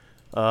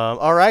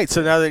All right,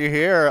 so now that you're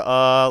here,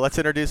 let's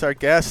introduce our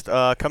guest.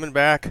 Coming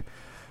back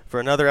for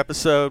another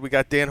episode, we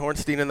got Dan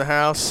Hornstein in the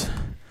house.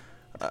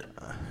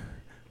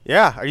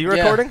 Yeah, are you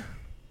recording?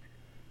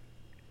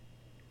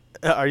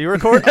 Are you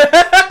recording?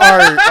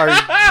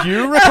 are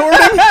you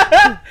recording?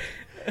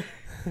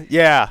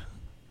 Yeah.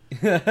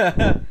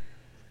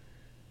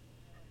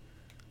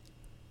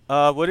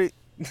 What do you...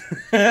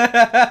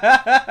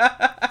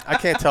 I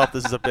can't tell if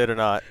this is a bit or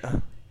not.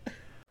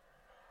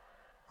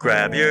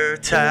 Grab your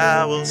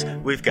towels,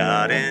 we've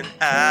got an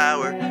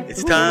hour.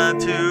 It's time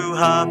to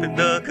hop in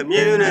the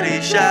community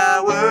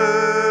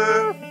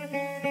shower.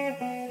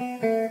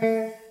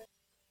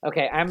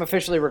 Okay, I'm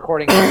officially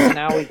recording this, so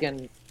now we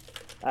can...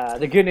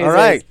 the good news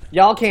is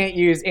y'all can't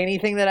use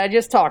anything that I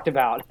just talked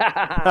about.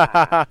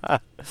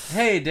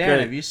 Hey, Dan,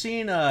 have you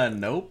seen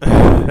Nope?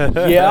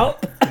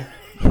 Yep.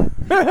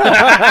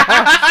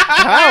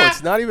 How?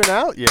 It's not even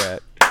out yet.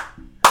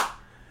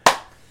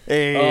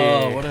 Hey.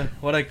 Oh,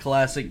 what a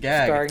classic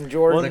gag. Starring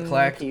Jordan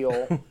What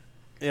Peele.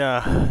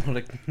 Yeah.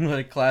 what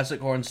a classic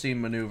Hornstein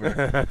maneuver.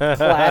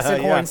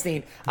 Classic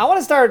Hornstein. I want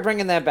to start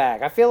bringing that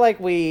back. I feel like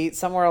we,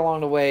 somewhere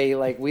along the way,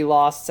 we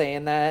lost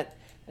saying that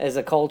as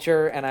a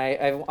culture, and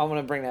I want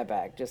to bring that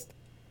back. Just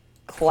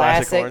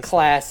classic.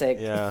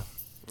 Yeah.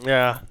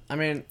 Yeah. I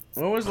mean,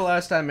 when was the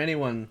last time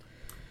anyone...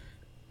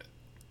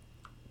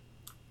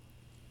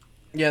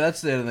 Yeah,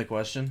 that's the end of the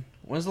question.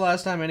 When's the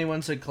last time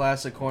anyone said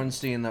classic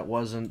Hornstein that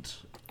wasn't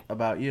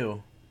about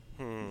you?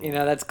 You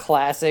know, that's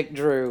classic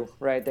Drew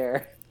right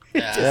there.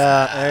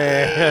 Yeah.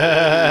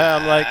 Hey.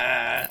 I'm like,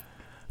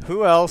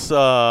 who else?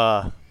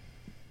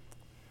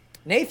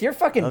 Nath, your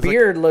fucking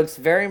beard looks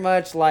very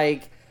much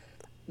like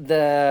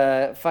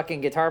the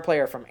fucking guitar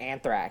player from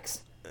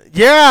Anthrax.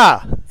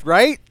 Yeah.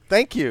 Right.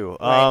 Thank you.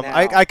 Right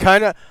now. I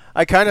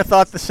kind of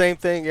thought the same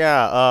thing.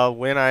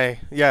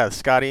 Yeah.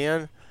 Scott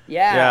Ian.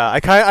 Yeah.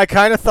 I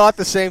kind of thought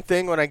the same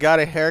thing when I got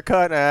a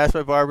haircut, and I asked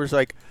my barber's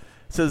like,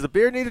 says the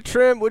beard need a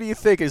trim? What do you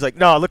think? He's like,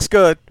 no, it looks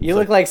good. You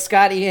look like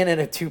Scott Ian in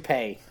a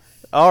toupee.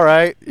 All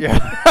right. Yeah.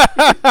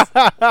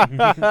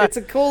 It's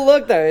a cool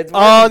look, though. It's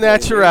all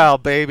natural,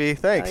 baby.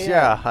 Thanks.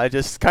 Yeah. I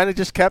just kind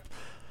of kept.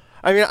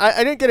 I mean,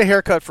 I didn't get a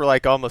haircut for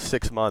like almost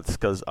 6 months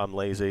because I'm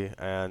lazy,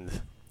 and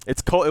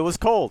it's cold. It was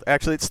cold.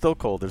 Actually, it's still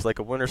cold. There's like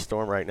a winter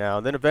storm right now,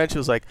 and then eventually it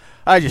was like,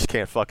 I just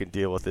can't fucking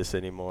deal with this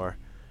anymore.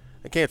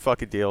 I can't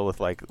fucking deal with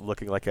like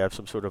looking like I have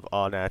some sort of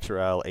all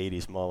natural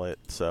 80s mullet.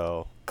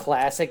 So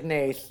classic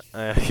Nath.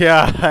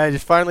 Yeah, I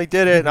just finally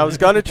did it, and I was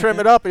gonna trim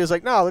it up, and he was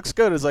like, "No, it looks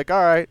good." I was like,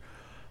 "All right,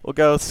 we'll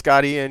go with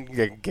Scotty and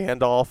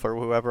Gandalf or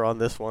whoever on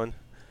this one."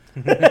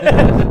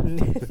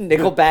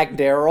 Nickelback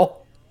Daryl.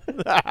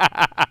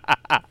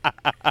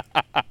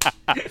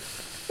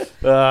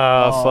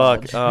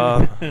 Fuck.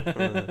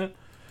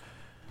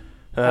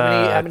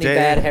 How many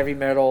bad heavy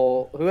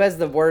metal? Who has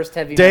the worst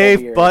heavy Dave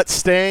metal beard?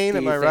 Buttstain,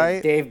 am I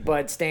right? Dave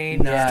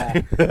Buttstain,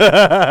 yeah.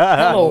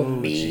 Hello,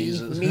 me.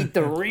 Jesus. Meet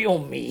the real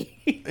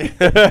me.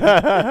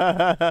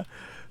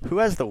 Who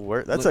has the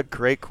worst? That's a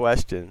great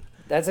question.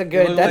 That's a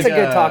good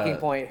talking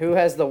point. Who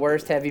has the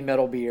worst heavy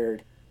metal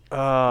beard? You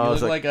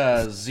look like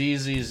a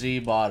ZZZ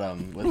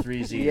bottom with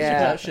 3 Z's. Yeah.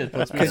 That shit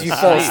puts me to Because you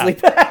fall asleep.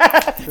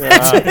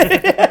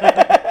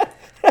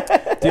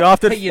 Do you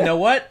often? Hey, you know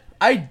what?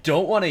 I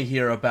don't want to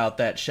hear about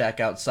that shack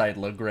outside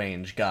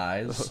LaGrange,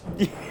 guys.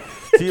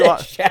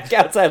 Shack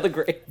outside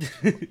LaGrange.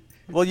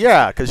 Well,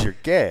 yeah, because you're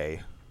gay.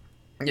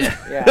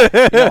 Yeah.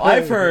 No,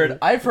 I've heard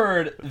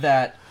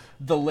that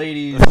the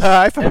ladies,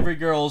 every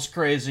girl's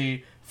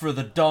crazy for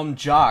the dumb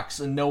jocks,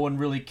 and no one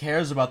really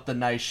cares about the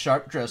nice,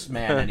 sharp-dressed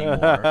man anymore.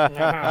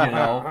 You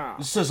know,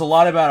 this says a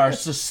lot about our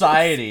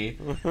society.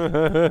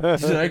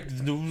 It's like,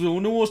 no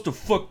one wants to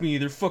fuck me.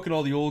 They're fucking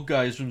all the old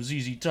guys from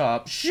ZZ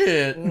Top.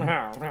 Shit.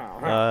 That's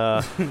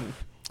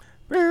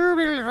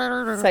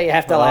how you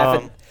have to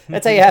laugh at.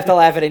 That's how you have to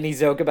laugh at any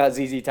joke about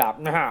ZZ Top.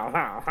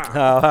 Yeah.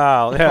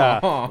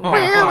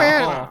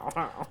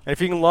 And if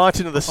you can launch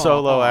into the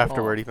solo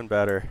afterward, even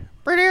better.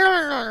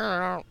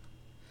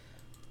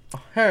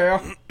 Hey.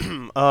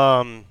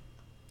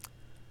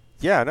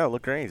 Yeah, no,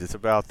 LaGrange. It's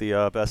about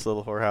the best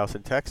little whorehouse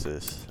in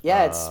Texas.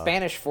 Yeah, it's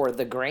Spanish for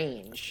the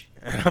Grange.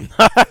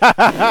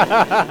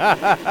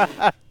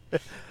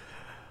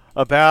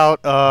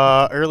 About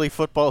early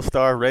football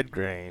star Red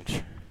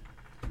Grange.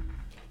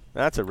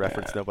 That's a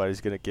reference nobody's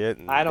gonna get.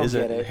 And I don't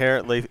isn't get it.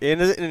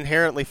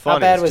 Inherently funny. How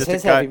bad It's was just a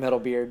his guy- heavy metal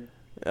beard?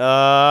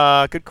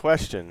 Good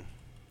question.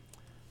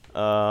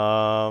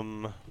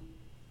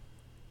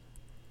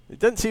 He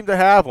doesn't seem to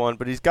have one,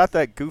 but he's got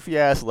that goofy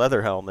ass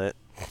leather helmet.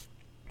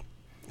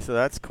 So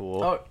that's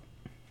cool. Oh,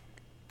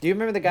 Do you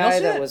remember the guy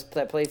No shit.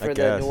 that played for the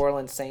guess. New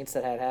Orleans Saints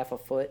that had half a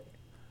foot?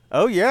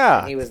 Oh yeah,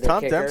 And he was their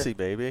Tom kicker. Dempsey,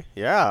 baby.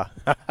 Yeah,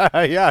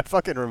 yeah, I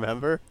fucking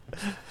remember.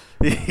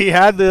 He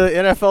had the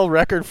NFL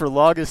record for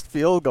longest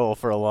field goal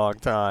for a long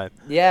time.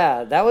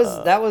 Yeah, that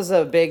was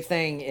a big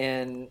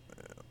thing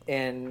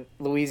in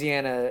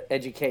Louisiana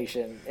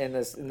education in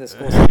the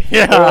schools.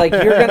 Yeah. They were like,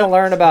 you're gonna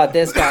learn about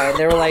this guy,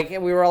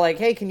 and we were like,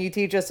 hey, can you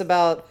teach us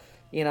about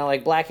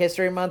like Black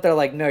History Month, they're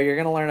like, no, you're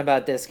gonna learn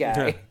about this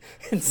guy.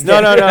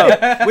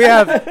 No. We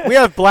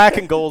have Black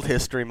and Gold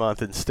History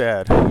Month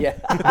instead. Yeah.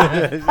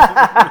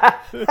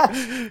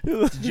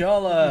 Did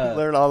y'all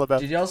learn all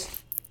about? Did y'all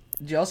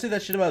see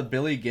that shit about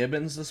Billy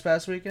Gibbons this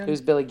past weekend?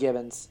 Who's Billy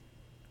Gibbons?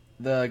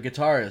 The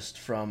guitarist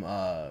from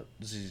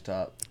ZZ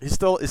Top.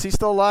 Is he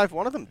still alive?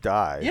 One of them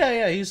died.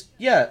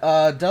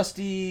 Yeah.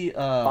 Dusty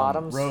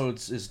Bottoms?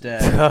 Rhodes is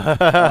dead.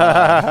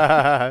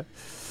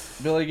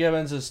 Billy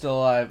Gibbons is still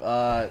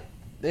alive.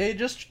 They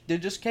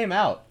just came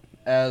out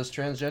as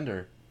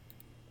transgender.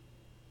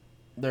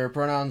 Their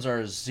pronouns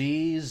are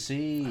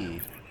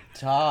ZZ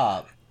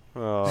Top.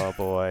 Oh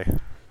boy.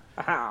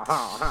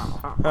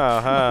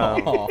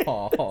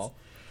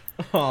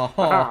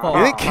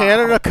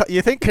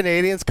 You think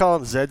Canadians call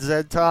him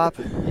ZZ Top?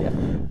 Yeah.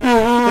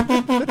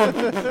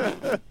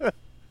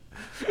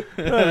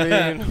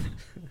 I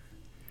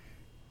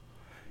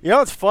mean,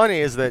 what's funny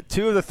is that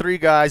 2 of the 3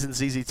 guys in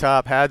ZZ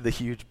Top had the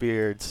huge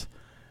beards,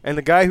 and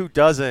the guy who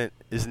doesn't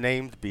is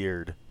named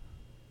Beard.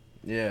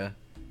 Yeah.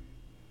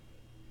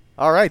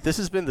 All right, this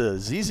has been the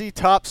ZZ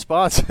Top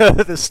sponsor,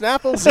 the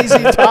Snapple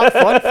ZZ Top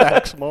Fun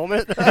Facts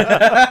moment.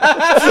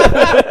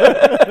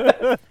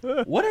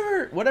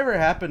 Whatever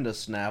happened to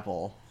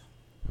Snapple?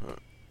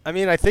 I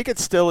mean, I think it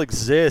still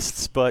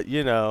exists, but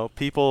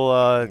people.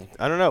 I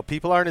don't know.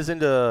 People aren't as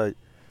into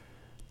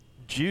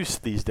juice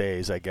these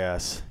days, I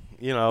guess.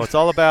 It's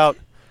all about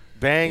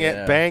bang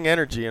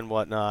energy and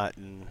whatnot.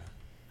 And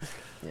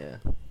yeah.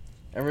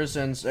 Ever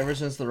since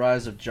the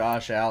rise of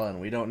Josh Allen,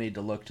 we don't need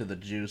to look to the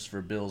juice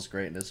for Bill's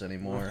greatness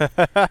anymore.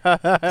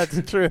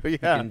 That's true. Yeah. We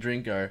can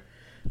drink our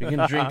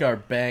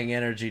bang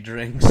energy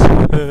drinks.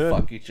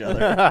 Fuck each other.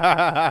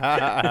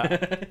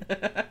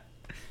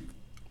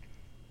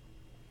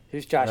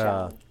 Who's Josh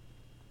Allen?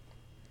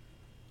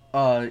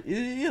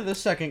 The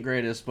second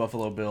greatest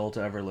Buffalo Bill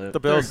to ever live.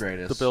 Third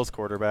greatest. The Bills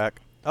quarterback.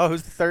 Oh,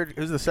 who's the third?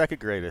 Who's the second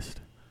greatest?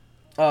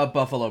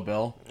 Buffalo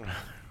Bill.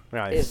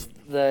 Nice. Is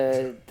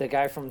the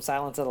guy from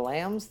Silence of the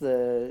Lambs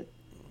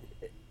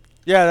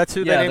Yeah, that's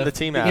who they named the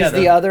team after. He's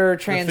the other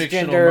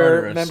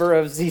transgender member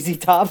of ZZ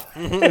Top.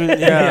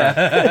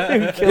 Yeah.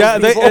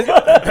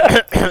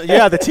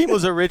 The team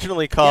was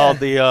originally called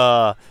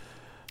the.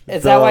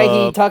 Is that why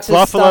he tucks his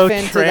Buffalo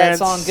stuff into that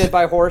song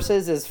 "Goodbye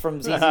Horses"? Is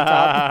from ZZ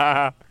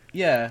Top.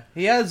 Yeah,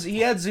 he had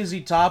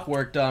ZZ Top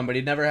work done, but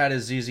he never had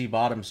his ZZ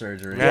Bottom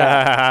surgery.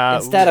 Yeah.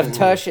 Instead of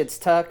tush, it's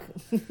tuck.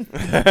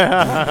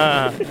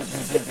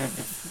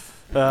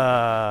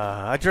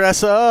 I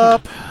dress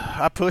up,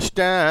 I push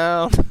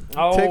down.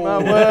 Oh. Take my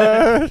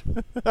word.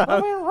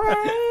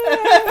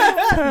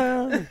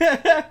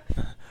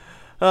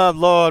 I'm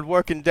Lord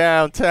working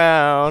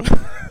downtown.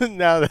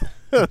 Now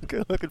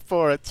looking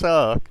for a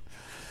tuck.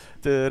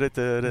 I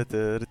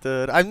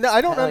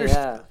don't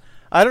understand.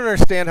 I don't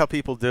understand how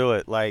people do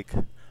it. Like,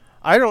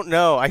 I don't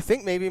know. I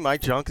think maybe my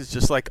junk is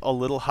just like a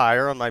little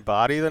higher on my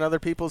body than other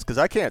people's because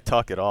I can't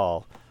tuck at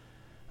all.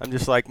 I'm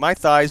just like, my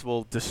thighs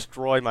will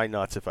destroy my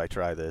nuts if I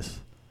try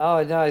this.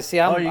 Oh no! See,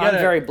 I'm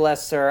very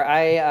blessed, sir.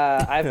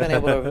 I've been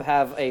able to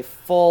have a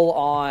full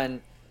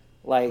on,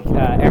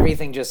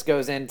 everything just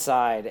goes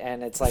inside,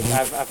 and it's like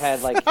I've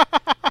had like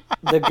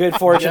the good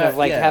fortune of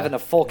having a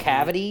full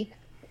cavity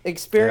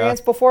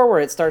experience before, where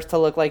it starts to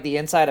look like the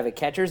inside of a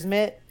catcher's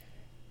mitt.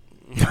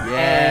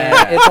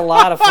 Yeah, and it's a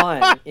lot of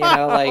fun.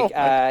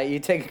 You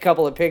take a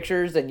couple of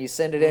pictures and you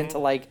send it into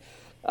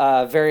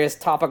various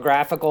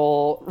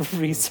topographical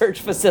research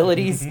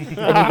facilities, and you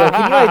go,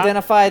 "Can you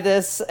identify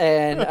this?"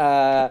 And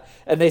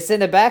they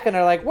send it back, and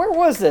they're like, "Where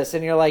was this?"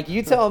 And you're like,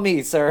 "You tell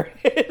me, sir."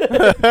 It's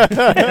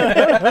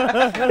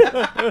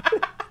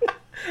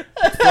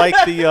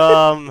like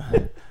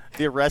the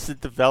Arrested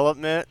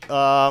Development,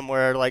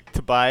 where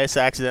Tobias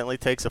accidentally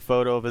takes a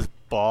photo of his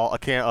ball,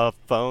 camera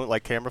phone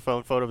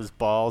photo of his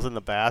balls in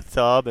the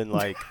bathtub, and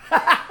the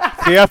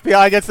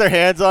FBI gets their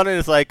hands on it. And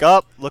it's like,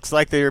 looks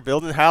like they're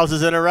building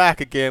houses in Iraq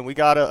again. We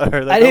gotta.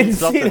 I didn't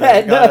see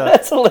that. No,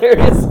 that's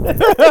hilarious.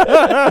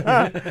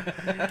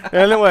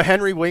 And then when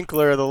Henry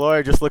Winkler, the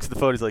lawyer, just looks at the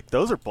photo, he's like,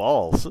 "Those are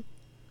balls."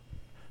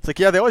 It's like,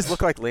 yeah, they always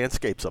look like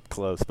landscapes up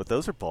close, but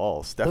those are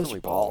balls. Definitely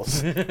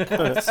balls. God,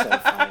 that's so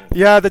funny.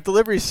 Yeah, the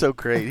delivery's so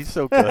great. He's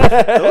so good.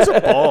 Those are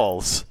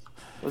balls.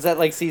 Was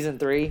that season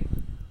 3?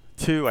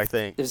 2, I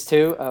think. There's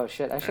 2? Oh,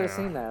 shit. I should have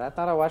seen that. I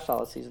thought I watched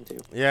all of season 2.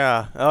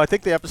 Yeah. Oh, I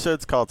think the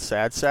episode's called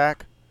Sad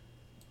Sack.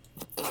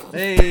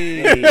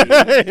 Hey.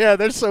 Yeah,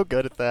 they're so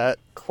good at that.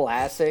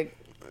 Classic.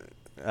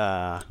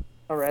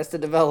 Arrested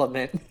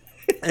Development.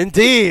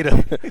 Indeed.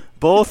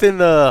 Both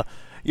in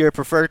your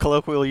preferred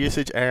colloquial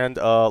usage and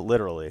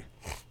literally.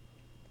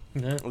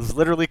 Yeah. It's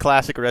literally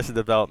classic Arrested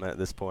Development at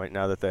this point,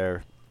 now that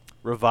they're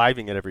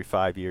reviving it every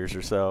 5 years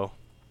or so.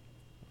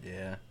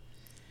 Yeah.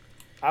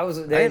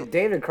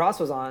 David Cross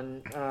was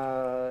on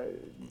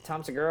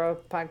Tom Segura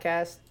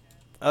podcast.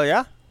 Oh,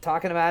 yeah?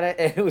 Talking about it.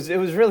 And it was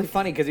really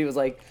funny because he was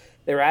like,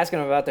 they were asking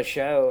him about the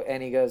show,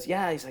 and he goes,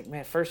 "Yeah." He's like,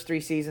 "Man, first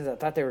 3 seasons, I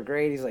thought they were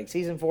great." He's like,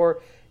 "Season 4."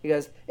 He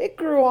goes, "It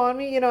grew on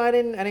me. You know, I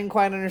didn't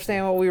quite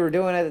understand what we were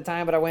doing at the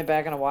time, but I went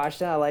back and I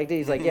watched it. I liked it."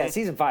 He's like, "Yeah,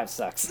 season 5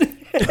 sucks."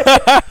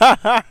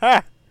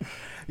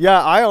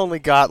 Yeah, I only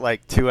got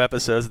like 2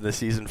 episodes in the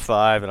season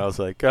 5, and I was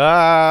like,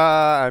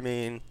 I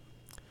mean,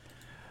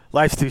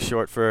 life's too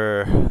short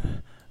for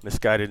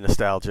misguided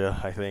nostalgia,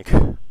 I think.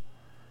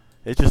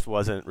 It just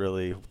wasn't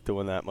really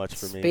doing that much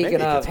for me.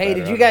 Speaking of, hey,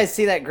 did you guys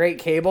see that great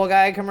Cable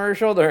Guy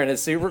commercial during a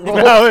Super Bowl?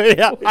 Oh,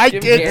 yeah, I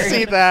did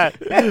see that.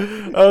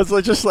 I was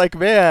just like,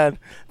 man,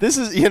 this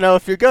is,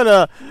 if you're going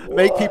to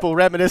make people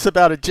reminisce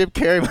about a Jim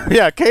Carrey movie,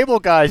 yeah, Cable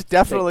Guy is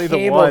definitely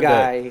the one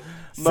that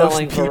most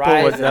people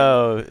would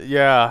know.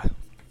 Yeah.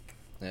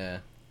 Yeah.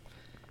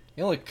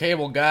 The only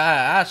Cable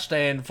Guy I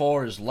stand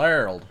for is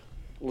Larold.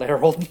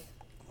 Larold?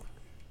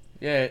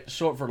 Yeah,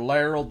 short for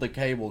Larold the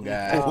Cable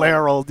Guy.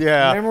 Larold,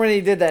 yeah. Remember when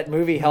he did that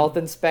movie Health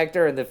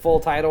Inspector, and the full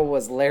title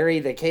was Larry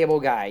the Cable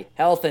Guy,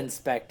 Health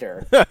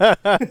Inspector? I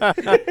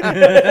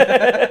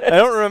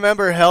don't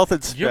remember Health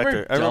Inspector. You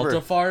remember Delta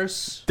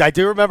Farce? I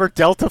do remember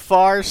Delta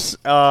Farce.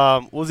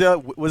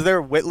 Was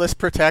there Witless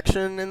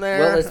Protection in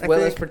there?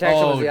 Witless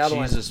Protection was the other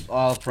one. Oh, Jesus.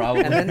 Oh,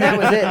 probably. And then that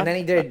was it. And then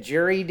he did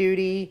Jury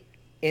Duty,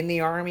 In the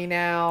Army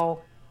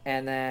Now,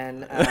 and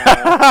then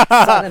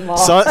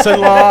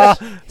Son-in-Law.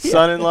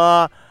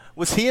 Son-in-Law.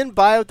 Was he in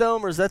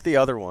Biodome, or is that the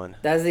other one?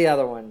 That's the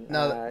other one.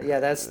 No,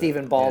 that's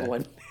Stephen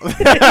Baldwin.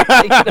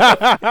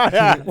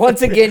 Yeah.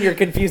 Once again, you're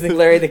confusing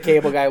Larry the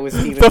Cable Guy with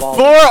Stephen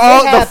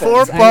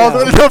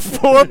Baldwin. The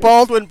four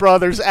Baldwin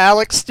brothers: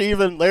 Alex,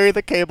 Stephen, Larry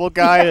the Cable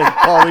Guy, and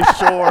Pauly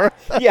Shore.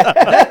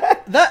 Yeah,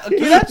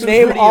 that's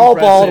name all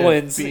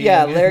Baldwins.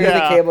 Yeah, Larry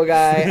the Cable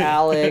Guy,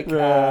 Alec. 3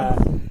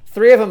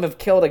 of them have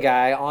killed a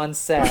guy on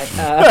set.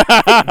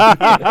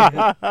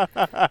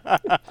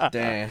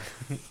 Damn.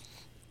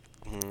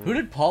 Who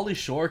did Pauly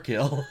Shore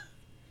kill?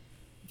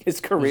 His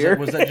career.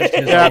 Was that just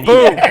his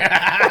boom.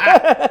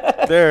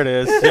 There it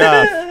is.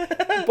 Yeah.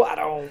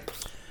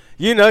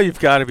 You've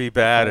got to be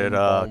bad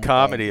at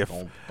comedy if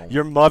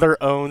your mother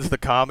owns the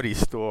Comedy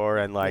Store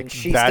and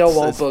she still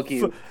won't book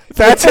you.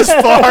 That's as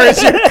far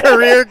as your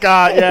career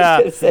got. Yeah.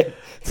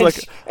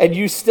 And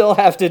you still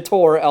have to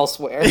tour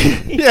elsewhere.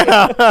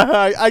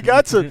 Yeah. I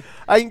can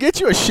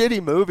get you a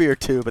shitty movie or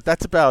 2, but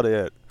that's about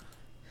it.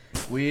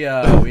 We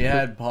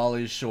had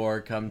Pauly Shore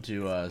come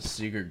to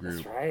Secret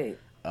Group. That's right.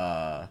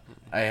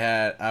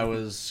 I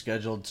was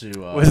scheduled to.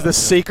 Was the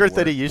secret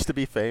that he used to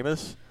be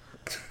famous?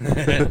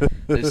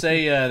 They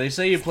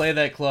say you play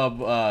that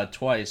club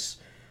twice,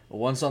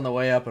 once on the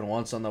way up and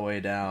once on the way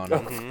down.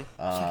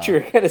 Mm-hmm.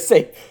 You're gonna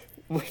say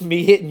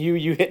me hitting you,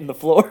 you hitting the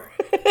floor.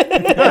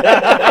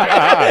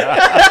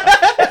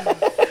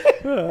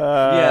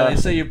 Yeah, they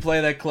say you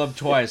play that club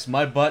twice.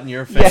 My butt in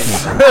your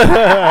face.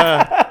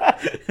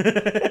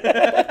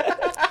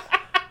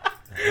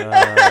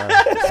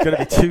 It's gonna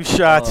be 2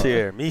 shots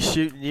here. Me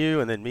shooting you,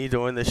 and then me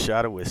doing this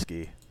shot of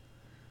whiskey.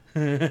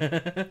 Put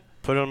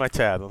it on my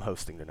tab. I'm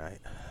hosting tonight.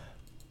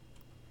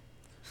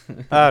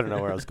 I don't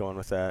know where I was going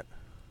with that.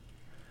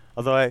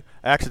 Although I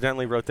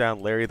accidentally wrote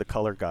down Larry the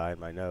Color Guy in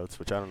my notes,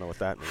 which I don't know what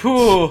that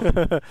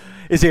means.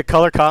 Is he a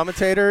color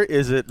commentator?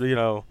 Is it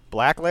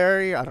Black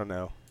Larry? I don't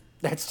know.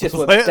 That's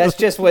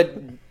just what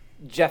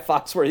Jeff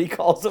Foxworthy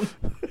calls him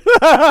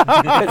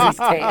because he's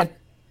tan.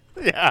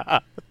 Yeah,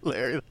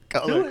 Larry the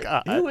Color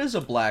Guy. Who is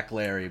a Black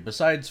Larry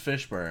besides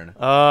Fishburne?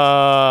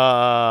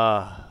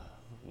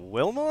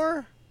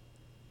 Wilmore,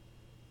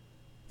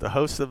 the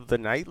host of the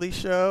Nightly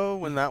Show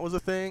when that was a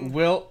thing.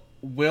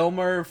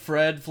 Wilmer,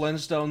 Fred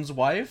Flintstone's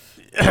wife?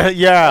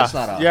 Yeah,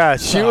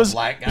 That's she was a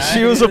black guy.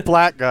 She was a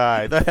black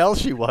guy. The hell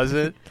she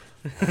wasn't.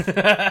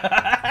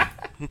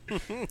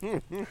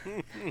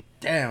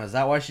 Damn, is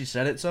that why she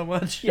said it so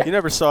much? You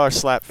never saw her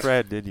slap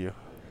Fred, did you?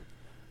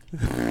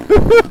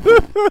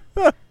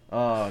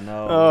 Oh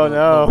no! Oh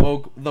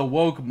no! The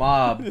woke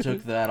mob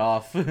took that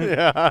off.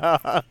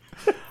 Yeah,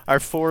 our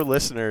 4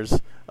 listeners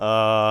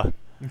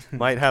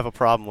might have a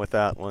problem with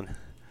that one.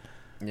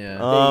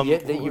 Yeah.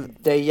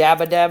 They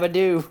yabba dabba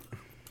do.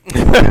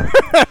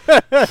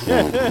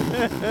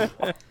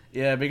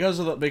 Yeah, because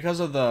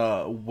of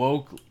the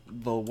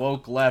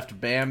woke left,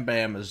 Bam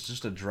Bam is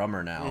just a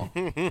drummer now.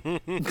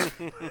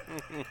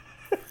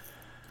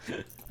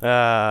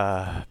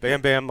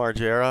 Bam Bam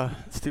Margera.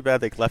 It's too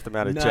bad they left him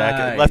out of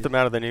left him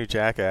out of the new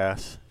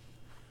Jackass.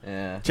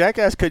 Yeah.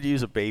 Jackass could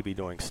use a baby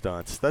doing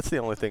stunts. That's the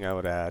only thing I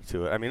would add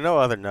to it. I mean, no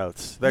other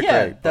notes. They're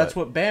great. That's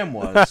what Bam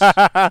was.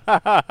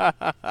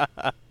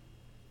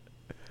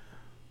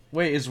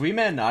 Wait, is Wee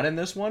Man not in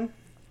this one?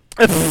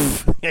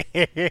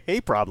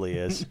 He probably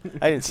is.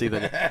 I didn't seen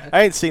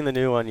the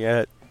new one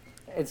yet.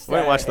 It's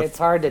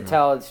hard to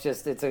tell. It's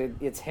just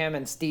it's him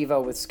and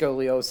Steve-O with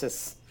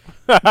scoliosis.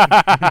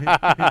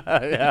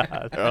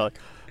 Yeah, they're like,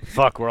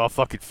 fuck, we're all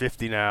fucking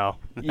 50 now.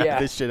 Yeah.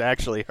 This shit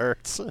actually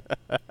hurts.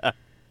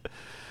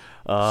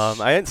 I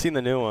hadn't seen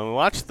the new one. We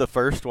watched the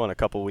first one a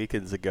couple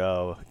weekends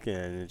ago,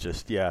 and it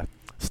just,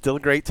 still a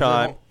great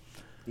time.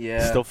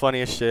 Yeah. Still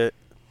funny as shit.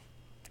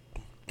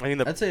 I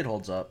mean, I'd say it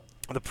holds up.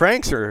 The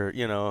pranks are,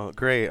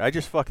 great. I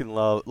just fucking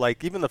love,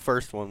 like, even the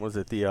first one, was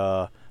it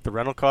the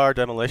rental car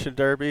demolition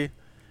derby?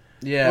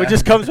 Yeah. When he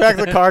just comes back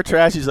to the car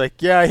trash, he's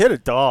like, yeah, I hit a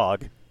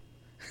dog.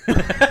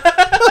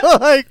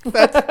 Like,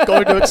 that's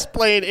going to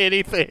explain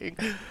anything.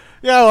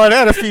 Yeah, well, I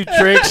had a few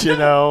drinks,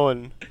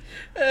 and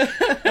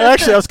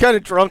actually, I was kind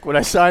of drunk when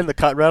I signed the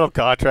rental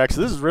contract,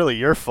 so this is really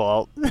your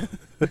fault.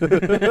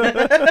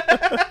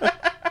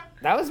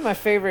 That was my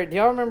favorite. Do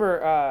y'all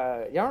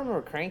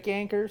remember Crank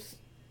Yankers?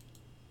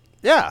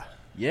 Yeah.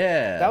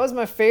 Yeah. That was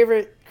my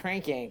favorite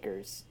Crank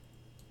Yankers.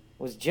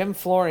 Was Jim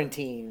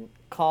Florentine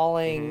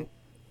calling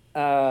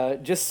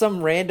just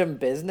some random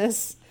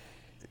business.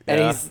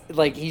 And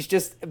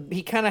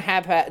he kind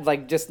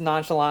of just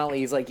nonchalantly,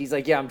 he's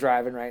like, yeah, I'm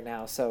driving right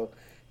now. So,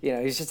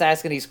 he's just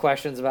asking these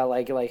questions about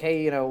like,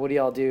 hey, what do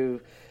y'all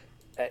do?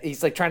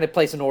 He's like trying to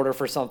place an order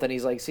for something.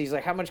 He's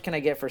like, how much can I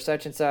get for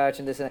such and such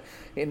and this and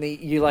that? And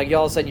you all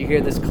of a sudden you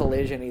hear this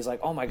collision. He's like,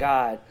 oh my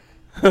God,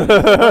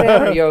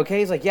 are you okay?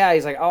 He's like, yeah.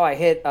 He's like, oh, I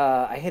hit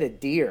a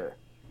deer.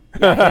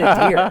 Yeah, I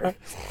hit a deer.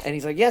 And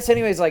he's like, yes.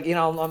 Anyways, like,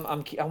 I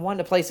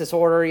wanted to place this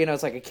order.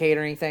 It's like a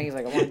catering thing. He's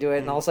like, I want to do it.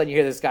 And all of a sudden you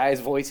hear this guy's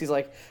voice. He's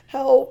like,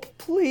 help,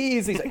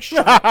 please. He's like,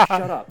 shut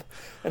up.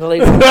 And the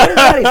lady's like, what is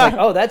that? He's like,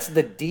 oh, that's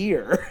the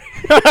deer.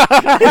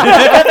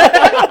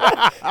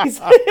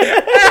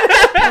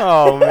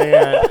 Oh,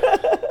 man.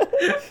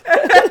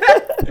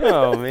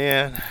 Oh,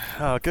 man.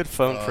 Oh, good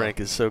phone prank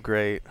is so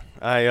great.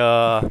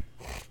 I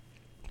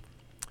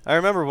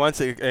remember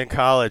once in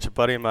college, a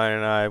buddy of mine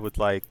and I would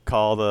like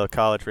call the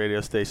college radio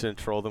station and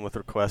troll them with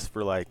requests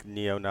for like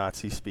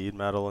neo-Nazi speed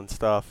metal and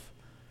stuff,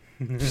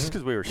 just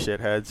because we were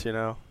shitheads,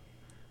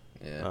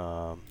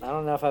 Yeah. I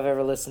don't know if I've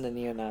ever listened to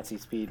neo-Nazi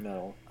speed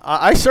metal.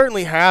 I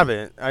certainly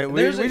haven't.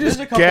 We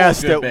just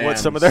guessed at what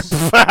some of their.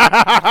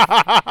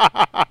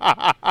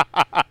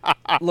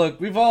 Look,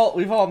 we've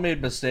all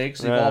made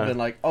mistakes. We've all been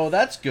like, "Oh,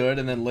 that's good,"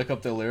 and then look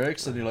up the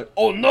lyrics, and you're like,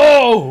 "Oh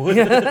no!"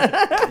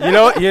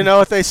 You know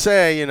what they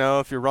say.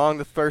 If you're wrong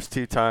the first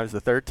 2 times,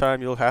 the third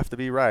time you'll have to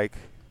be right.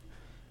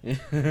 God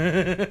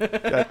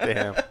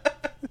damn.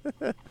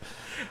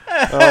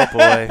 Oh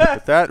boy!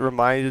 But that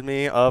reminded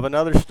me of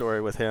another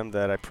story with him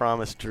that I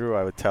promised Drew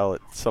I would tell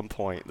at some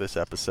point this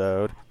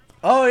episode.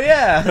 Oh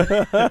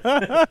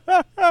yeah.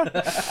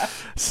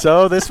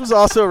 So this was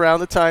also around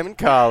the time in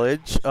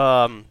college.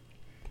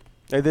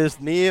 There's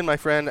me and my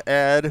friend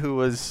Ed, who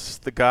was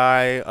the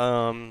guy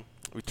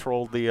we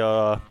trolled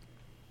the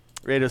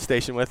radio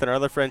station with, and our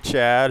other friend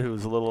Chad, who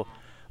was a little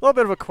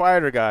bit of a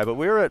quieter guy. But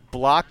we were at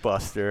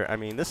Blockbuster. I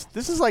mean, this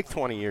is like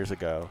 20 years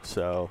ago.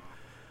 So,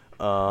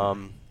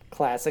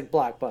 classic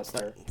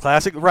Blockbuster.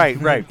 Classic, right.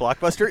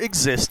 Blockbuster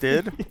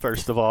existed,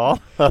 first of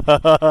all.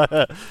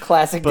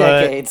 Classic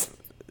decades.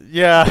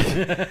 Yeah,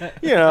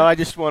 I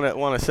just want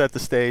to set the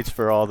stage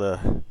for all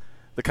the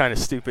kind of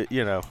stupid.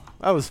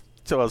 I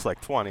was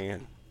like 20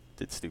 and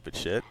did stupid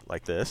shit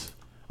like this,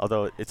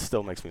 although it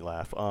still makes me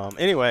laugh.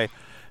 Anyway,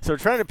 so we're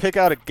trying to pick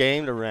out a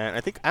game to rent.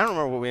 I don't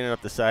remember what we ended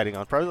up deciding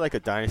on. Probably like a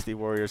Dynasty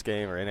Warriors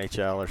game or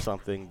NHL or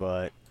something,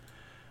 but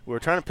we were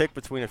trying to pick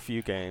between a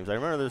few games. I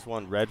remember there's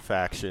one, Red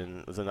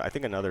Faction. It was I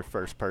think another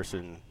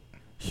first-person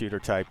shooter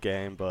type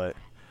game, but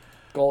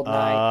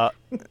GoldenEye.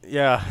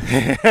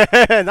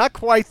 Yeah, not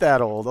quite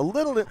that old. A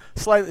little,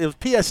 slightly. It was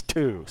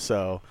PS2,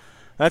 so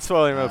that's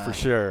what I know for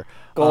sure.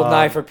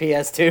 GoldenEye for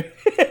PS2.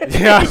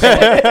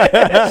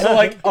 Yeah. So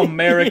like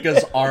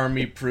America's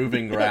Army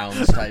Proving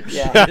Grounds type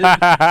shit.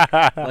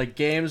 Like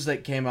games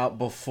that came out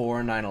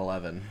before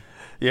 9/11.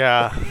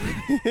 Yeah.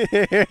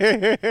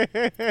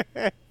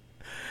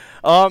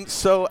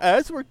 So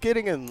as we're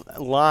getting in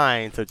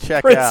line to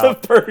check Prince out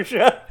of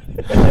Persia.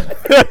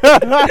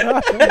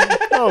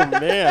 Oh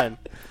man.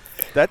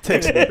 That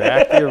takes me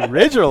back. The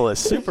original is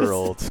super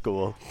old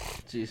school.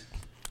 Jeez.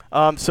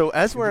 So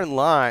as we're in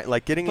line,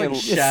 like getting Like in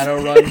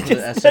Shadowrun for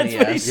the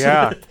SNES.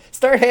 Yeah.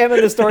 Start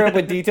hamming the story up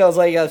with details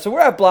like, so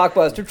we're at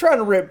Blockbuster trying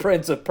to rip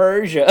Prince of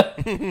Persia.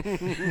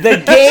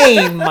 The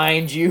game,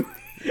 mind you.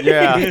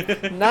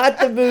 Yeah. Not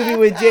the movie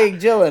with Jake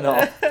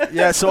Gyllenhaal.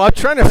 Yeah, so I'm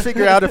trying to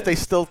figure out if they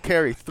still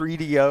carry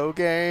 3DO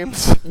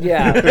games.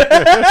 Yeah.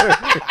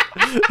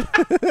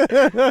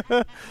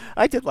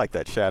 I did like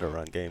that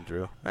Shadowrun game,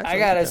 Drew. I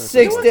got a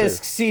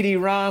 6-disc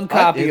CD-ROM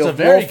copy It's a of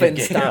very good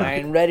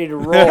Wolfenstein ready to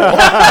roll.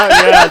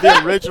 Yeah,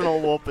 the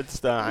original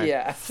Wolfenstein.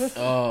 Yeah.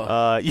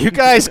 Oh. You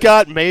guys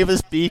got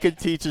Mavis Beacon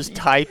teaches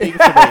typing for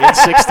the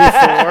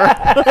N64?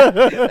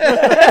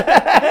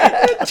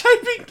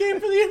 Typing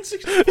game for the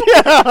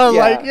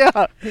N64.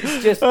 Yeah.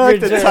 Just I like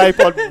to type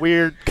on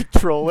weird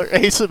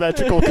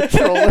asymmetrical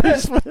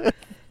controllers.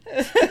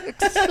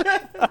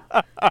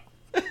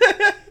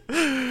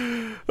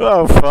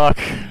 Oh, fuck.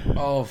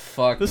 Oh,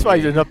 fuck. This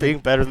might end up being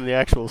better than the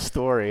actual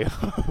story.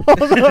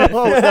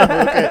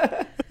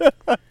 Okay.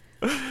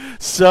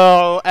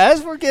 So,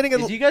 as we're getting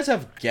Do you guys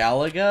have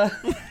Galaga?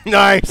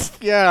 Nice,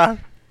 yeah.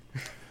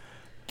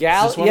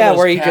 Yeah,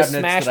 where you just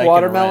smash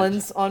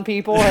watermelons on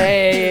people.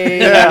 Hey.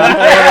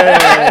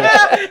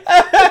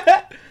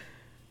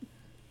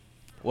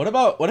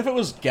 What if it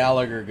was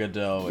Gallagher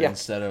Gadot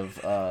instead of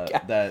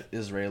that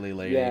Israeli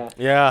lady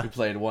who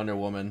played Wonder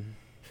Woman?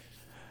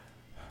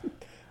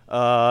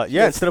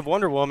 Instead of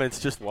Wonder Woman, it's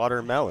just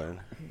Watermelon.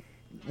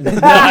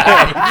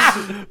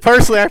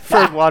 Personally, I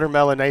preferred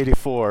Watermelon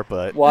 84,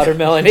 but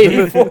Watermelon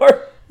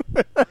 84.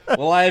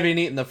 Well, I haven't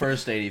eaten the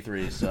first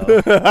 83,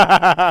 so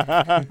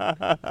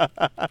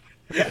I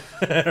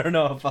don't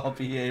know if I'll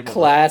be able.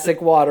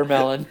 Classic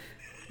Watermelon.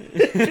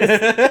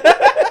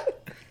 It's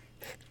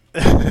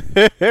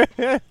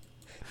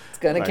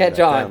gonna catch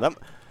on.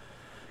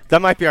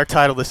 That might be our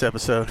title this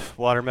episode: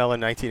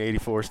 Watermelon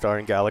 1984,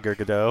 starring Gallagher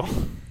Gadot.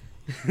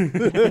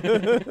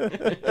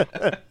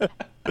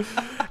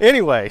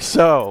 Anyway,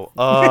 so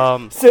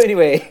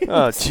anyway,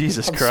 oh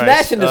Jesus I'm Christ!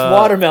 Smashing this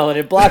watermelon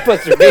in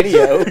Blockbuster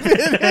Video.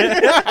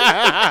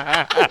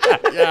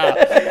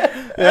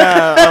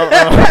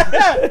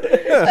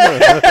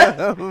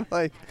 I'm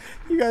like,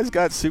 you guys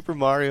got Super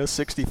Mario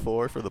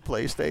 64 for the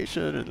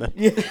PlayStation, and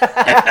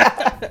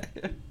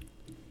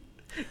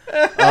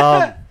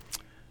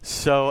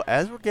so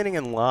as we're getting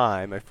in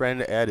line, my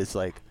friend Ed is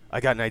like, I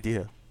got an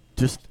idea.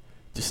 Just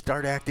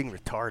start acting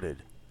retarded.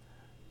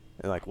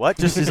 And like, what?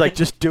 He's like,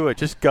 just do it.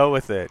 Just go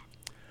with it.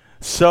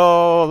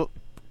 So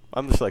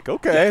I'm just like,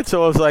 okay. And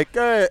so I was like,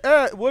 hey,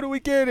 what are we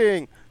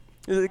getting?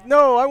 He's like,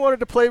 no, I wanted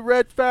to play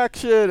Red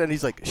Faction. And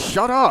he's like,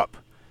 shut up.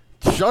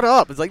 Shut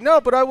up. It's like, no,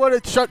 but I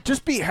want to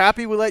just be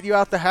happy we let you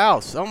out the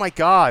house. Oh, my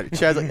God. And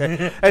Chad's like,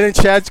 and then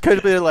Chad's kind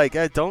of been like,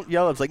 don't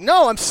yell. I was like,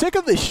 no, I'm sick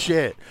of this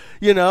shit.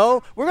 You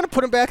know, we're going to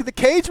put him back in the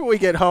cage when we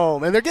get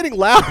home. And they're getting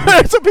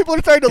louder. Some people are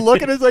starting to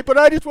look at us like, but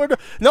I just want to.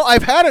 No,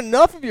 I've had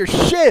enough of your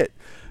shit.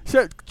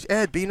 So,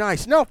 Ed, be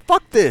nice. No,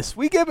 fuck this.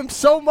 We give him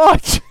so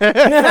much.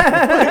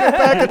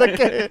 Back in the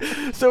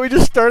cage. So we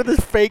just started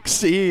this fake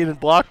scene in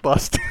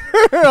Blockbuster.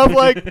 I'm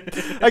like,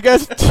 I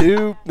guess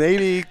two,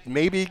 maybe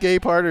gay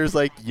partners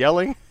like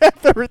yelling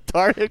at the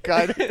retarded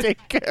guy to take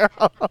care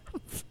of.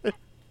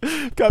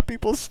 Got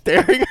people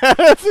staring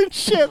at us and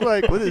shit.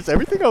 Like, what, is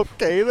everything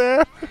okay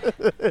there?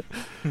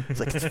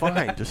 It's like, it's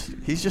fine.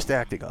 He's just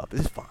acting up.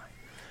 It's fine.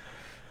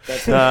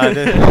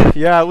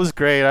 Yeah, it was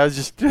great. I was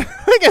just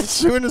like, as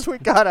soon as we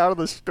got out of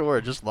the store,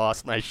 I just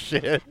lost my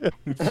shit.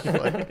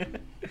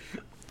 Like,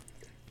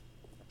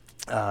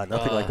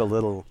 nothing like a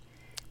little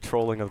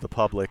trolling of the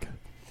public.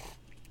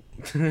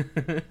 So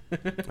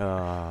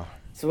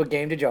what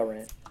game did y'all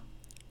rent?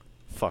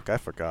 Fuck, I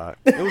forgot.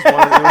 It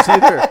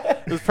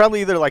was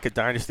probably either like a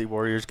Dynasty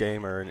Warriors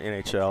game or an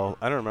NHL.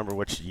 I don't remember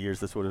which years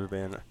this would have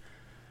been.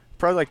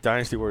 Probably like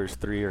Dynasty Warriors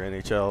 3 or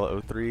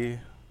NHL 03.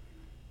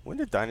 When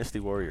did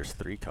Dynasty Warriors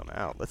 3 come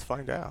out? Let's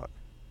find out.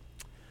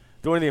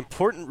 Doing the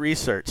important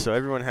research so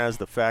everyone has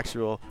the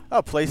factual.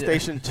 Oh,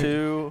 PlayStation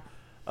 2,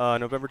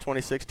 November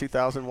 26,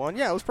 2001.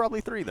 Yeah, it was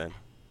probably 3 then.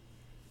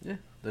 Yeah,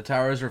 the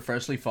towers were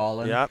freshly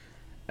fallen. Yep.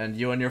 And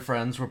you and your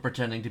friends were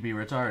pretending to be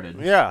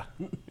retarded. Yeah,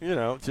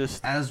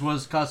 just as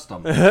was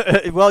custom.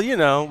 Well,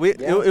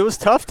 it was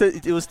tough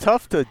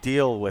to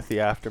deal with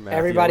the aftermath.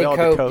 Everybody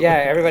coped. Yeah,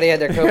 everybody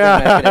had their coping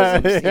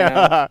mechanisms.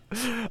 Yeah.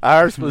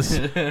 Ours was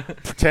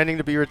pretending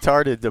to be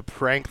retarded to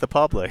prank the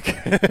public.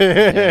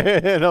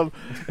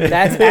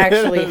 That's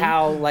actually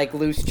how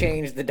Loose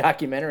Change the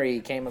documentary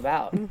came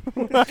about.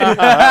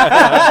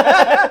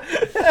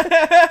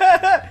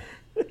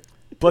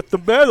 But the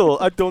metal,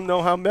 I don't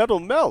know how metal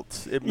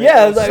melts. You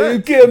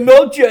can't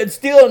melt you and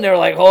steel. And they're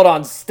like, hold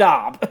on,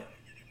 stop.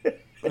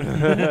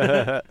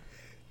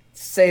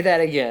 Say that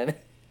again.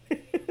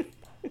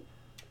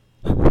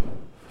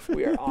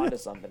 We are on to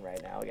something right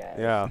now, guys.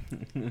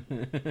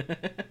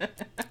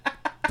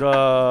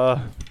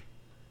 Yeah.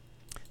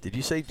 Did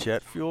you say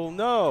jet fuel?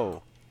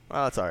 No.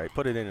 Oh, that's all right.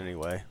 Put it in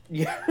anyway.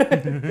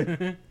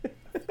 Yeah.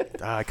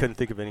 I couldn't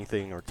think of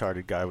anything a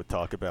retarded guy would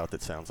talk about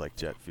that sounds like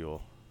jet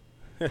fuel.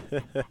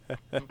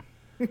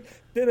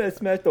 Then I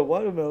smashed a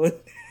watermelon.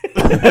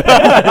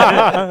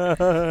 Yeah.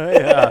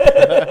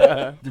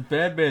 The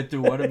bad man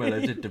threw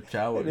watermelons at the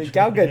towers. The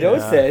Gal Gadot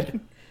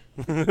said.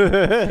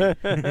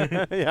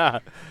 Yeah.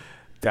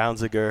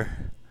 Downziger.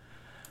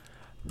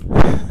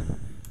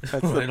 I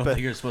don't think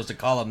you're supposed to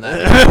call him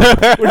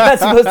that. We're not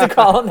supposed to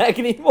call him that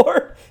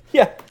anymore.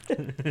 Yeah.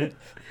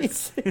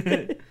 It's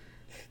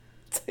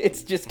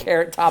just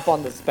Carrot Top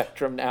on the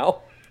spectrum now.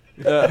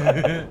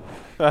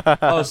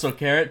 Oh, so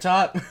Carrot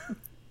Top?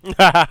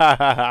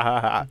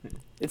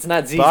 It's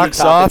not ZZ Box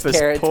Top, office it's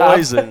Carrot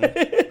poison. Top.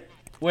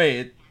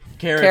 Wait,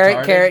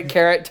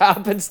 Carrot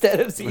Top instead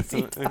of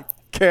ZZ Top.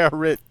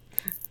 Carrot.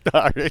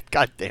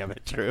 God damn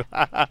it, Drew.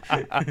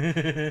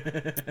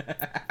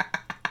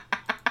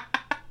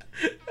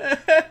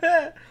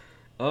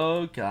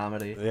 Oh,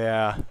 comedy.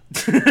 Yeah.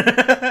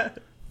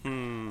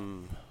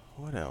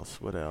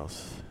 What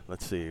else?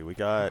 Let's see. We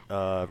got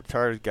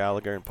retarded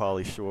Gallagher and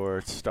Pauly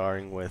Shore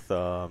starring with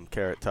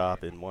Carrot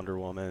Top in Wonder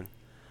Woman.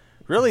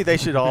 Really, they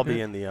should all be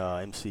in the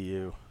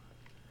MCU.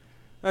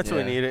 That's what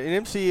we need.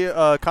 An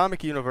MCU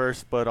comic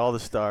universe, but all the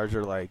stars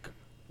are like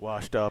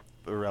washed up,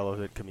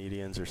 irrelevant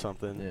comedians or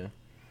something. Yeah.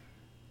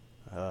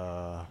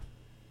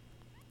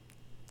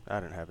 I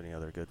don't have any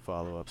other good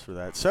follow-ups for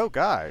that. So,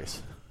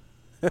 guys,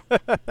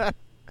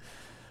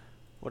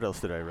 What else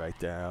did I write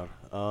down?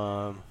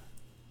 I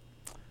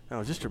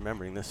was just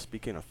remembering this.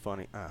 Speaking of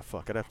funny...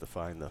 fuck, I'd have to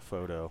find the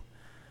photo.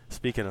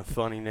 Speaking of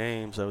funny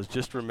names, I was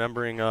just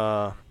remembering...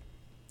 it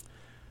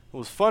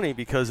was funny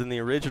because in the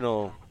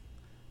original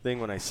thing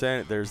when I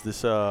sent it, there's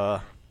this...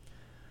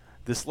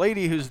 this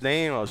lady whose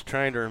name I was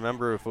trying to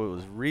remember if it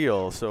was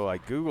real, so I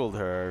Googled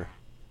her.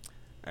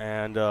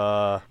 And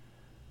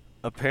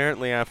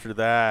apparently after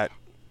that,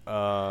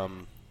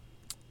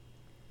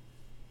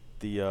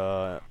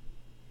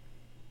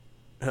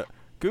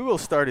 Google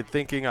started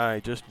thinking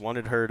I just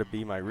wanted her to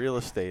be my real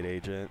estate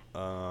agent.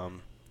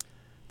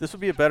 This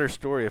would be a better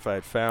story if I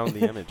had found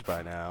the image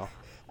by now.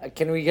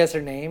 Can we guess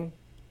her name?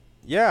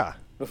 Yeah.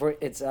 Before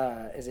it's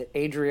is it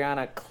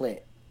Adriana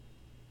Clit?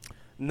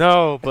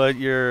 No, but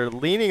you're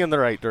leaning in the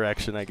right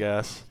direction, I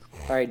guess.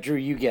 All right, Drew,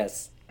 you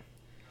guess.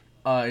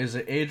 Is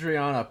it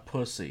Adriana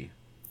Pussy?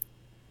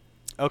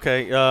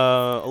 Okay,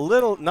 a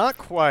little, not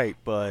quite,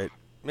 but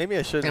maybe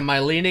I should. Am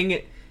I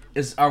leaning?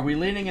 Are we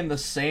leaning in the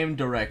same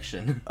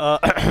direction?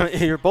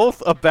 You're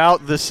both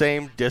about the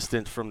same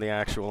distance from the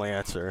actual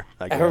answer,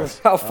 I guess.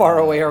 How far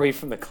away are we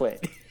from the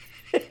clit?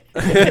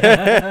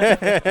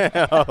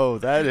 Oh,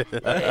 that is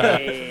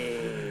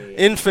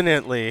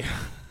infinitely.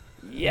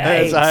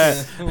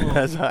 Yikes.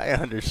 As I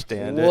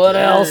understand it. What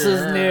else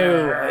is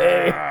new?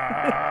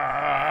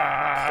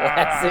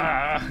 Classic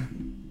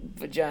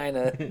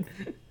vagina.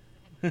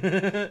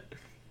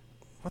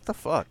 What the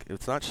fuck?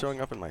 It's not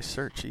showing up in my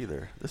search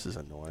either. This is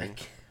annoying.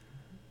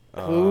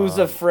 Who's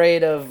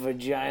afraid of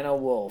Vagina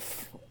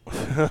Wolf?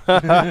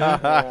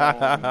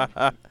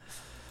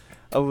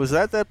 Was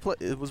that play?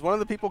 Was one of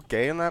the people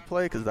gay in that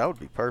play? Because that would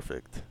be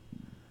perfect.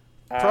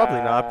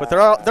 Probably not, but they're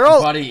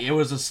all. Buddy, it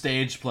was a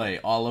stage play.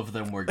 All of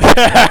them were gay.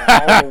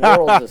 All the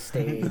world's a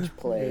stage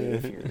play.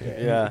 If you're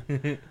gay. Yeah,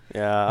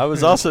 yeah. I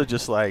was also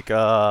just like,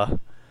 yeah.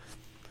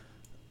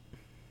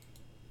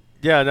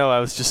 No, I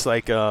was just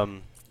like, yeah.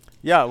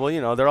 Well,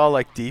 you know, they're all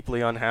like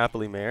deeply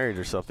unhappily married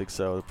or something.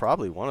 So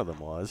probably one of them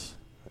was,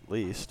 at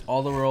least.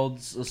 All the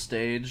world's a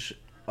stage.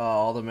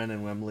 All the men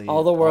in Wembley.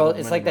 All the world.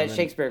 It's like that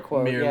Shakespeare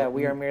quote. Yeah,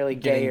 we are merely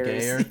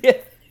gayers.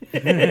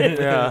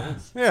 Yeah,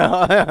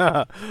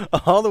 yeah.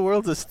 All the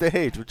world's a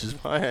stage, which is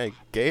why I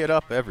gay it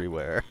up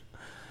everywhere.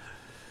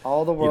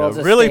 All the world's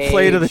a really stage.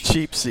 play to the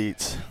cheap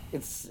seats.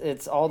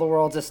 It's all the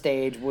world's a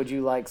stage. Would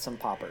you like some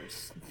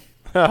poppers?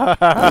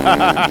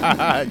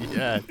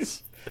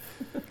 Yes.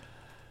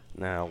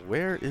 Now,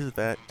 where is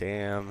that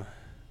damn?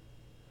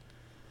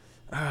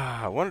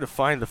 I wanted to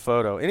find the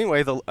photo.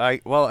 Anyway, I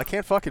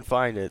can't fucking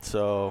find it,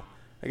 so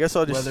I guess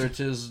I'll just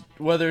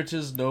whether it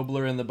is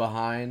nobler in the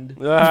behind.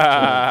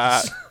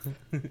 To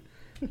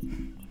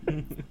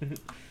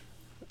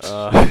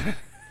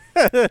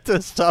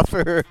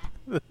suffer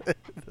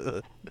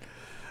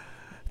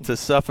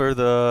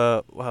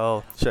the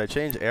should I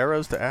change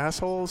arrows to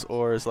assholes,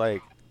 or is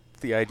like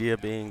the idea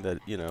being that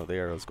the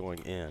arrow's going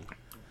in?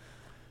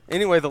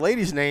 Anyway, the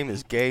lady's name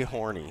is Gay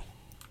Horny.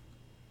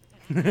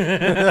 Oh,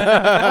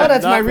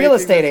 that's my real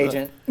estate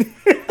agent.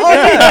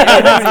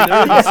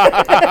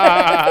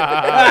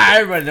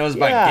 Everybody knows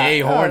about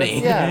Gay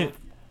Horny. Yeah.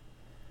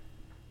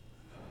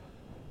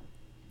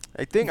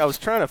 I think I was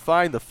trying to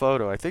find the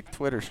photo. I think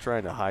Twitter's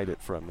trying to hide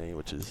it from me,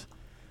 which is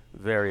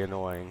very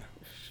annoying.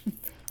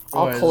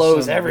 I'll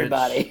close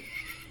everybody.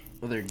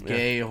 With their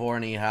gay,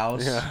 horny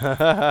house.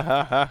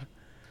 Yeah.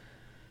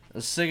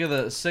 I'm sick of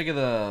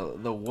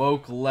the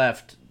woke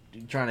left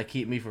trying to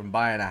keep me from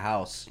buying a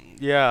house.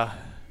 Yeah.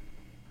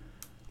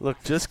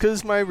 Look, just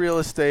because my real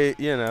estate,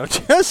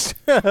 just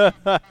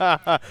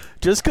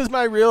because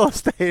my real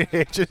estate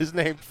agent is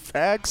named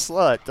Fag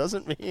Slut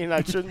doesn't mean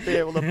I shouldn't be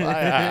able to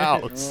buy a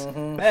house.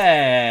 Mm-hmm.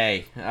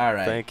 Hey, all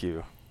right. Thank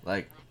you.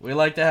 Like, we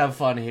like to have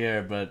fun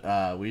here,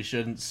 but we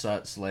shouldn't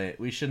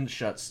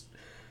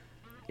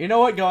You know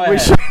what? Go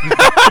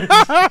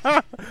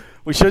ahead.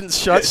 We shouldn't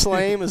shut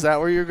Slame. Is that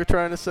what you're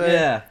trying to say?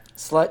 Yeah.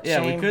 Slut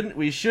shame.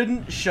 We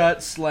shouldn't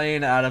shut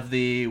Slane out of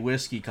the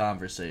whiskey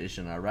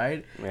conversation. All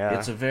right. Yeah.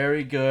 It's a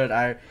very good.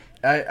 I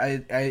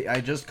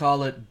just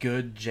call it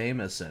good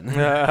Jameson.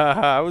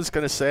 I was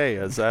gonna say,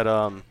 is that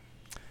are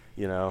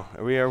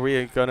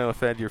we gonna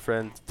offend your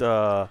friend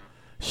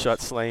Shut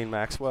Slane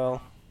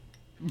Maxwell?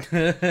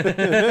 All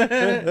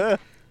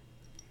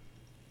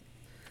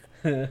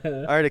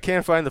right, I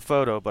can't find the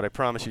photo, but I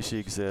promise you she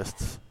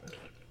exists.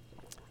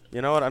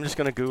 You know what? I'm just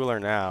going to Google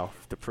her now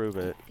to prove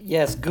it.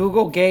 Yes,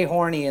 Google Gay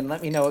Horny and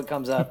let me know what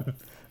comes up.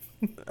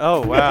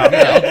 Oh, wow.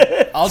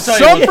 I'll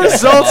tell you. Some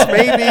results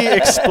may be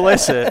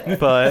explicit,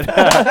 but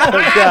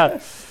yeah.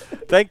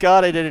 Thank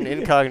God I did an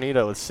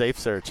incognito with Safe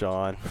Search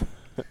on.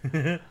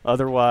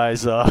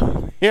 Otherwise,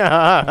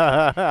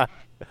 yeah.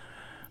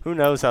 Who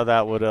knows how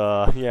that would,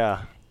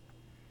 yeah.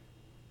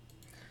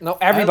 No,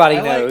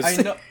 everybody knows. I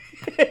know.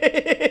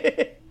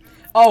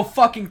 Oh,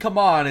 fucking come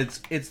on!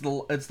 It's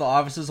the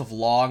offices of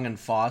Long and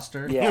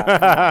Foster.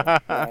 Yeah.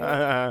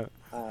 I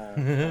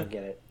don't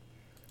get it.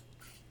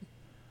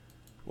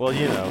 Well,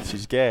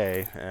 she's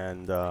gay,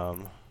 and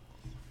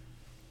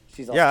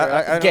she's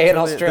gay in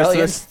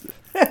Australia.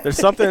 There's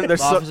something.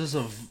 There's offices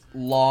of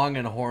long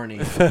and horny.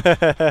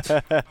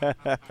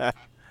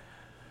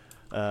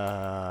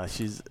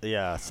 She's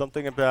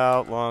something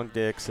about long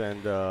dicks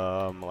and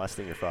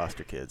molesting your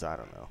foster kids. I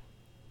don't know.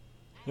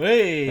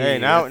 Hey,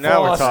 now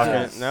we're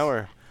talking.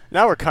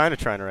 Now we're kind of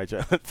trying to write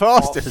you.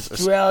 Foster's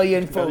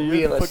Australian for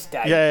real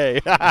estate.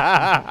 Yay!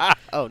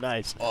 Oh,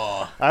 nice.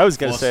 I was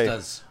gonna say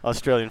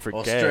Australian for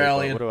gay.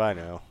 But what do I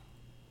know?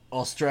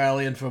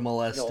 Australian for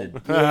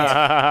molested.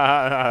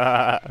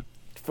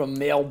 From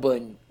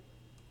Melbourne.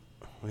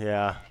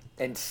 Yeah.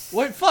 And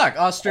wait, fuck!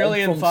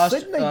 Australian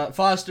Sydney.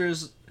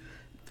 fosters.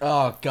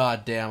 Oh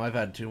god damn! I've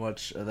had too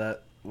much of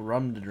that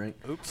rum to drink.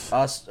 Oops.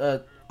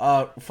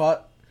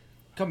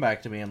 Come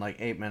back to me in like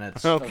 8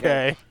 minutes.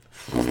 Okay.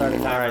 Start a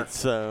timer. All right.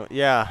 So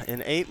yeah,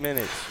 in 8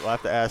 minutes, we'll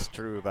have to ask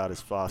Drew about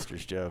his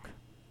Foster's joke.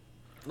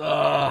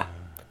 Ugh.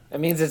 That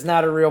means it's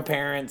not a real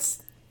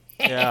parents.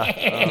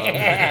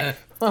 Yeah.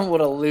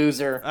 What a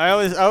loser. I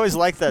always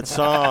liked that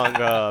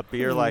song,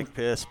 "Beer Like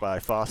Piss" by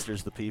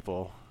Foster's the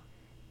People.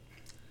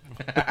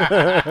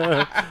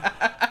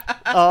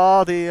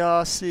 All the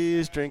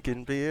Aussies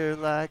drinking beer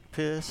like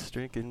piss,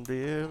 drinking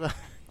beer like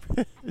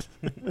piss.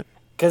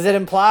 Because it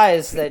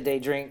implies that they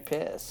drink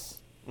piss,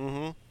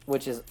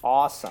 which is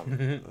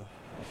awesome.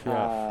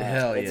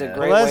 Hell it's yeah. a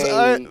great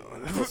way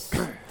to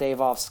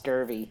stave off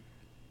scurvy.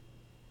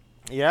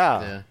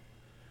 Yeah,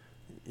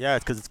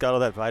 it's because it's got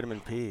all that vitamin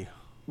P.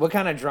 What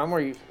kind of rum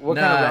were you? What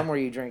kind of rum were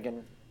you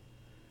drinking?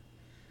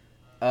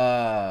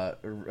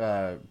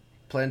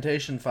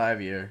 Plantation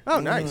 5-year. Oh,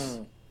 nice.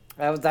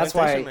 That's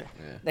why.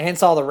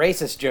 Hence all the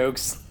racist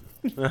jokes.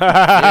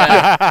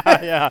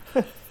 Yeah.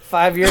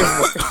 5 years.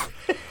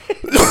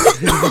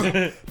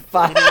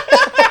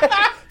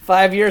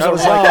 5 years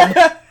of rum.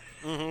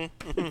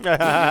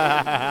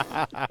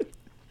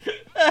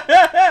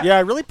 Yeah, I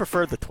really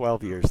preferred the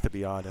 12 years, to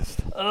be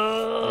honest.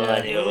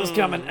 I knew it was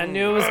coming. I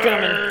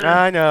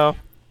know.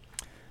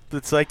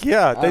 It's like,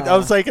 I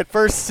was like, at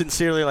first,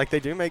 sincerely, like, they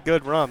do make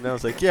good rum. And I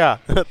was like, yeah,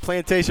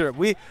 Plantation.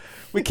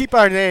 We keep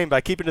our name by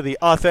keeping to the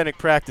authentic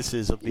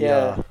practices of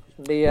the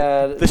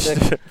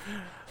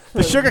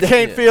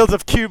sugarcane fields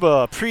of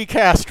Cuba,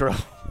 pre-Castro.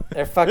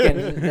 Their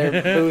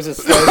booze is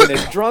slogan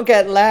is drunk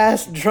at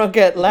last.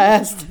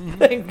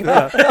 Thank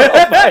God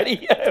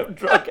Almighty, I'm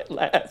drunk at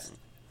last.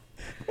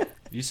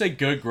 You say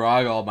good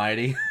grog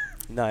almighty.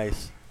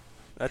 Nice.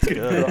 That's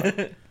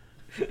good.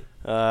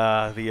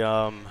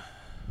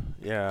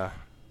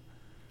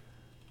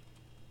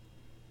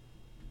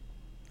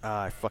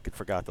 I fucking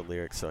forgot the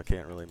lyrics, so I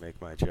can't really make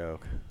my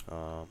joke.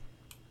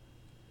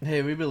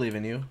 Hey, we believe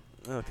in you.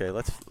 Okay,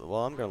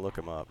 I'm gonna look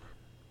them up.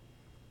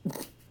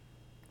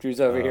 Drew's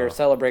over here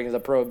celebrating the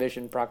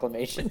Prohibition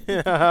Proclamation.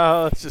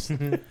 Yeah, it's just.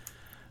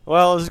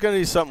 Well, I was gonna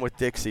do something with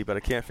Dixie, but I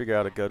can't figure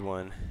out a good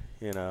one.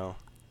 You know.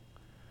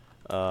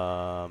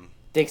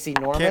 Dixie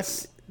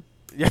Normus.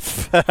 You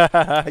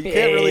can't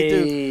really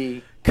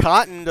do.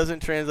 Cotton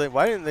doesn't translate.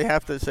 Why didn't they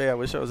have to say, "I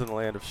wish I was in the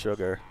land of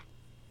sugar"?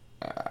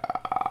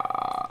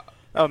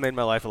 That would made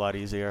my life a lot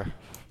easier.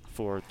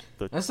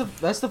 That's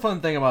the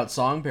fun thing about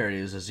song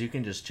parodies is you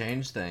can just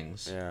change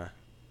things. Yeah.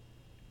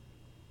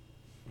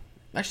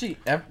 Actually,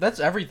 that's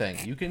everything.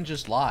 You can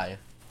just lie.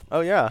 Oh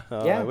yeah.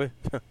 Yeah.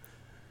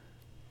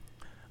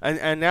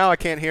 And now I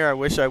can't hear "I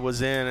Wish I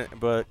Was In,"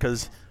 but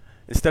because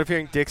instead of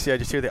hearing Dixie, I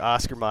just hear the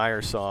Oscar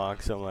Mayer song.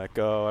 So I'm like,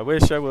 "Oh, I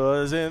wish I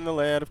was in the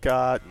land of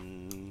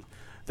cotton.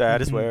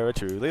 That is where I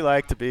truly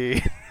like to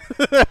be."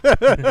 God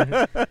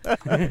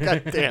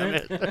damn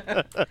it.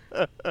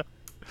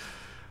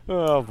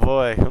 Oh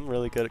boy, I'm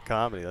really good at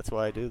comedy. That's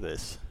why I do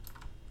this.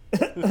 I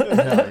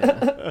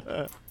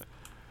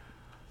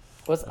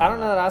don't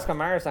know that Oscar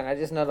Mayer song. I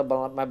just know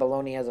my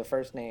baloney has a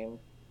first name.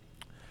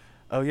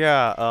 Oh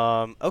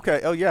yeah.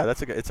 Okay. Oh yeah.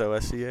 That's it's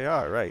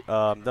OSCAR, right?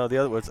 No, the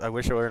other was "I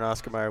wish I were an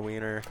Oscar Mayer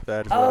wiener."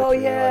 That is what I truly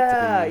like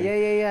to be.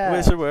 Yeah.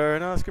 Wish I were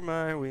an Oscar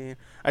Mayer wiener.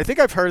 I think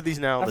I've heard these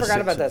now. I forgot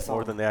about that song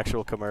more than the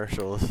actual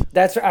commercials.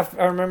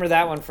 I remember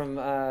that one from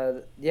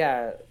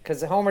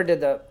because Homer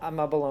did the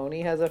 "My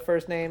baloney has a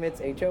first name. It's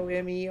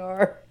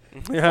Homer."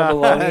 Yeah.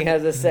 Baloney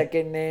has a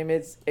second name.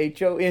 It's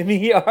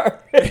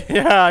Homer.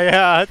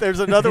 Yeah. There's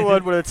another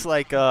one where it's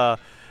like a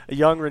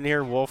young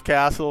Rainier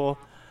Wolfcastle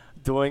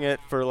doing it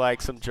for like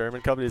some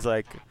German company. He's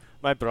like,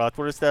 "My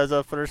bratwurst has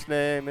a first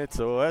name, it's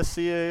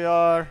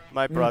OSCAR.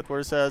 My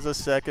bratwurst has a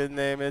second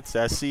name, it's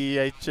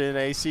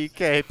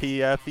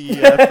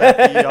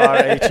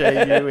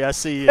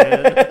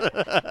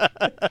SCHNACKPFEFFERHAUSEN."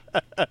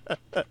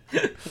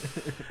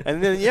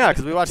 And then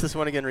because we watched this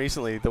one again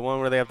recently, the one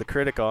where they have the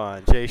critic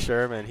on, Jay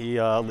Sherman. He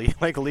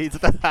leads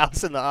the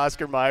house in the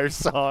Oscar Mayer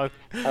song.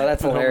 Oh,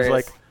 that's hilarious.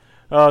 Like,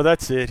 oh,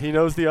 that's it. He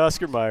knows the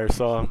Oscar Mayer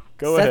song.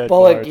 Go ahead,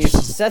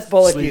 Seth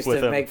Bullock used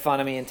to make fun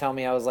of me and tell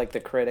me I was like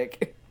the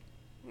critic.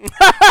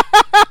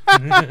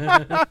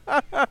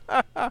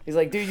 He's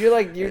like, dude,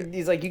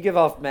 he's like, you give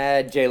off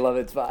mad Jay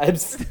Lovitz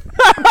vibes.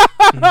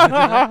 And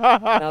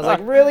I was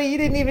like, really? You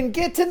didn't even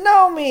get to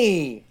know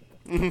me.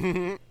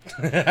 You've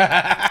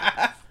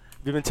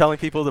been telling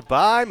people to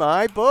buy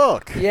my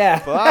book.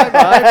 Yeah. Buy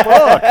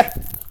my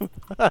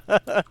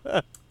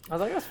book. I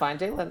was like, that's fine.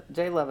 Jay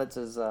Lovitz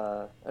is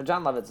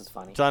John Lovitz is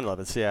funny. John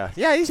Lovitz, yeah,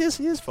 he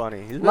is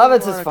funny.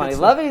 Lovitz is funny.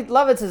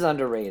 Lovitz is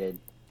underrated.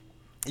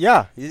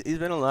 Yeah, he's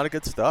been in a lot of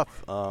good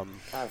stuff.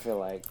 I feel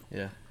like.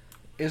 Yeah.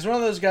 He's one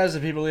of those guys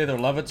that people either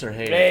love it or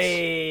hate it.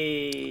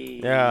 Hey.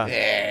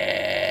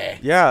 Yeah.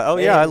 Yeah. Oh,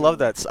 yeah. I love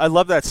that. I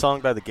love that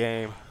song by The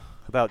Game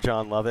about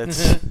John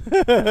Lovitz.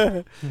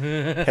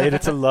 Hate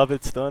it to love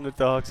it. The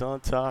underdogs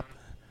on top,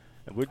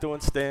 and we're doing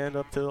stand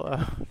up till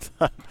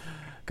top.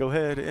 Go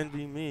ahead,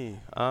 envy me.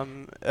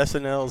 I'm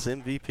SNL's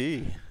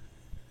MVP.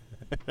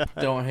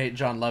 Don't hate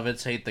John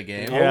Lovitz, hate The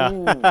Game. Yeah.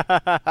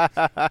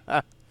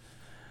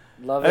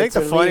 Lovitz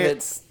or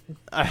Leavitz.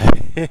 I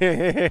think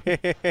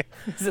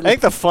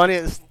the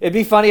funniest. It'd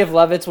be funny if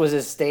Lovitz was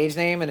his stage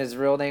name and his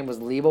real name was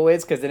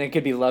Leibowitz, because then it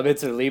could be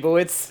Lovitz or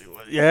Leibowitz.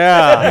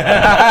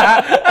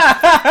 Yeah.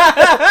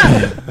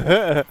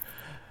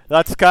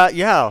 That's got.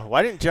 Yeah.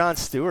 Why didn't Jon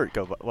Stewart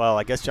go? Well,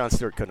 I guess Jon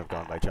Stewart couldn't have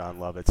gone by John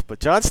Lovitz, but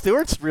Jon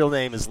Stewart's real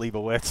name is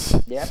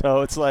Leibowitz. Yep.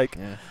 So it's like,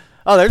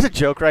 oh, there's a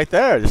joke right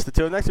there. Just the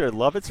two next to it,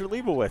 Lovitz or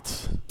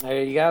Leibowitz.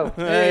 There you go.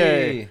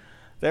 Hey.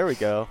 There we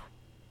go.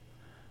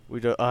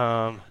 We do.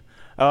 I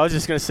was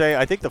just gonna say,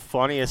 I think the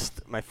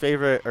funniest, my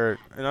favorite, and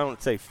I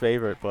don't say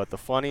favorite, but the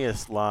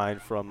funniest line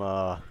from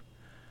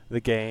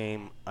The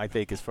Game, I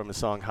think, is from the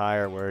song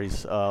Higher, where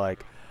he's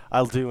like,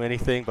 "I'll do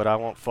anything, but I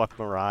won't fuck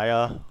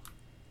Mariah."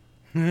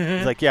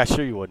 He's like, "Yeah,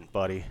 sure you wouldn't,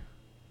 buddy.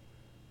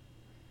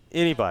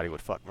 Anybody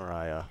would fuck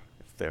Mariah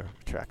if they're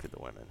attracted to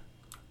women."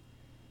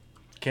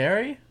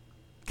 Carrie,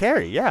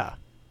 yeah.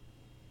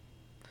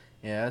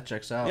 Yeah, that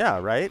checks out. Yeah,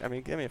 right. I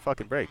mean, give me a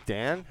fucking break,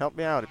 Dan. Help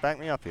me out. Back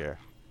me up here.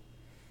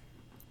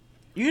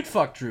 You'd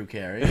fuck Drew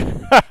Carey.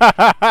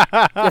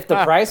 If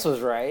the price was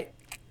right.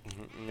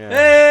 Yeah.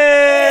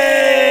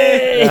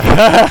 Hey!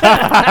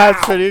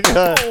 That's pretty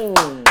good.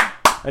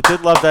 I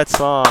did love that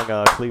song,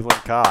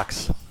 Cleveland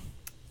Cox.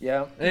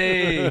 Yeah.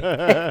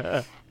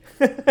 Hey.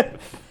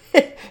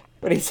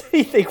 When he's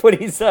doing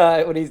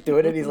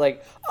it, he's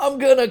like, "I'm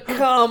gonna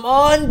come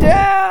on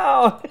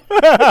down."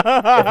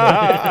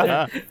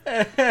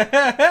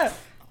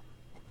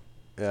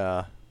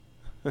 Yeah.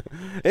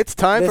 It's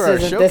time for our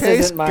showcase.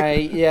 This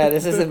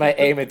isn't my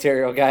A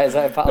material, guys.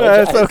 I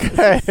apologize. It's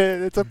okay.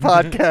 It's a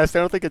podcast. I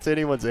don't think it's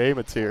anyone's A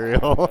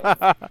material.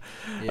 I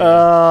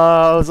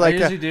was like,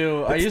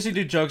 I usually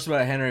do jokes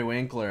about Henry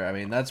Winkler. I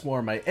mean, that's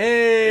more my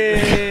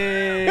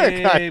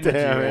A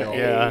material.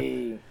 Yeah.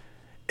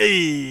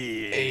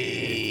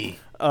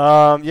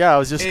 Yeah, I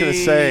was just gonna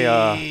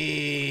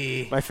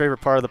say, my favorite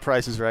part of The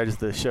Price is Right is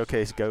the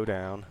showcase go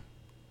down.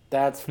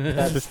 That's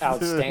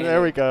outstanding.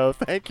 There we go.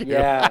 Thank you.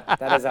 Yeah,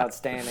 that is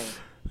outstanding.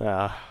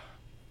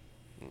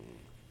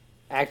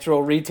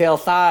 Actual retail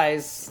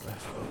size.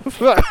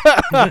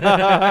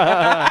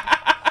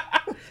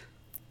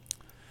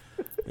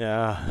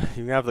 Yeah, you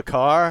can have the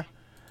car,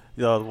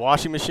 the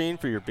washing machine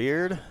for your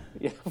beard.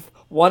 Yeah.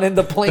 One in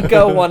the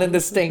Plinko, one in the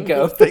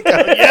Stinko.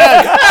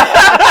 Yes!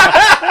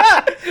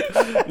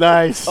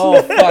 Nice.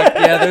 Oh, fuck.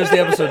 Yeah, there's the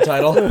episode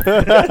title. There's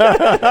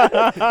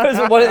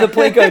one in the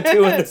Plinko,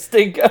 two in the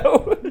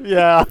Stinko.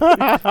 Yeah. Two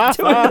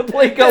in the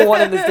Plinko,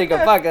 one in the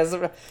Stinko. Fuck,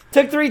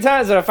 took 3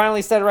 times, but I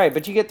finally said it right.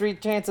 But you get 3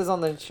 chances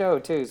on the show,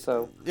 too,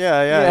 so.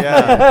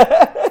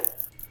 Yeah.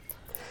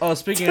 Oh,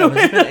 speaking two of,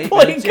 in the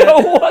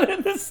Plinko, one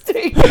in the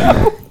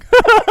Stinko.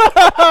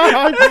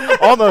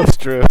 Almost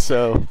true,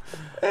 so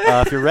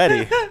if you're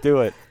ready,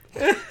 do it.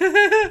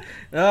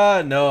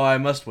 No, I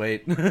must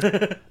wait.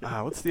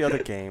 What's the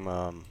other game?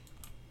 I'm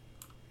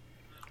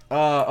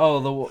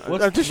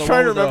just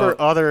trying to remember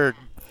other.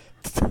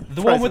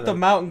 The one with the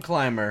mountain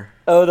climber.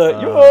 Oh,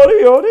 the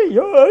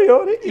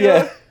yori.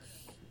 Yeah.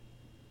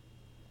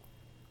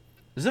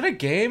 Is it a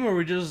game or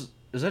is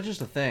that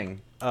just a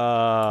thing?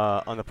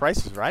 On The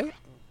Price is Right?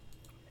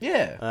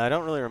 Yeah. I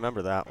don't really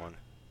remember that one,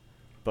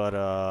 but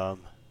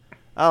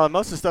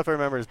most of the stuff I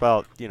remember is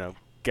about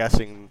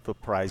guessing the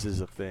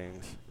prizes of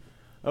things.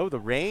 Oh, the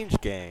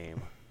range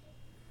game.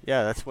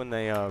 Yeah, that's when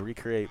they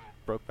recreate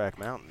Brokeback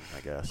Mountain, I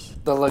guess.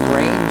 The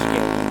LaGrange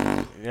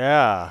game.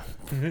 Yeah.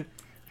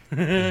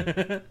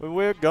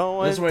 We're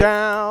going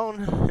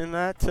down in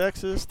that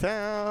Texas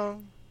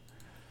town,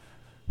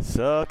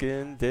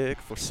 sucking dick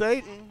for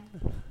Satan.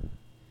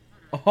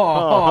 It's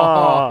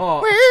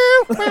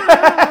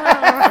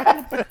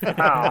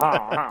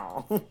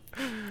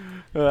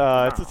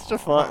such a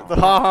fun. The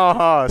ha ha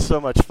ha is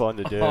so much fun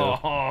to do.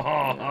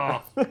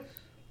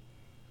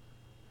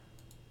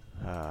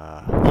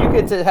 You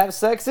get to have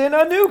sex in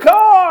a new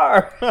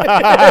car.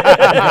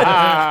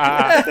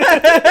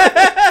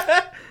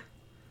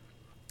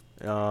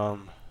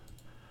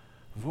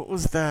 What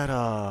was that?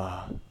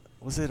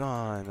 Was it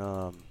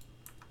on?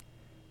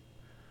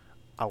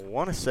 I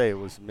want to say it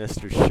was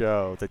Mr.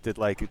 Show that did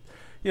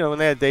when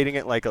they had Dating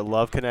It like a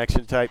Love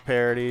Connection type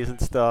parodies and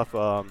stuff.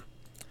 So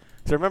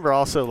I remember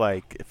also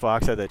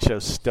Fox had that show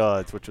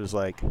Studs, which was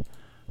like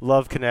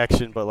Love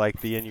Connection, but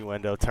the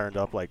innuendo turned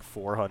up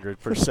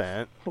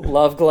 400%.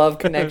 Love Glove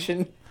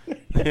Connection.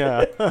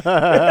 Yeah.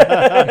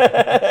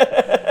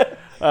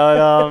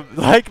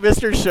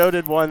 Mr. Show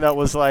did one that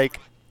was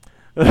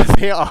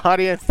the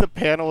audience, the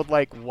panel would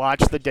like watch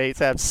the dates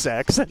have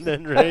sex and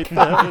then rate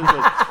them.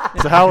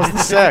 Like, so how was the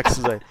sex?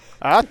 It's like,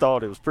 I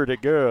thought it was pretty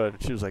good.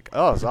 She was like,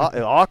 oh, it's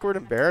awkward,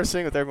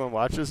 embarrassing with everyone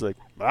watches. Like,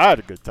 I had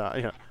a good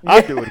time. Yeah,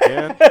 I'd do it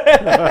again.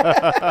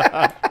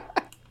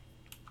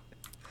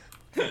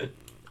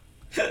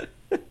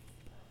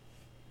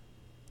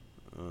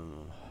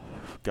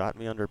 Got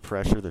me under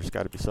pressure. There's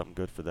got to be something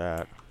good for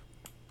that.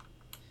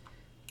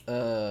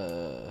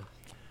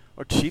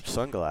 Or cheap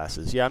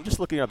sunglasses. Yeah, I'm just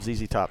looking up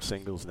ZZ Top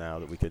singles now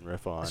that we can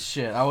riff on.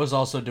 Shit, I was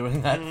also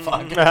doing that.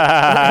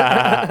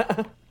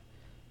 Fuck.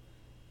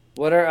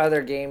 What are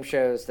other game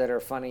shows that are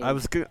funny? I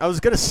was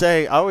gonna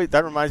say.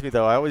 That reminds me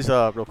though. I always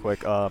real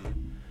quick.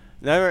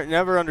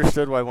 Never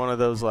understood why one of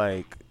those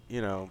like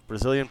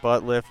Brazilian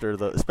butt lift or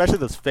especially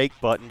those fake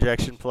butt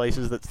injection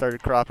places that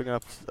started cropping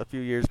up a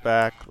few years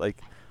back. Like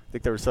I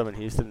think there was some in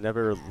Houston.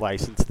 Never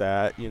licensed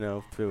that.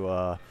 To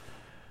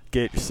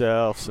get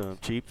yourself some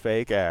cheap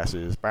fake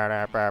asses.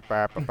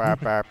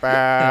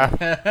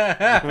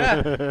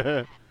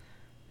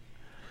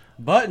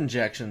 Butt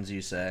injections,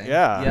 you say?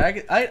 Yeah.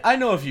 Yeah, I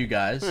know a few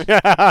guys.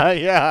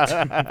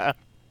 Yeah.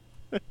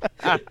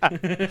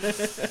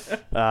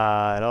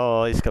 It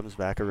always comes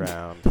back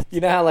around.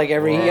 You know how like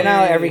every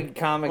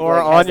comic or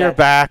like, on your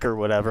back or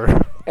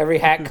whatever. Every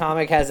hack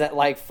comic has that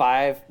like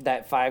five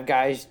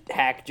guys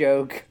hack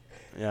joke.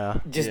 Yeah.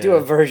 Just do a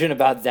version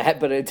about that,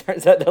 but it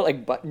turns out they're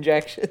like butt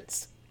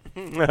injections.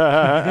 5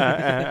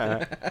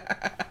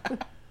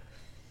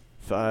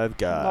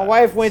 Guys. My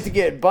wife went to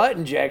get butt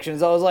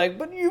injections. I was like,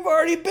 but you've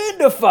already been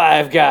to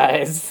 5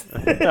 Guys.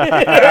 I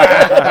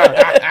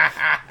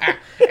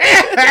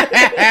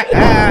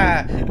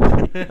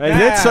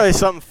did say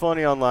something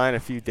funny online a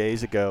few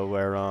days ago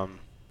where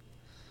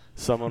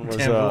someone was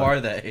Tim, who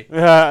are they?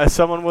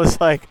 Someone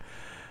was like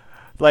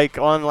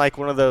on like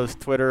one of those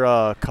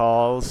Twitter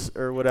calls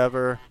or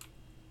whatever.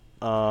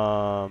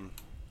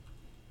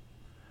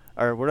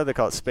 Or what do they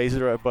call it? Spaces,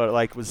 but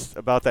like was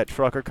about that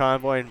trucker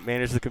convoy and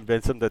managed to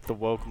convince them that the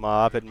woke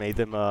mob had made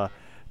them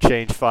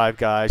change 5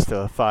 Guys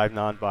to 5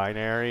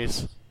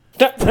 non-binaries.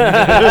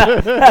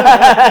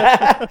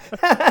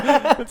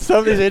 Some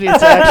of these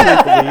idiots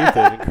actually believed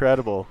it.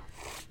 Incredible.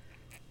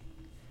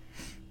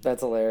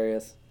 That's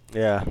hilarious.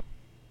 Yeah.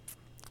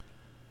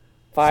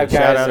 5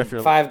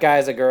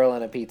 Guys, a girl,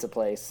 and a pizza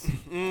place.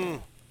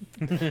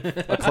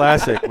 A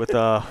classic with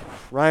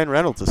Ryan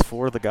Reynolds as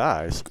 4 of the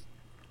guys.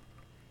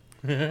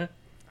 Is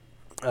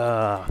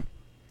that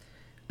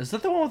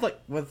the one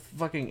with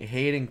fucking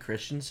Hayden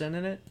Christensen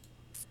in it?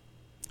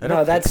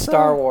 No, that's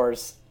Star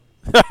Wars.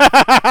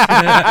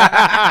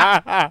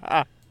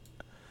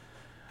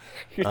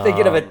 You're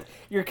thinking of it.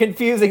 You're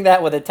confusing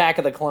that with Attack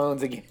of the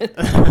Clones again.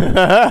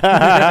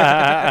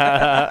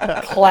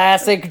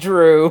 Classic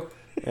Drew.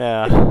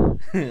 Yeah.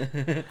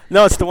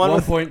 No, it's the one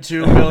with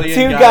 1.2 million.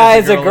 2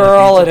 guys, a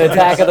girl, and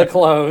Attack of the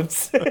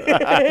Clones.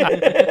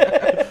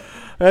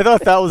 I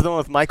thought that was the one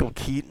with Michael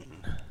Keaton.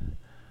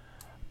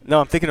 No,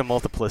 I'm thinking of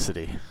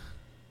Multiplicity.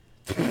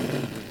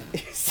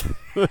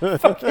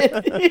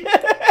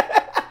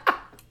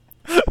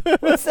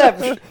 What's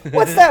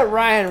that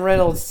Ryan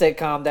Reynolds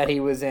sitcom that he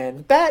was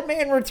in?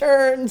 Batman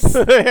Returns.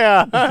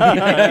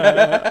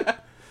 Yeah.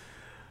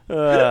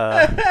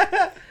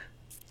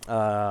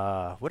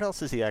 What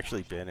else has he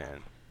actually been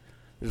in?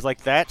 There's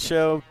like that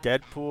show,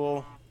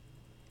 Deadpool,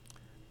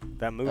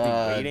 that movie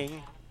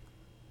Waiting.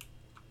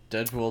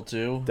 Deadpool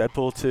 2.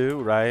 Deadpool 2,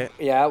 right?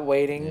 Yeah,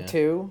 Waiting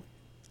 2.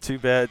 Too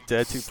bad,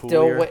 Dead to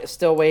Pool.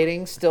 Still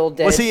waiting, still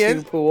dead. Was he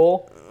in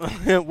Pool?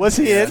 Was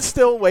he in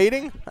Still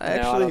Waiting? No, I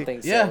don't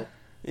think so. Yeah.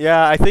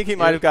 Yeah, I think he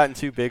might have gotten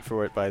too big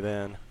for it by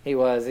then. He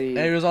was. And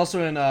he was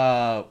also in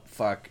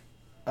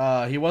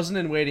he wasn't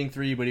in Waiting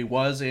 3, but he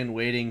was in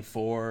Waiting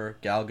for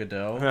Gal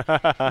Gadot.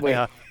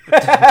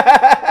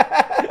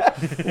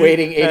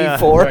 Waiting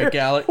 84. Sorry,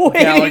 Gal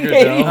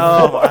Gadot.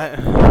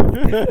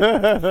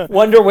 Oh,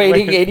 Wonder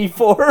Waiting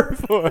 84.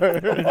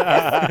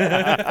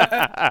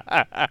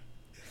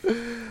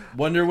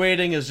 Wonder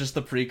Waiting is just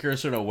the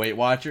precursor to Weight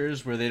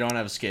Watchers, where they don't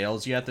have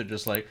scales yet. They're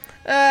just like,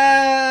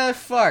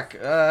 fuck.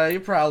 You're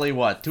probably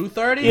what,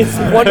 230? It's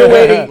Wonder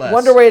Waiting.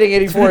 Wonder Waiting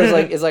 84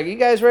 is like, you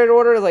guys ready to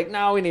order? It's like,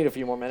 no, we need a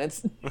few more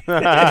minutes.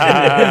 I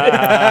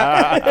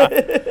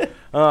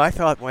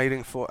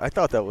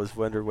thought that was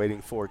Wonder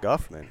Waiting for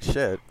Guffman.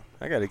 Shit.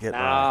 I gotta get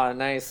my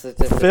nice.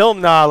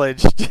 film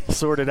knowledge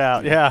sorted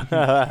out.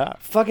 Yeah.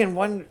 Fucking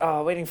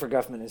Waiting for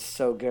Guffman is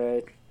so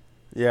good.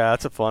 Yeah,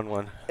 that's a fun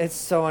one. It's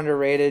so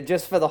underrated,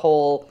 just for the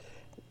whole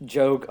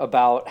joke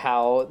about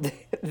how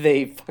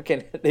they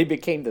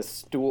became the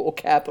stool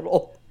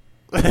capital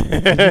of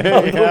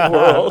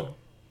the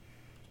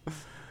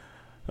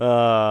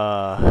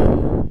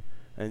world.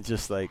 And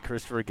just like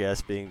Christopher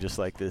Guest being just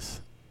like this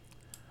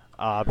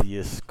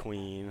obvious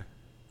queen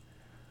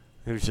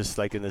who's just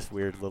like in this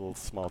weird little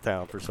small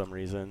town for some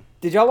reason.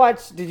 Did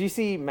you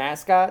see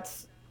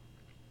Mascots?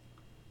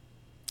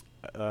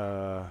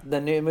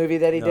 The new movie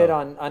that he did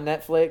on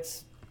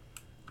Netflix.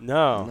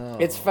 No.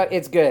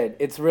 It's good.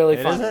 It's really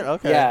fun. Is it?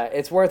 Okay. Yeah,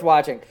 it's worth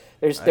watching.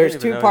 There's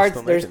two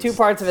parts. There's two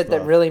parts of it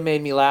that really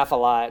made me laugh a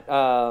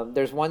lot.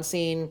 There's one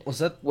scene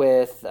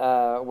with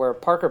where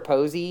Parker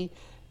Posey,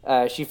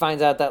 she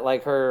finds out that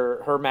like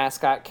her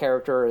mascot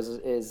character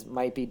is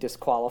might be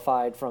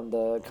disqualified from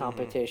the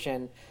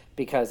competition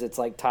because it's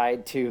like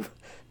tied to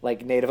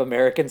like Native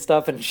American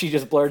stuff, and she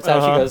just blurts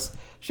out,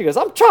 she goes,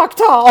 I'm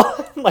Choctaw,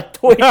 like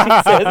the way she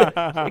says it.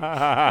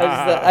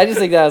 I just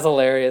think that was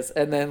hilarious.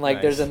 And then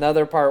like there's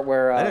another part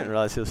where I didn't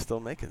realize he was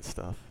still making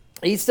stuff.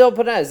 He's still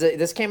putting out.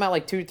 This came out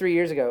like 2-3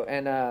 years ago,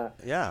 and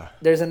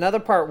there's another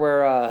part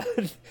where one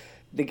of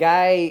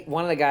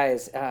the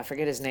guys, I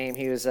forget his name.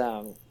 He was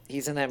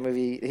he's in that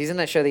movie. He's in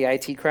that show, The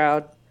IT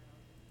Crowd.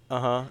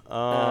 The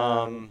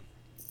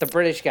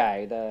British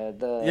guy.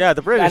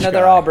 The British guy. I know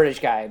they're all British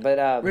guy,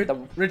 but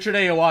Richard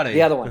Ayoade.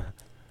 The other one.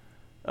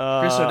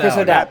 Chris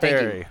O'Dowd.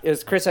 Thank you. It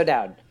was Chris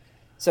O'Dowd.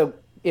 So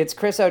it's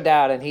Chris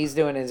O'Dowd, and he's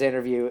doing his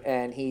interview,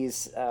 and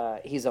he's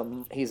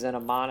in a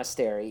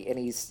monastery, and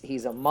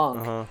he's a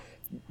monk.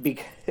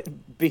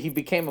 He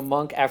became a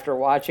monk after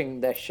watching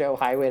the show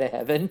Highway to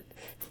Heaven.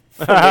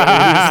 From the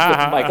 80s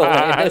with Michael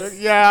Landis.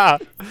 Yeah,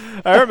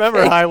 I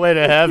remember Highway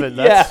to Heaven.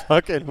 That's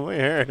fucking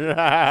weird.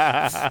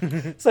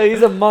 So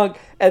he's a monk,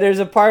 and there's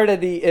a part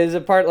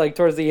like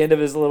towards the end of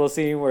his little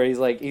scene where he's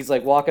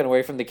like walking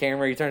away from the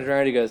camera. He turns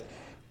around, he goes,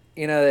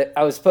 "You know,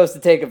 I was supposed to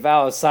take a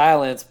vow of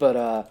silence,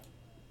 but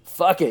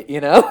fuck it, you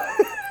know."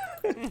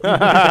 Such a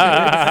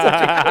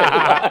great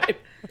line.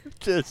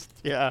 Just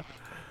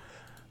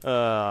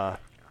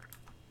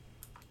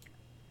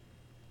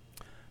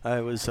I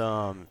was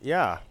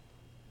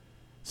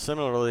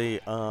Similarly,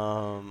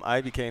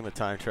 I became a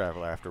time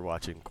traveler after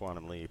watching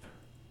Quantum Leap.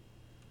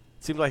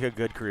 Seemed like a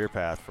good career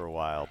path for a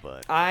while,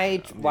 but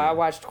while I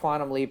watched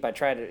Quantum Leap, I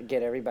tried to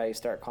get everybody to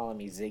start calling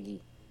me Ziggy,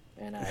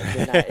 and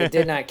it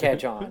did not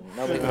catch on.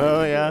 Nobody.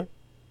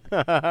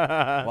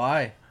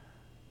 Why?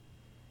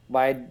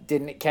 Why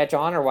didn't it catch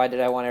on, or why did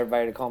I want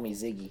everybody to call me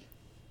Ziggy?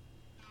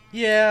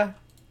 Yeah.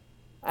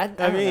 I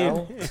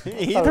mean,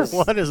 either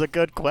one is a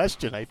good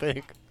question, I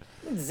think.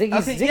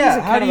 Ziggy's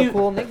a kind of a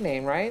cool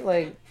nickname, right?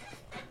 Like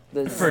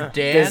for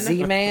Dan? The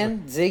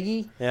Z-Man,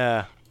 Ziggy.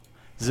 Yeah,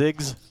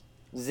 Ziggs.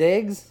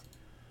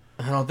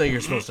 I don't think you're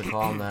supposed to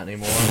call him that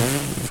anymore.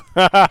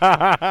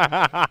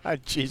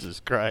 Jesus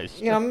Christ.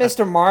 You know,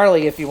 Mr.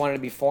 Marley, if you wanted to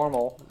be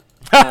formal.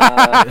 Oh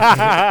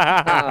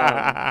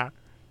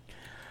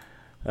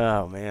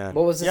man.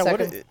 What was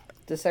the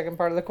second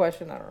part of the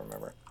question? I don't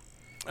remember.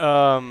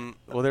 Well,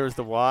 there was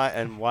the why,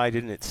 and why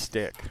didn't it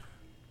stick?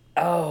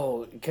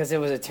 Oh, because it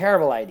was a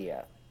terrible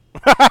idea.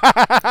 Good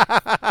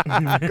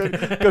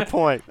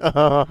point. Is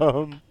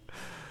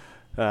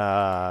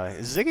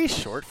Ziggy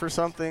short for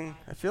something?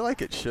 I feel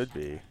like it should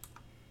be.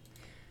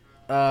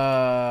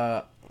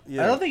 I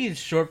don't think he's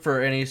short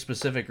for any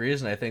specific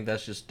reason. I think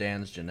that's just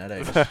Dan's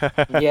genetics.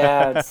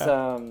 Yeah, it's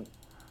Oh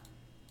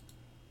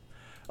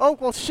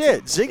well,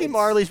 shit. Ziggy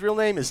Marley's real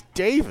name is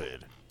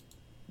David.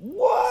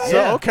 What?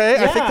 So okay,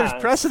 yeah. I think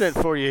there's precedent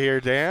for you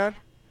here, Dan.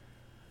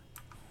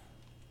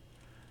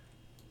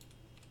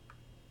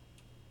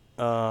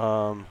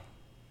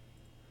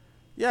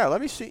 Yeah,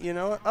 let me see. You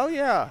know what? Oh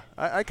yeah,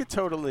 I could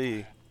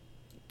totally.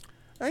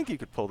 I think you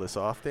could pull this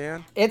off,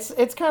 Dan. It's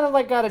kind of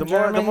like got a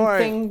German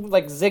thing,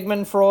 like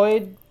Sigmund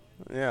Freud.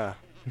 Yeah.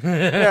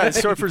 Yeah,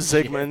 it's short for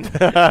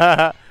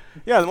Zygmunt.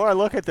 Yeah, the more I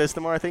look at this,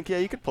 the more I think, yeah,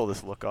 you could pull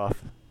this look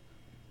off.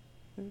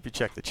 If you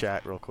check the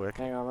chat real quick.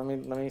 Hang on,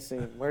 let me see.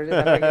 How do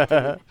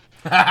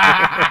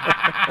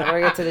I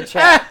get to the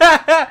chat?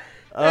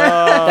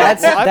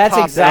 That's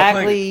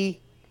exactly.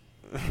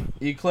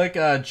 You click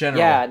general.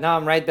 Yeah, no,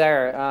 I'm right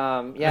there.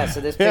 So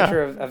this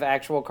picture of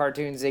actual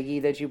cartoon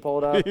Ziggy that you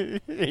pulled up.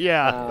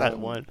 Yeah, that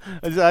one.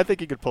 I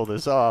think you could pull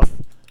this off.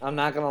 I'm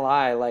not gonna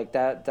lie, like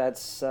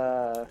that's.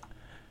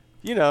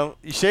 You know,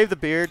 you shave the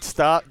beard,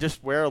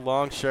 just wear a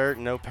long shirt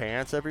and no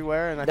pants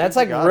everywhere, and that's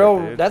like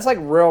real. That's like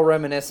real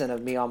reminiscent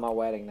of me on my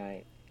wedding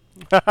night.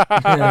 That's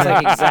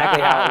like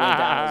exactly how it went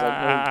down.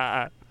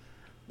 I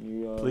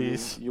was like,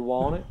 please, you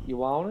want it? You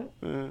want it?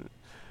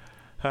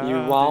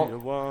 You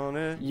want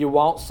it? You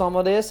want some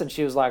of this? And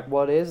she was like,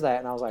 "What is that?"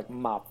 And I was like,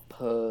 "My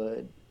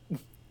pud."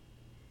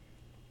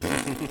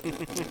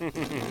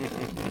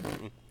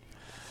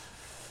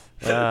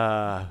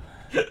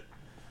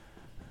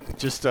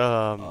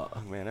 Oh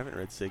man, I haven't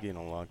read Ziggy in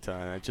a long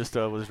time. I just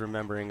was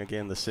remembering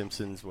again The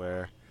Simpsons,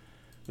 where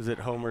was it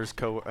Homer's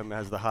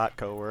has the hot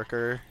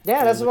coworker?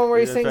 Yeah, that's the one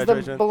where he sings the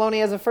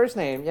baloney as a first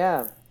name.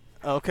 Yeah.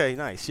 Okay,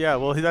 nice. Yeah,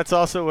 well, that's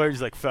also where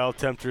he's like, foul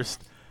temptress.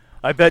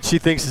 I bet she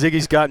thinks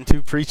Ziggy's gotten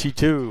too preachy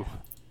too.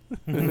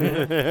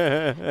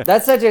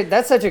 That's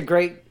such a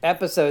great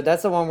episode.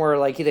 That's the one where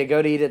like they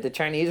go to eat at the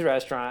Chinese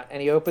restaurant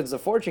and he opens the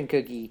fortune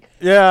cookie.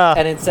 Yeah.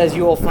 And it says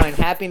you will find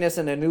happiness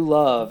and a new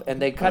love. And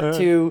they cut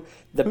to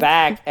the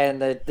back and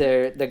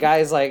the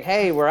guy's like,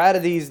 "Hey, we're out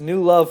of these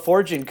new love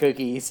fortune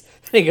cookies."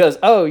 And he goes,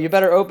 "Oh, you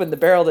better open the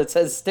barrel that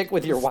says stick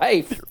with your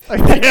wife."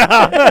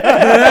 Yeah.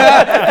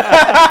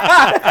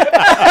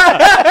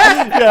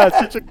 Yeah, it's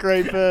such a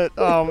great bit.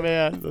 Oh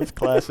man, those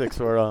classics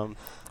were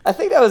I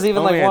think that was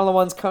even one of the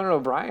ones Conan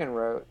O'Brien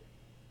wrote.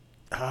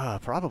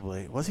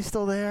 Probably. Was he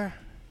still there?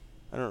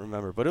 I don't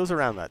remember, but it was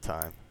around that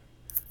time.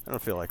 I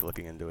don't feel like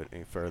looking into it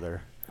any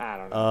further. I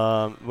don't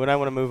know. When I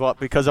want to move up,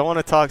 because I want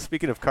to talk.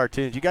 Speaking of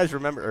cartoons, you guys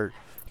remember?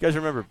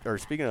 Or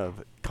speaking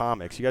of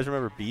comics, you guys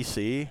remember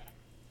BC?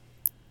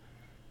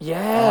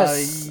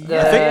 Yes,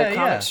 the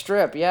comic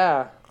strip.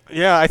 Yeah.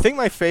 Yeah, I think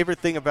my favorite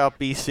thing about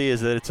BC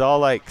is that it's all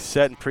like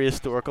set in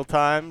prehistorical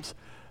times,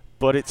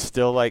 but it's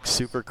still like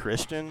super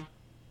Christian.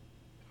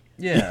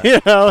 Yeah.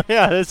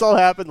 This all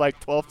happened like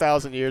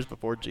 12,000 years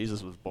before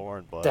Jesus was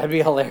born. But that'd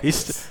be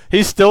hilarious.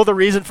 He's still the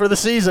reason for the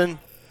season.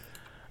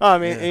 I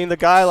mean, the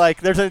guy,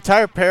 like, there's an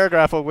entire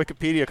paragraph on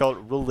Wikipedia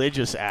called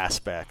 "Religious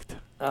Aspect."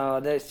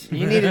 Oh,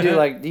 you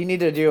need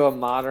to do a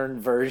modern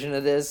version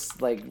of this,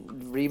 like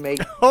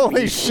remake.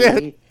 Holy BC.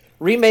 shit!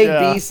 Remake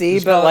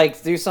BC, but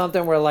like do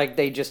something where like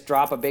they just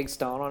drop a big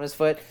stone on his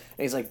foot, and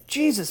he's like,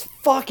 Jesus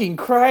fucking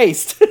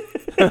Christ!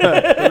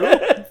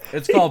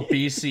 It's called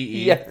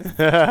BCE.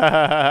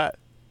 Yeah.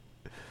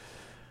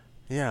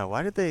 Yeah,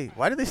 why did they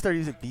start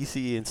using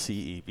BCE and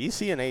CE?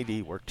 BC and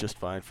AD worked just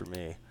fine for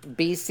me.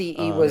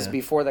 BCE was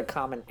before the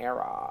Common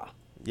Era.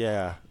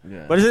 Yeah.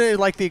 But isn't it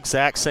like the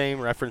exact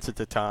same reference at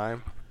the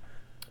time?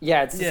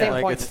 Yeah, it's the same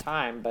like point in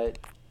time, but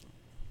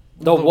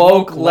the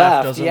woke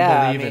left doesn't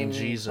believe in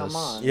Jesus. Come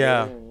on,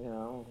 yeah. dude,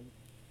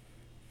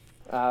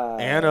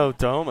 Anno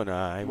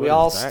Domini. We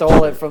all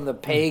stole it from the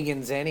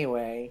pagans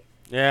anyway.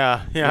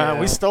 Yeah.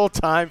 We stole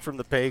time from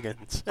the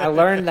pagans. I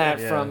learned that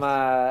from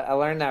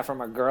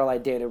a girl I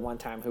dated one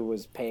time who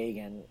was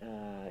pagan.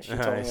 She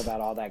told me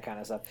about all that kind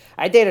of stuff.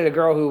 I dated a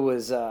girl who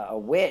was a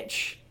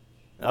witch.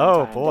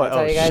 Oh boy!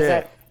 Oh shit!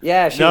 That?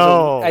 Yeah,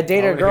 I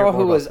dated a girl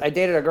who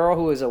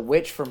was a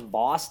witch from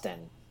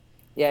Boston.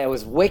 Yeah, it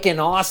was wicked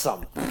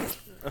awesome.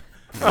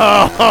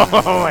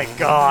 Oh my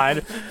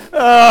god!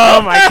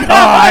 Oh my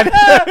god!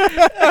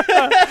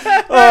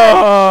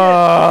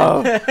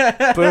 Oh,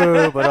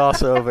 boo! But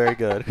also very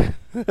good.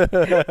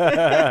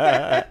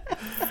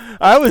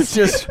 I was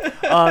just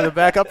to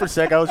back up for a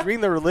sec. I was reading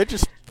the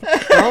religious.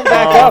 Don't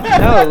back up.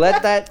 No,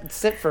 let that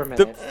sit for a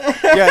minute.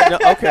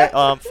 Okay,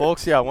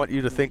 folks. Yeah, I want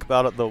you to think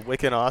about it. The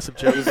wicked awesome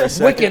joke.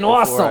 Wicked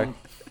awesome.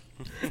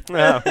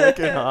 Yeah,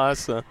 wicked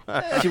awesome.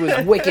 She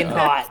was wicked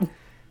hot.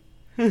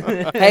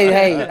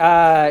 hey,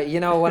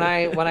 when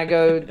I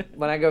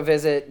go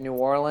visit New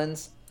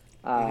Orleans,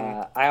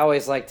 I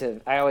always like to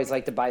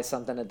buy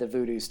something at the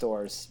voodoo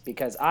stores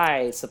because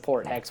I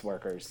support hex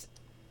workers.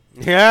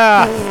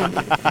 Yeah.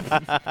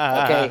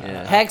 Okay.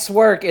 Yeah. Hex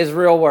work is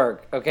real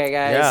work. Okay,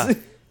 guys.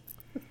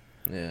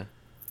 Yeah.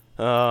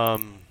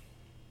 I'm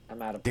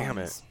out of damn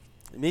puns.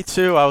 it. Me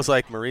too. I was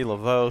like Marie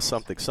Laveau,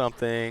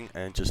 something,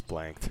 and just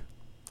blanked.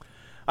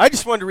 I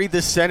just wanted to read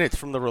this sentence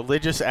from the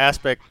religious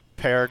aspect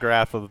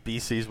paragraph of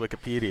BC's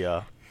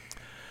Wikipedia.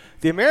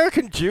 The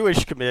American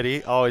Jewish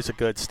Committee, always a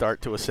good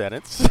start to a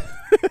sentence.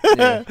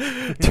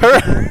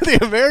 The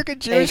American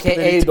Jewish AKA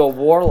Committee. the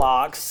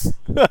Warlocks.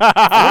 What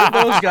have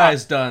those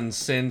guys done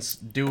since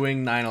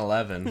doing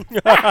 9/11?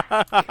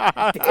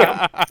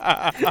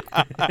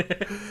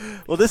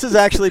 Well, this is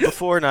actually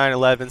before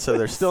 9/11, so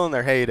they're still in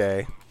their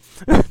heyday.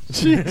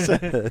 Jesus.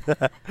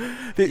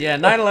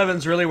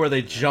 9/11's really where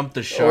they jumped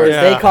the shark. Or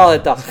as they call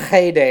it, the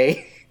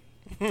heyday.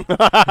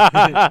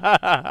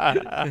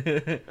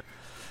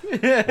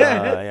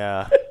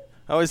 Yeah.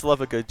 I always love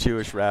a good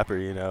Jewish rapper,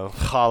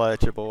 Holla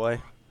at your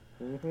boy.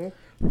 Mm-hmm.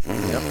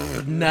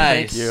 Yep.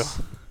 Nice.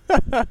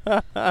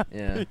 Thank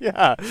you.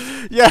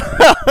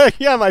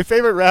 Yeah, my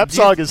favorite rap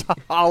song is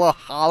Holla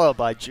Holla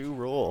by Jew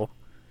Rule.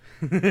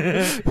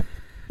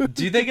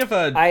 Do you think if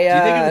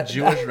a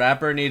Jewish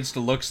rapper needs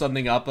to look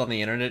something up on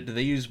the internet, do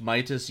they use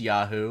Midas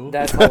Yahoo?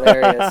 That's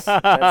hilarious.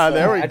 There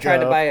we go. I tried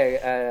to buy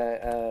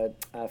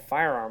a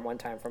firearm one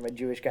time from a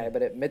Jewish guy,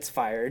 but it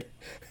misfired.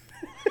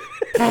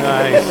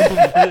 Nice.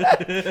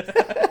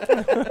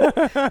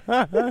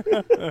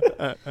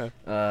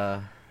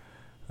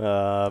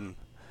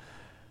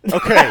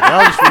 Okay, now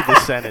I'll just read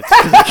this sentence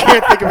because I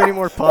can't think of any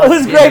more puns. It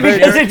was great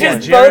because it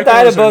just both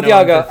died and both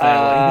y'all go,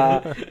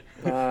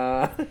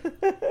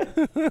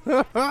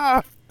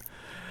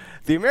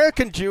 The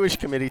American Jewish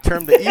Committee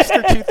termed the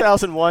Easter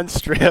 2001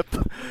 strip,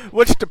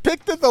 which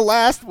depicted the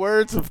last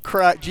words of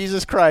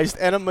Jesus Christ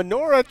and a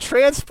menorah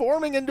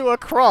transforming into a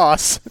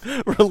cross,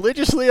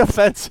 religiously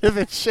offensive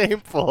and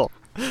shameful.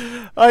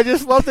 I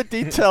just love the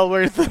detail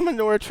where the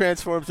menorah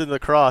transforms into the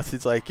cross.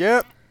 He's like,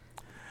 yep,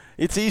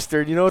 it's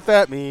Easter. You know what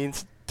that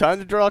means. Time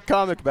to draw a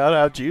comic about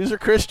how Jews are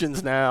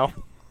Christians now.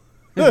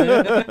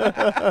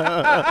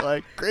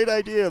 Like, great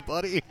idea,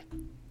 buddy.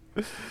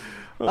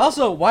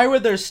 Also, why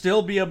would there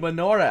still be a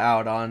menorah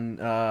out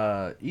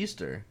on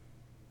Easter?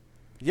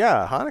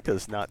 Yeah,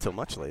 Hanukkah's not till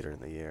much later in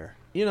the year.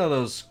 You know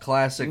those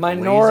classic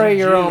menorah,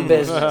 your Jews. own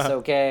business,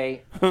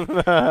 okay?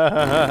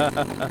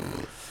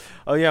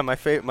 Oh yeah, my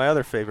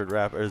other favorite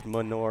rapper is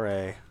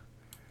Menorah.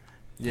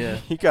 Yeah,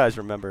 you guys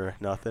remember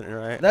nothing,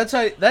 right? That's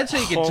how you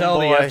can tell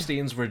the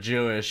Epsteins were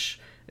Jewish.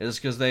 is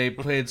because they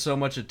paid so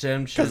much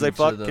attention they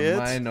to the kids?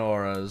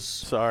 Minoras.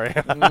 Sorry.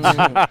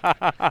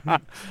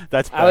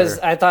 That's better.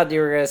 I thought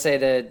you were gonna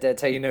say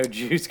that's how you know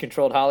Jews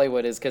controlled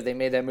Hollywood is because they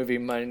made that movie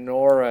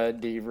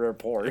Minority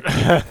Report.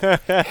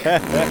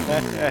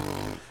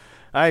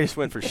 I just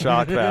went for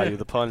shock value.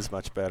 The pun's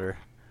much better.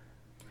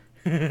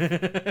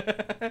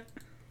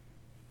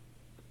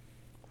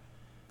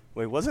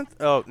 Wait, wasn't?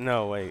 Oh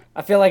no, wait.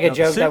 I feel like a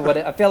joke that would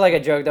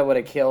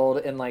have killed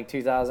in like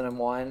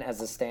 2001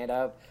 as a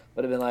stand-up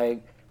would have been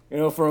like,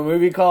 for a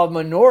movie called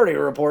Minority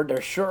Report,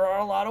 there sure are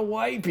a lot of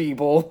white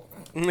people.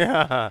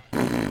 Yeah.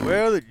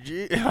 Well, the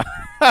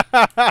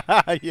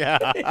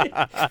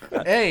yeah.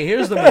 Hey,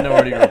 here's the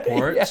Minority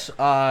Report.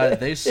 Yeah.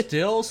 They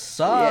still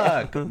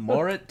suck. Yeah.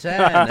 More at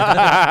 10.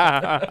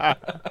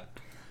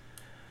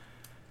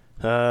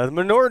 The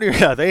Minority,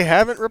 they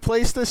haven't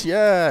replaced us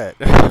yet.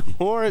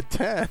 More at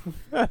 10.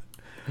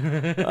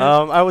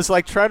 I was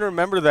like trying to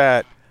remember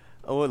that,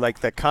 like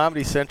that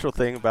Comedy Central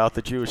thing about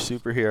the Jewish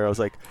superhero. I was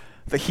like,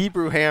 the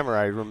Hebrew Hammer.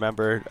 I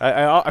remembered.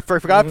 I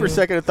forgot for a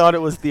second. I thought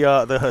it was the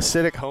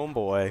Hasidic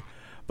homeboy,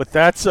 but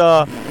that's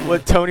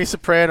what Tony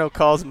Soprano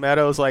calls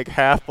Meadows' like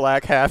half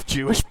black, half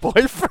Jewish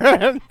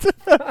boyfriend.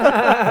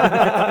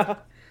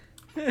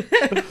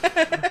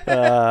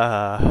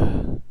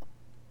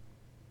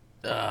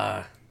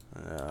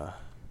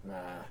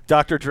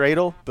 Dr.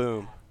 Dreidel,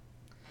 boom.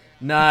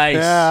 Nice.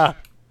 Yeah.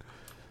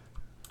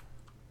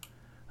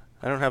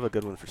 I don't have a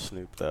good one for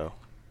Snoop though.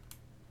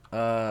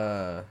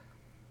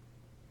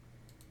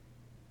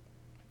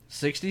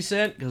 60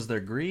 Cent because they're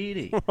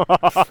greedy.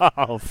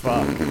 Oh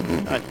fuck!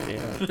 God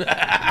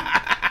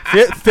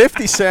damn.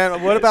 50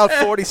 Cent. What about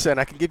 40 Cent?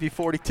 I can give you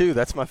 42.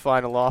 That's my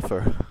final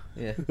offer.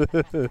 Yeah.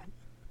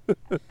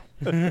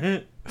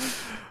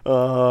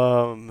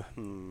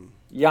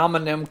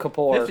 Yamanim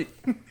Kapoor.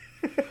 50.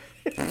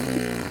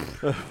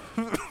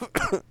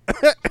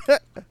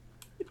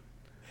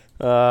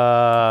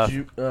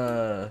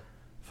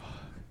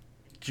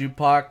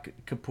 Jupak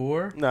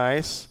Kapoor.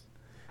 Nice.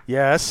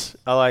 Yes,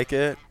 I like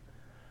it.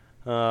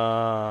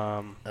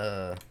 God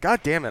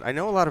damn it! I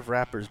know a lot of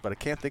rappers, but I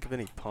can't think of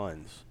any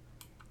puns.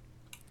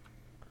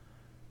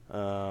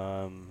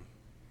 Well,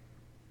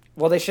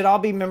 they should all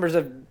be members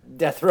of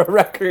Death Row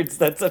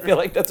Records. I feel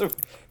like that's what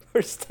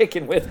we're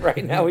sticking with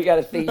right now. We got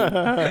a theme.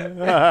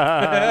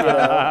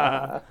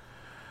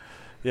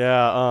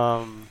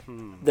 Yeah.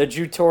 The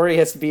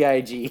Jutorious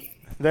B.I.G.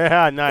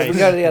 Yeah, nice. If we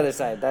go to the other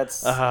side.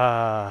 That's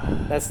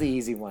the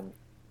easy one.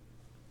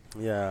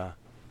 Yeah.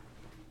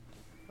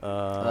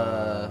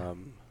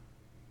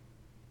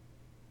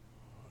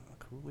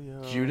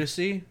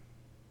 Judasy.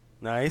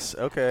 Nice.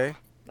 Okay.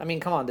 I mean,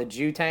 come on, the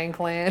Jutang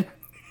Clan.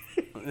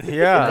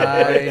 Yeah,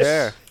 nice. right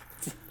there.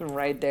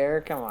 Right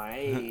there. Come on.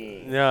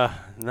 Hey. Yeah,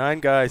 9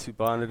 guys who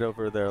bonded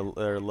over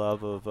their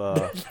love of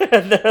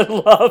their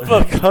love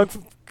of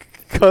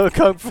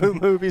kung fu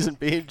movies and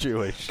being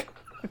Jewish.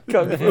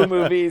 Kung fu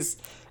movies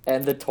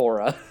and the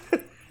Torah.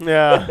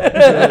 Yeah.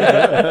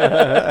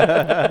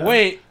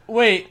 Wait,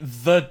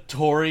 the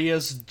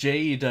Torious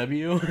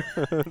JEW?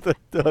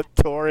 the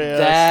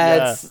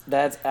Torious.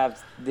 That's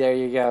there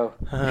you go.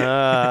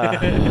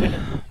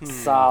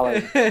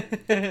 Solid.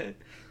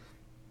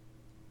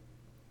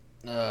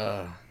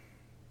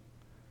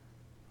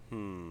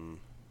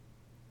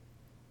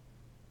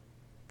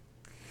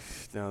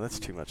 No, that's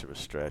too much of a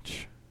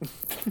stretch.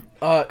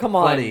 Come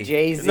on, buddy.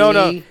 Jay-Z.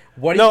 No.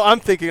 I'm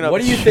thinking of.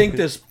 What do you think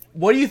this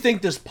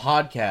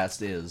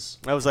podcast is?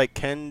 I was like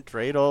Ken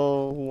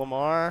Dreidel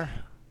Lamar.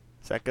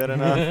 Is that good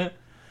enough?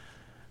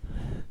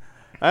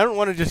 I don't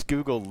want to just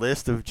Google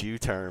list of Jew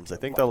terms. I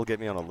think that'll get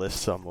me on a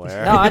list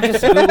somewhere. No, I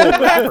just Googled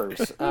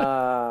rappers.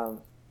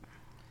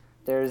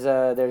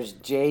 There's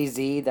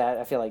Jay-Z. That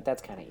I feel like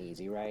that's kind of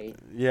easy, right?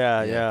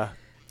 Yeah.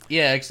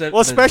 Yeah, except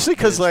especially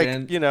because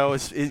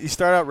you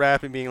start out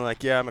rapping being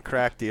like, yeah, I'm a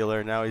crack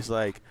dealer. Now he's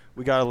like,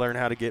 we got to learn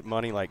how to get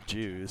money like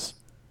Jews.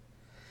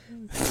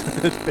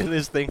 It's been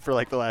this thing for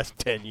like the last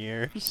 10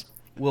 years.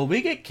 Will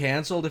we get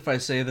canceled if I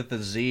say that the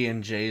Z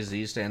in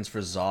Jay-Z stands for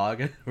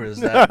Zog? Or is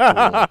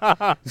that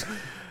cool?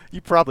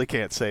 You probably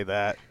can't say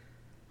that.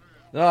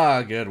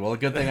 Ah, good. Well, a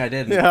good thing I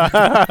didn't.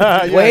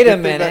 Wait a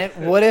minute.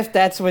 What if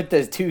that's what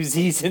the 2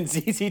 Z's in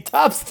ZZ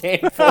Top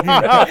stand for?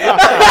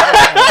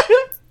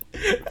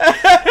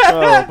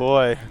 Oh,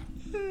 boy.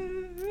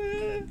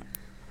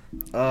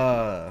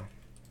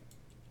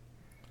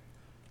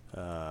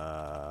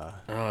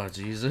 Oh,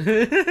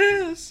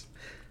 Jesus.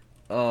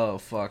 Oh,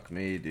 fuck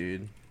me,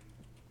 dude.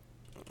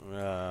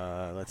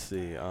 Let's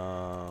see.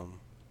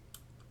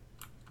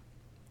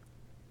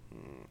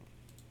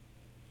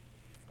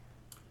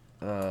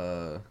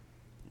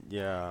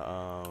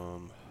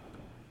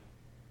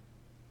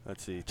 Let's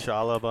see.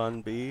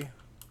 Chalabun B.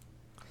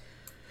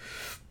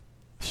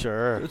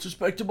 Sure. That's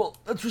respectable.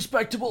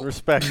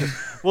 Respect.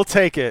 We'll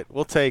take it.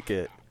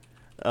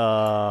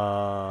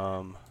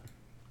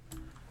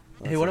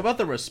 Hey, what about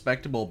the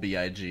respectable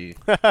B.I.G.?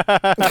 Yeah.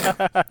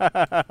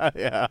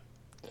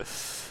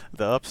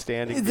 The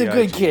upstanding He's B.I.G. a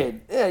good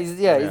kid. Yeah,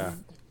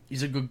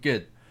 He's a good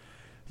kid.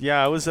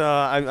 Yeah, I was.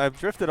 I've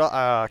drifted.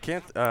 I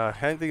can't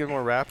think of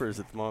more rappers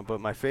at the moment, but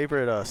my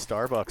favorite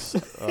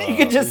Starbucks. You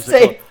could just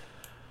say.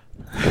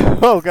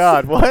 Oh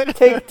God, what?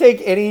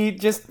 take any.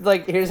 Just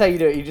like here's how you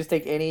do it. You just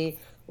take any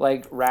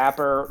like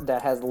rapper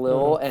that has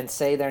Lil and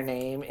say their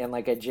name in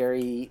like a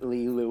Jerry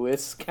Lee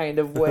Lewis kind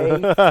of way,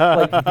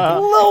 like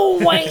Lil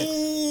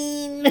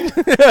Wayne, and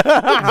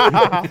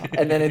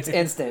then it's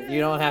instant. You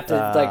don't have to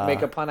like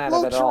make a pun out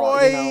of it at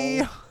all.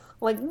 You know?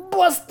 Like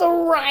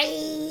Busta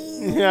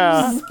Rhymes.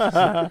 Yeah.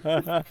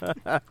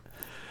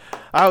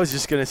 I was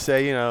just gonna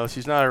say,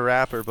 she's not a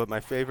rapper, but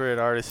my favorite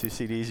artist whose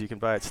CDs you can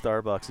buy at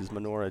Starbucks is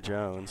Menorah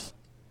Jones.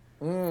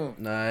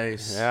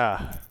 Nice.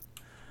 Yeah.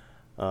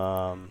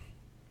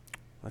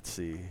 Let's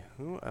see.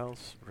 Who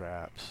else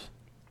raps?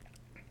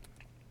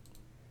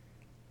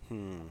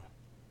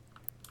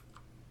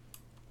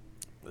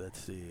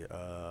 Let's see.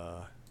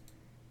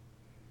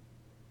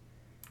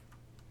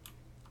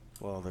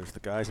 Well, there's the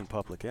guys in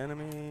Public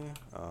Enemy.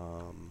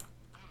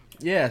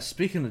 Yeah,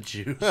 speaking of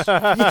Jews.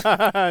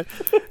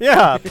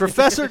 Yeah,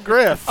 Professor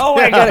Griff. Oh,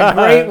 I got a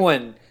great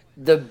one.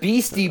 The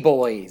Beastie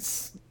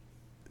Boys.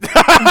 No,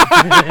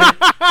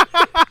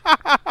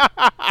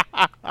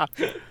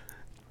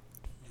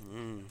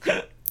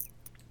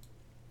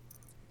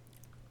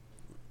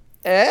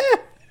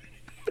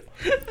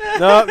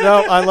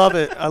 I love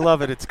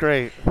it. It's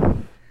great.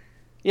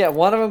 Yeah,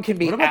 one of them can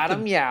be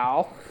Adam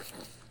Yao.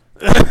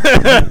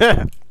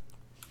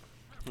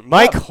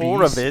 Mike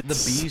Horovitz. The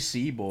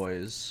BC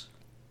Boys.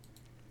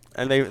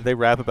 And they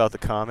rap about the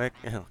comic.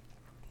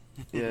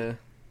 Yeah.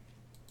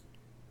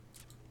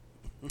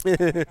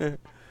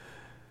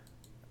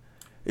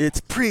 It's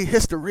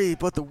prehistory,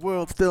 but the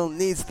world still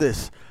needs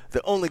this.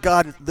 The only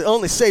God, the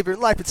only Savior in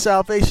life and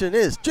salvation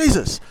is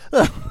Jesus.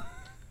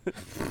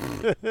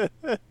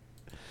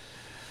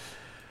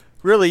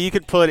 Really, you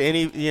could put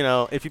any,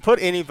 if you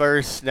put any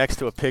verse next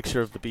to a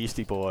picture of the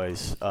Beastie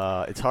Boys,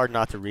 it's hard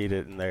not to read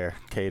it in their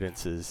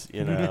cadences,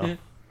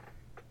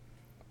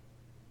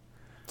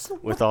 So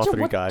with all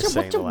three guys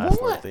saying the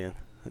last one at the end.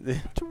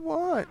 What you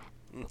want?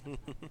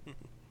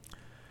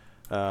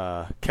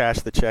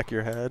 Cash the check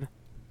your head.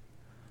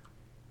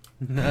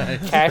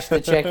 Nice. Cash the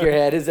check your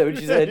head, is that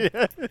what you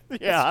said?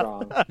 Yeah.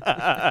 Strong.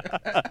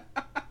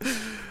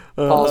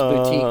 Paul's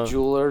Boutique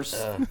Jewelers.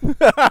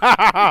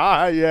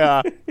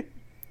 Yeah.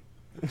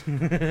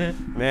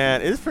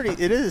 Man,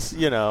 it is,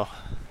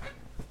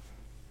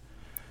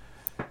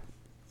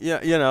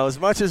 Yeah, as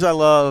much as I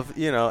love,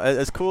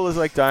 as cool as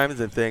like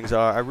diamonds and things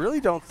are, I really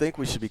don't think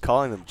we should be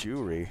calling them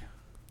jewelry.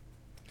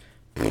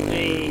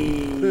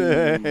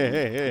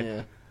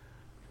 Yeah.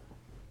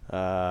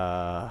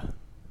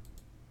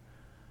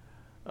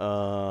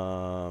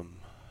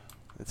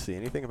 Let's see,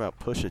 anything about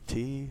Pusha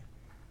T?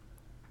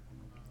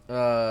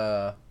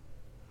 No,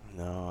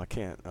 I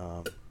can't.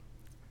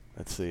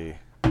 Let's see.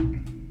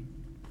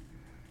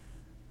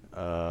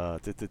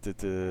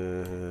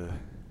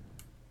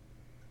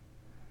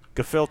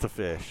 Gefilte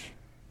fish.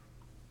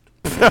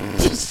 I'm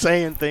just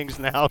saying things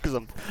now because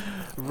I'm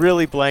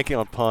really blanking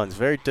on puns.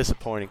 Very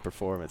disappointing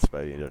performance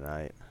by you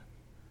tonight.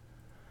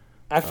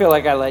 I feel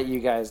like I let you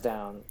guys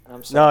down.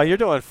 I'm sorry. No, you're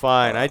doing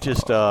fine. I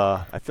just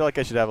I feel like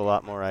I should have a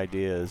lot more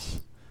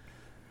ideas.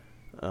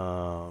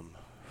 One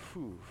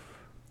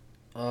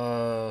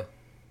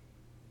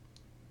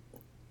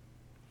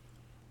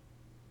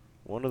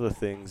of the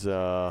things.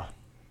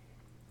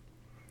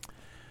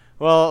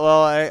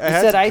 Well, I you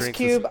had said some Ice drinks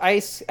Cube,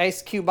 Ice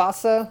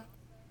Cubasa.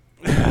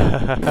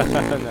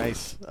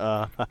 Nice.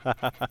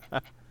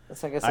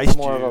 That's, I guess, Ice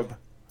more of Cube. a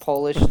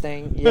Polish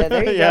thing. Yeah,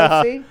 there you Yeah.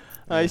 go. See.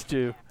 Ice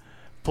Cube.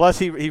 Plus,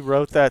 he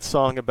wrote that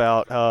song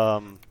about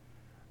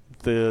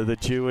the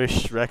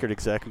Jewish record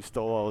exec who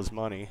stole all his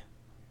money.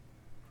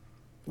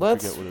 I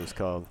forget what it was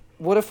called.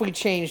 What if we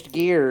changed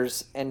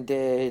gears and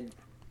did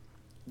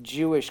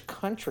Jewish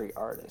country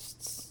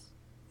artists?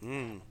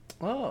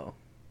 Oh.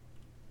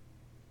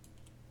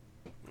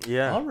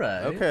 Yeah. All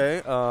right.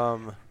 Okay.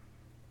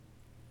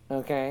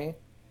 Okay.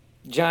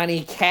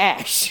 Johnny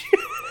Cash.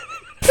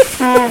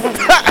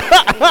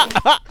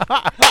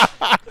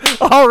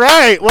 All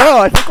right.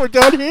 Well, I think we're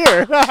done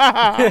here.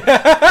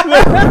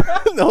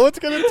 No one's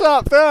gonna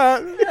top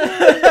that.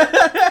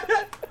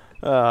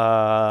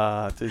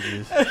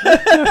 Jesus.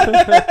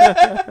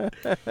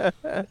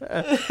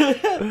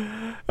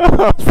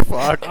 Oh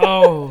fuck.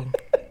 Oh.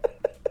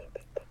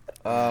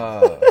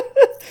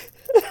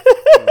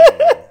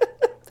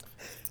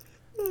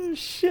 Oh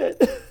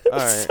shit. All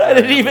right. I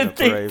didn't even I'm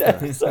think brave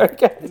that. now. Sorry,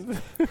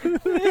 guys.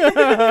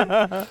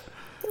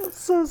 I'm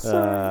so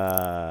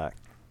sorry.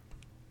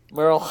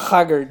 Merle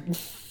Haggard.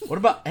 What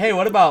about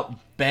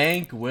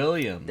Bank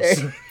Williams?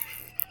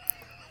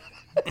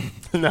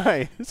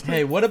 Nice.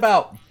 Hey, what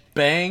about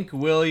Bank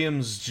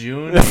Williams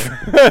Jr.?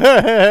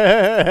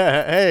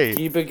 Hey.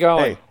 Keep it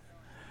going. Hey.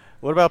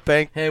 What about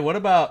Bank? Hey, what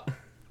about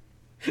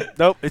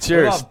Nope, it's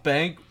yours. What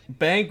about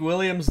Bank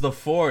Williams the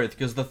Fourth?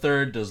 Because the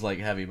third does like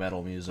heavy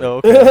metal music.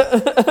 Oh, okay.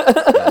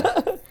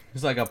 Yeah.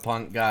 He's like a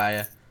punk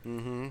guy.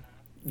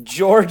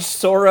 George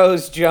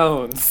Soros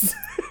Jones.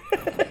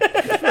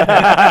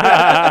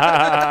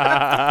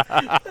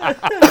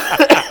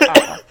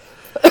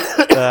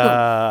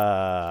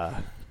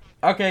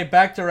 Okay,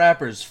 back to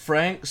rappers.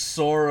 Frank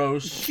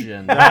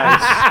Sorosian.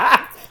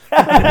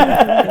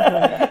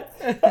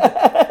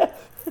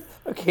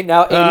 Okay,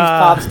 now 80s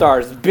pop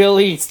stars.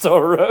 Billy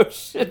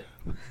Sorosian.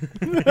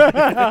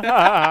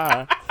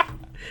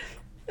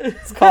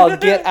 It's called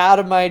Get Out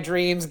of My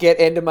Dreams, Get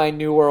Into My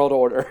New World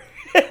Order.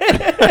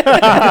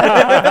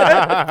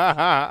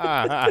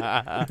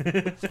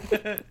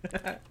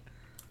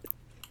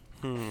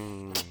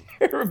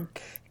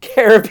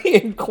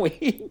 Caribbean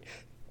Queen.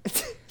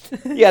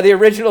 Yeah, the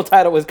original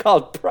title was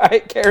called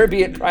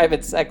Caribbean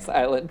Private Sex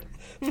Island.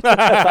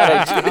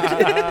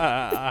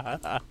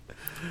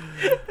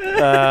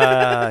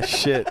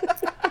 Shit.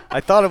 I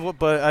thought of it,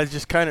 but I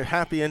just kind of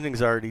Happy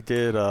Endings already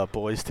did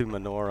Boys to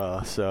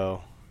Menorah,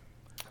 so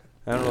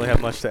I don't really have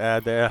much to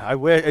add there. I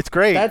wish it's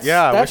great. I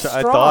wish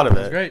I thought of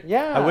it. Great.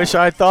 Yeah. I wish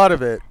I thought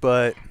of it,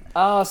 but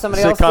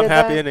somebody else sitcom did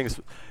Happy that?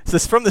 Endings. This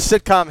is from the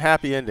sitcom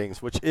Happy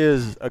Endings, which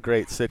is a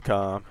great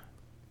sitcom.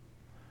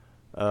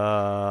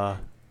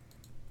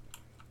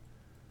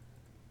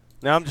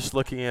 Now I'm just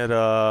looking at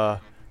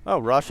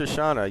Rosh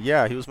Hashanah.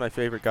 Yeah, he was my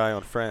favorite guy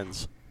on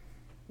Friends.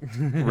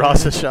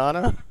 Rosh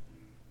Hashanah.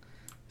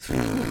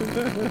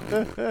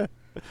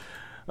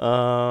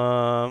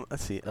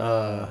 Let's see.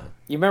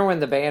 You remember when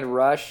the band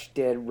Rush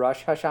did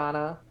Rush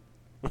Hashanah?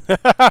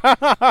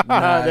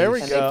 Nice. There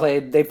we And go.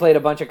 they played a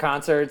bunch of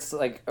concerts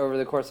like over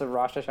the course of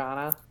Rosh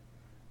Hashanah.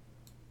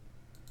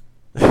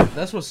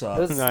 That's what's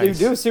up. Nice.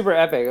 It was super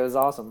epic. It was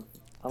awesome.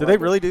 Did they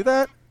really do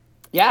that?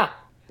 Yeah.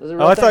 It was a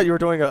real Oh, I thing. thought you were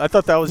doing I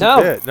thought that was No.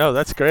 a bit. No,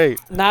 that's great.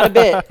 Not a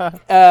bit.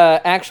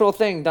 Actual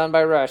thing done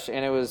by Rush,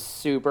 and it was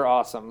super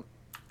awesome.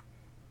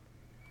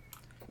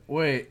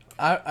 Wait,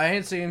 I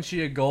ain't saying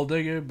she a gold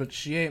digger, but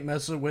she ain't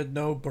messing with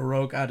no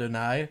Baroque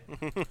Adonai.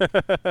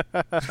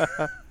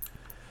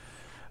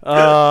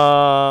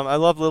 I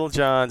love Little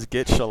John's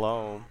Get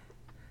Shalom.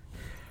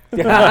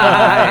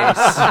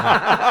 Nice.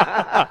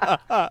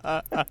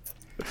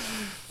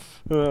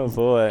 Oh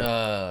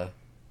boy.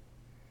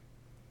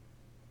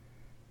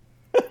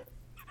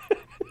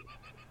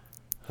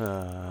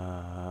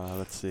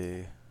 Let's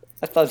see.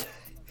 I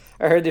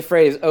heard the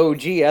phrase "oh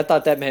gee." I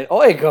thought that meant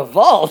 "oi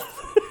gewalt."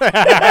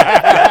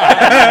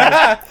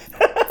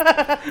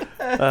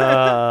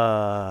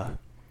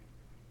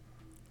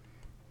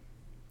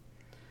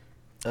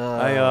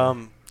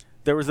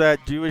 There was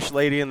that Jewish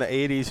lady in the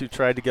 '80s who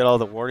tried to get all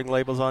the warning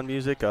labels on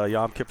music.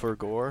 Yom Kippur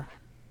Gore.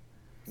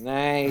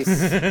 Nice.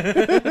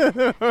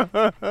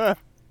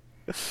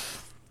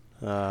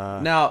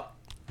 Now,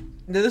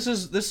 this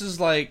is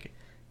like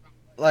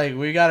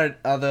we got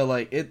other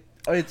like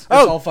it's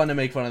all fun to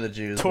make fun of the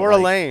Jews. but, Torah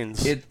like,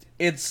 Lanes.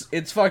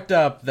 It's fucked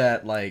up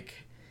that like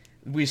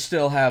we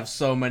still have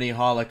so many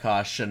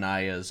Holocaust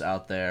Shanias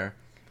out there.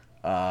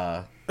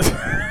 God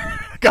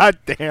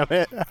damn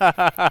it.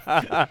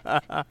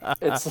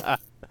 It's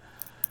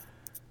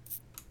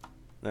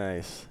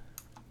Nice.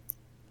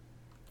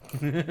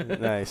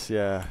 Nice,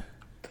 yeah.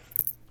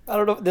 I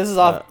don't know. This is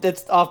off.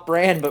 It's off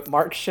brand, but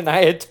Mark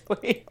Shania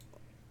Twain.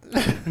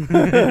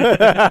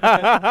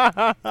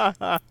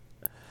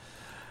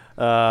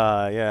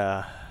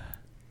 Yeah.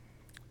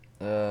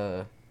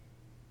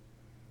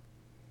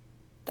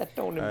 That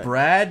don't.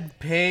 Brad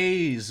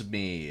pays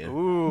me.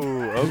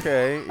 Ooh,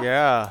 okay,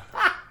 yeah.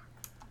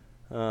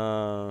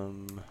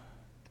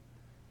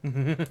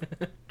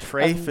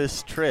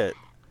 Trafus Tritt.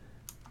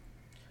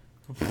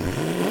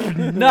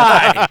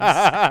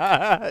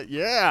 Nice.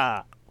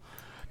 Yeah.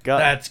 Got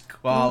That's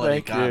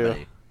quality Thank you.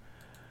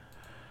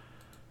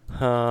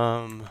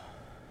 comedy.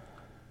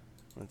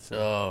 Let's see.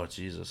 Oh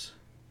Jesus.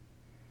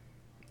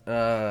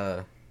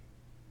 Why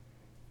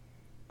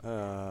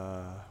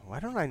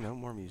don't I know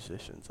more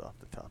musicians off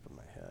the top of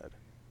my head?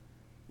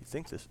 You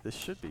think this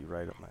should be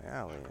right up my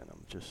alley, and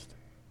I'm just...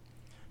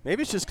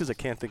 Maybe it's just because I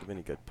can't think of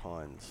any good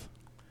puns.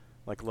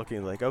 Like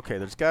looking like, okay,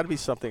 there's got to be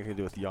something to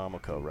do with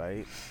yarmulke,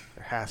 right?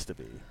 There has to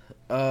be,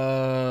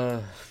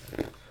 but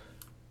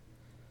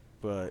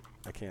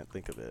I can't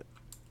think of it.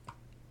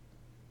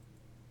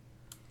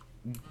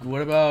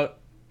 What about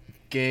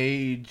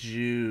gay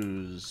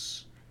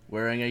Jews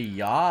wearing a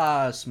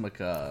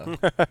yarmulke?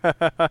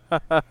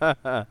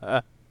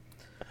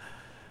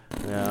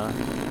 Yeah.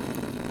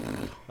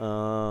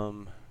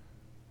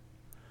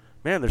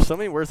 Man, there's so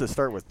many words that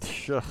start with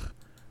sh.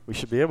 We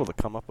should be able to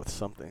come up with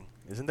something.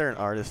 Isn't there an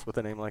artist with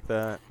a name like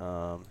that?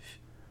 Well,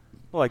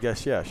 I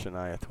guess yeah,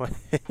 Shania Twain.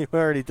 You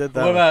already did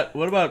that.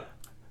 What about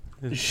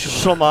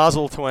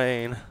Shamazel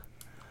Twain.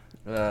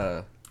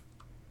 What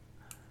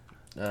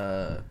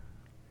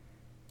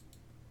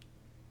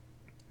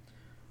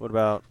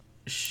about?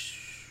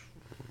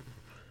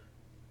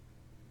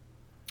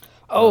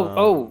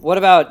 What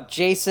about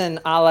Jason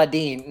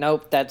Aladdin?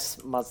 Nope,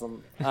 that's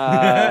Muslim.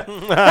 Sorry,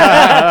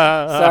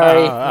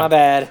 my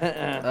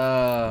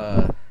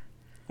bad.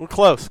 We're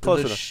close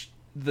enough.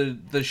 The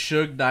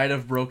Suge Knight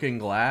of Broken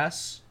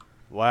Glass.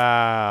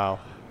 Wow.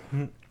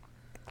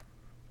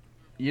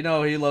 You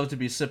know he loved to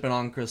be sipping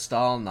on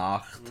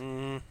Kristallnacht.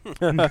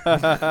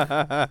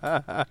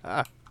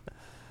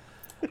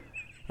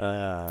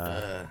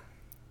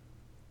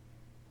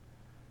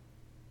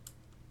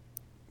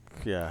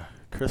 Yeah,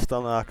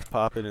 Kristallnacht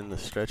popping in the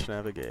Stretch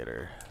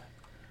Navigator.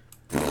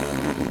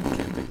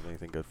 Can't think of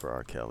anything good for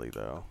R. Kelly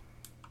though.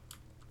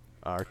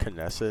 R.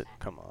 Knesset,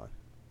 come on.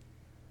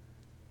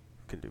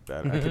 Can do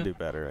better. I can do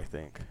better, I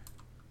think.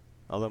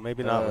 Although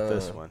maybe not with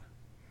this one.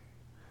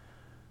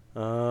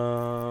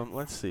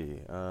 Let's see.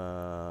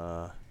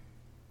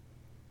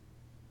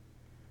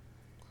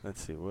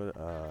 Let's see what.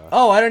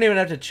 Oh, I don't even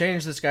have to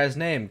change this guy's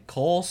name.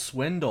 Cole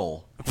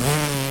Swindle.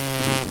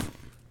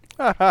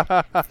 Well,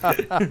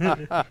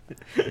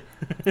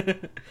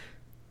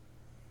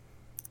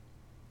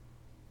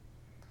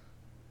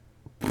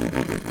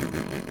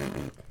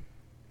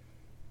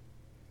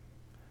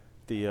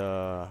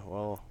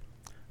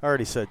 I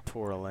already said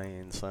Tour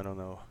Lane, so I don't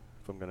know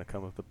if I'm gonna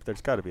come up with.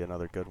 There's got to be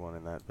another good one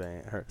in that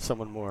vein, or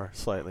someone more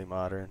slightly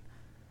modern.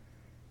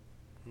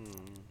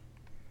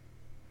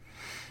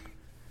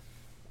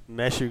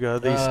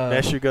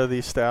 Meshuggah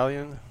the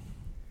Stallion.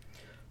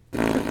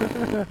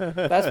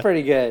 That's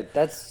pretty good.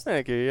 That's.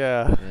 Thank you.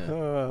 Yeah.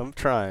 I'm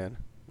trying.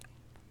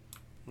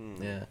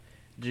 Yeah.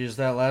 Jeez,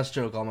 that last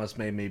joke almost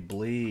made me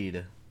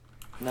bleed.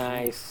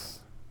 Nice.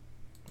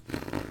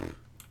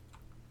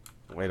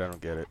 Wait, I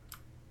don't get it.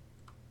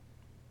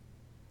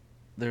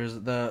 There's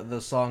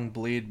the song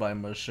 "Bleed" by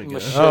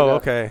Meshuggah. Oh,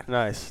 okay.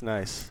 Nice.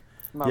 Yeah,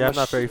 I'm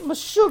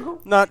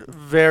not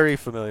very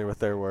familiar with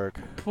their work.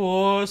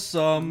 Pour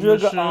some sugar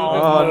sugar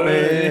on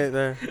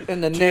me. In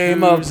the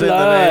name of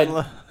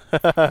blood.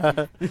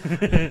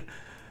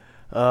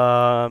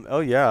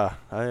 Oh yeah,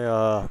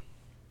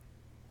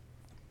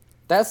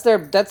 That's their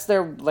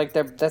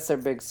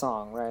big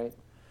song, right?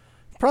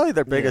 Probably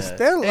their biggest.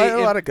 Yeah. They had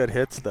a lot of good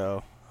hits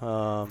though.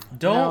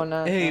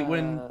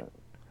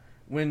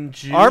 When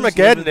Jews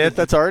Armageddon,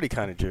 that's already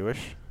kind of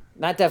Jewish.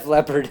 Not Def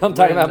Leppard. I'm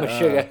talking about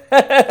Meshuggah.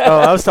 Oh,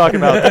 I was talking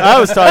about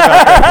Def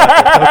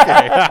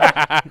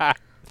Leppard.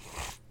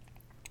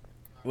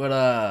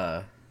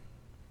 Okay.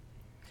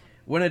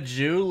 When a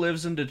Jew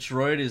lives in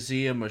Detroit, is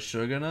he a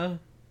Meshuggah?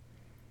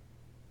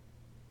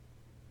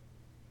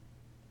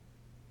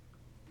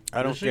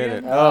 I don't get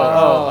it.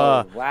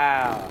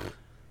 Wow.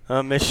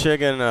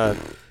 Michigan.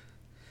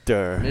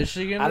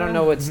 Michigan? I don't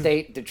know what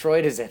state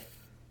Detroit is in.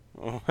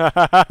 Oh,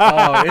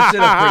 it's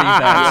in a pretty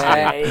bad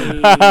state.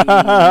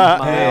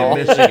 Hey,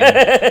 Michigan.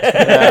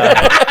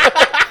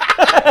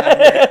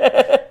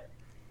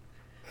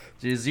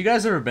 Jeez, you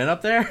guys ever been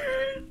up there?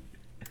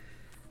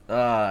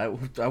 I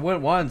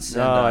went once.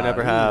 No, I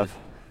never have.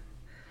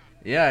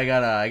 Yeah,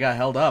 I got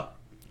held up.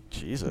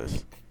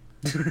 Jesus.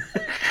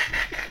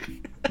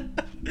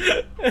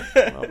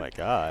 Oh my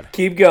God.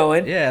 Keep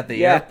going. Yeah, at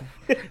the airport.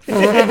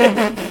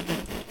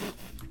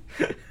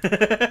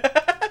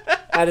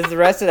 How does the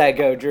rest of that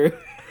go, Drew?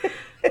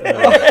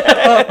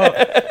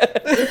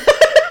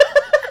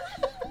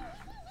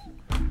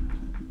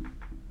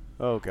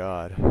 Oh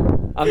God.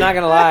 I'm not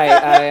gonna lie.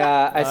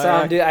 I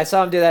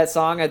saw him do that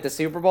song at the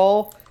Super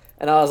Bowl,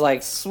 and I was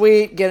like,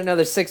 "Sweet, get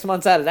another 6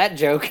 months out of that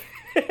joke."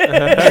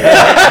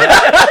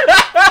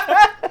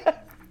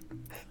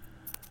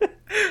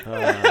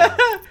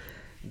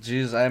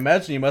 Jeez, I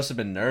imagine you must have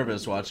been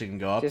nervous watching him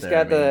go up Just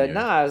there. got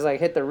I was like,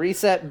 hit the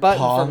reset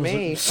button for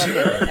me. Fucking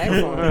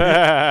excellent.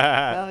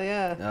 Hell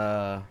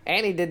yeah.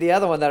 And he did the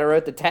other one that I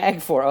wrote the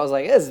tag for. I was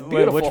like, this is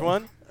beautiful. Wait, which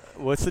one?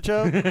 What's the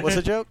joke?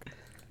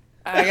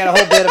 I got a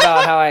whole bit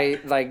about how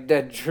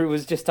Drew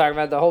was just talking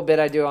about the whole bit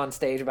I do on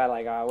stage about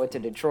I went to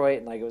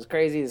Detroit and it was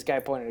crazy. This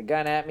guy pointed a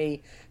gun at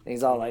me and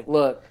he's all like,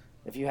 look,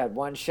 if you had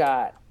one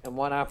shot and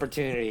one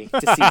opportunity to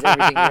seize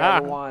everything you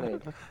ever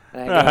wanted.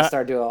 And I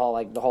start doing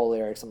the whole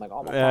lyrics. I'm like,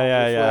 oh, my palms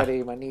are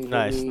sweaty, my knees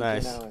are weak.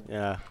 Nice. You know,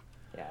 Yeah,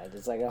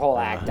 it's like a whole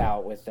act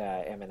out with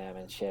Eminem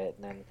and shit.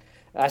 And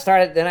then I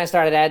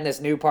started adding this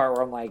new part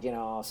where I'm like,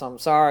 so I'm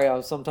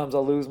sorry, sometimes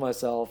I'll lose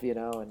myself,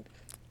 and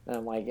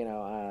I'm like,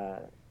 I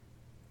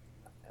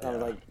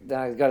was like, then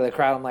I go to the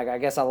crowd. I'm like, I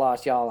guess I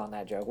lost y'all on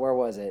that joke. Where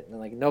was it?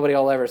 And nobody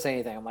will ever say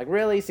anything. I'm like,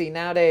 really? See,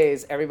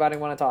 nowadays everybody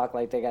want to talk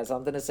like they got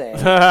something to say.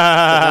 But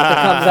nothing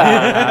comes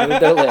out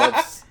with their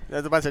lips.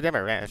 There's a bunch of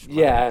Democrats.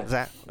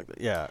 Yeah.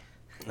 Yeah.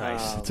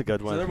 Nice. It's a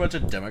good one. So they're a bunch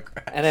of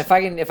Democrats. And if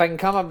I can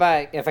come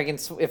back, if I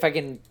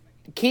can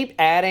keep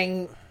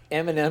adding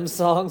Eminem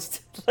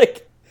songs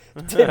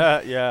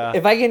yeah.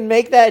 If I can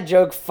make that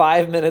joke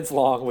 5 minutes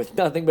long with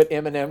nothing but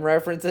Eminem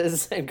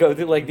references and go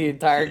through the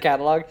entire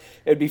catalog,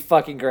 it'd be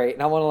fucking great.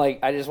 And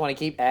I just want to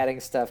keep adding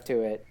stuff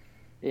to it.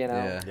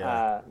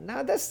 Yeah.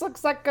 Now this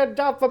looks like a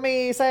job for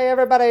me. Say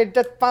everybody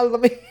just follow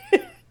me.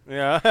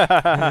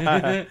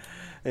 Yeah.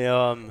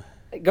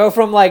 Go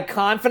from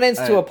confidence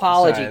to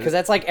apology, because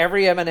that's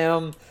every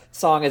Eminem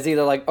song is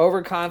either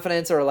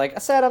overconfidence or I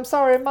said I'm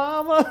sorry,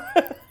 mama.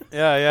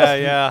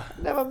 Yeah.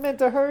 Never meant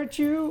to hurt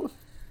you.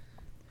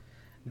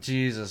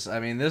 Jesus, I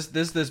mean this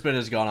bit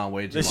has gone on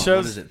way too long.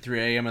 What is it?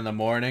 3 a.m. in the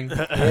morning.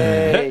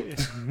 Hey.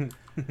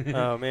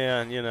 Oh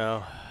man,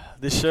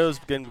 this show's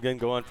been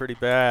going pretty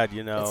bad.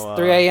 You know, it's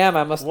 3 a.m.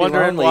 I must be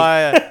wondering lonely.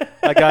 why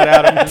I got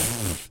out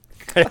of.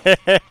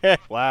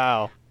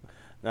 Wow,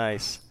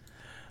 nice.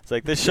 It's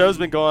like this show's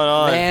been going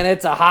on. Man,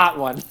 it's a hot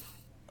one.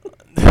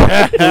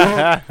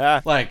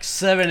 Like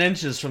 7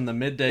 inches from the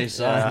midday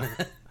sun.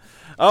 Yeah.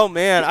 Oh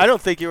man, I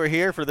don't think you were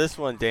here for this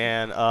one,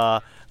 Dan.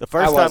 The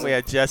first time we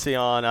had Jesse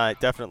on,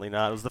 definitely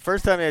not. It was the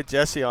first time we had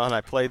Jesse on.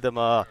 I played them.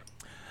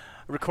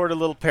 Recorded a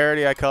little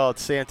parody I called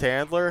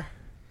Santandler,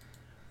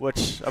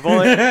 which I've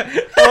only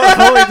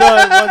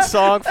done one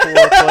song for.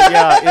 But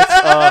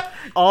yeah, it's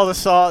all the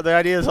song. The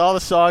idea is all the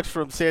songs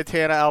from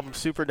Santana album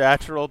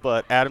Supernatural,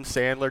 but Adam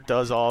Sandler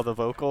does all the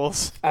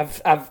vocals.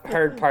 I've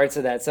heard parts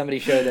of that. Somebody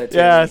showed that to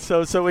Yeah,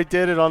 me. so we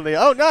did it on the.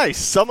 Oh, nice!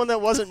 Someone that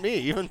wasn't me,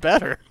 even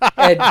better.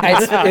 And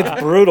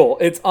it's brutal.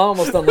 It's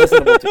almost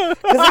unlistenable.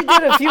 Because he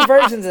did a few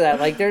versions of that.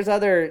 Like there's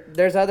other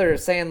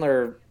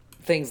Sandler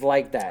things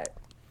like that.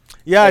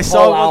 Yeah, like I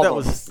saw one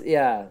albums. that was.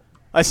 Yeah.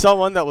 I saw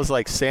one that was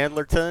like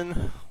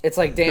Sandlerton. It's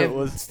like they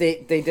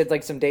did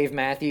like some Dave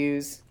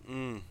Matthews.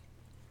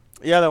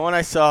 Yeah, the one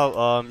I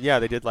saw.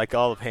 They did like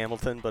all of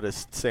Hamilton, but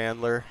it's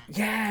Sandler.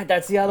 Yeah,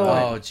 that's the other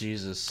one. Oh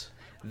Jesus,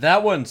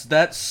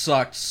 that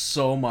sucked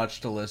so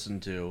much to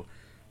listen to.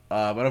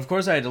 But of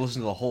course I had to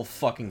listen to the whole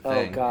fucking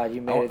thing. Oh God,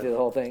 you made it through the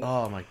whole thing.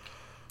 Oh my.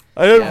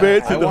 I didn't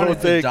make it to the whole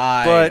wanted thing, to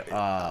die, but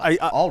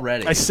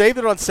already. I saved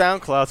it on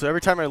SoundCloud, so every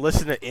time I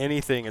listen to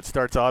anything, it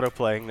starts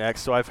auto-playing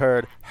next. So I've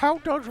heard, "How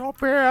does a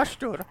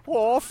bastard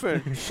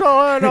often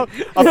son of,"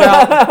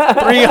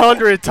 about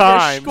 300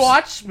 times.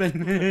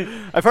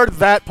 Squatchman. I've heard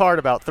that part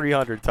about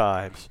 300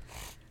 times.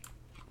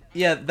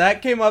 Yeah,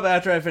 that came up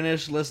after I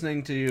finished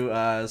listening to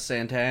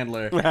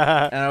Santandler,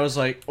 and I was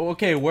like,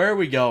 okay, where are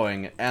we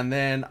going? And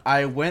then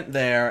I went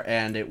there,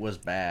 and it was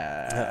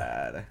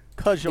bad.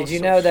 Did you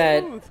know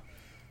that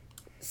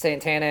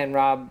Santana and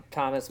Rob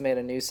Thomas made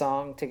a new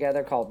song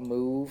together called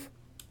Move?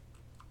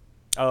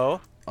 Oh.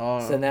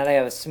 So now they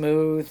have a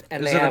Smooth,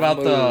 and Is they it have about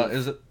Move.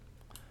 is it?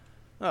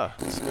 Oh,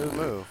 Smooth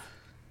Move.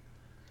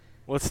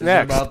 What's Is it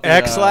next? about the,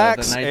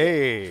 X-Lax? the night-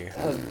 Hey.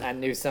 I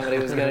knew somebody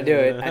was going to do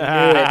it. I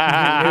knew it.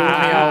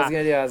 I knew I was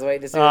going to do it. I was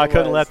waiting to see what I it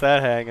couldn't was. let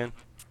that hang.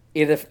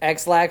 Either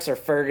X-Lax or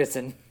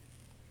Ferguson.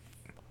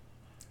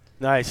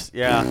 Nice,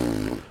 yeah.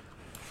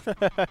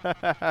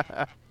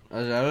 I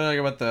really like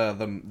about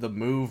the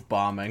Move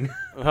bombing.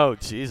 Oh,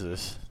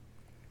 Jesus.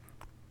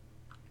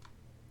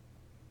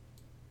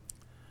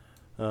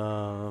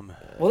 Well,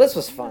 this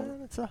was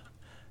fun.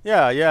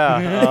 Yeah.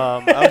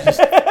 I was just.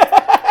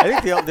 I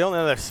think the only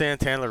other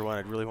Santandler one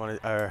I'd really want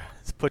to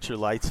is Put Your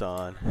Lights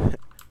On.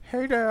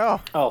 Hey there.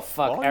 Oh,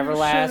 fuck.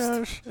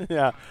 Everlast.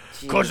 Yeah.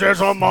 Because there's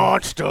a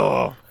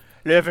monster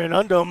living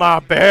under my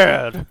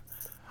bed,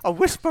 a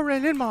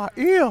whispering in my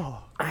ear.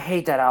 I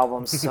hate that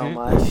album so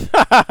much.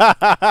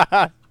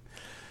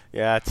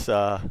 Yeah, it's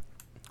I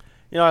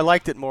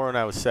liked it more when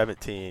I was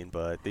 17,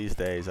 but these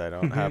days I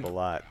don't have a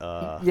lot.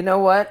 You know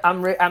what?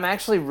 I'm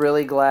actually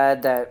really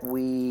glad that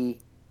we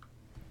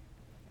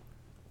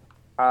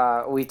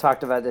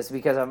talked about this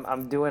because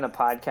I'm doing a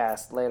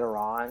podcast later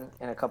on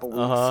in a couple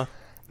weeks,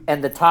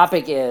 and the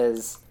topic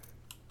is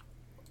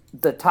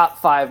the top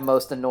 5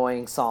 most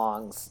annoying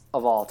songs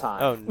of all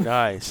time. Oh,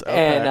 nice.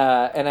 Okay.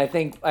 And I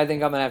think I'm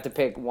gonna have to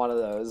pick one of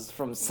those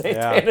from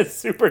Santana's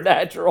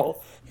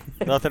Supernatural.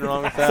 Nothing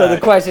wrong with that. So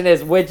the question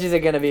is, which is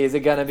it gonna be? Is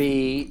it gonna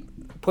be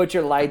Put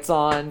Your Lights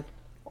On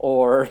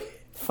or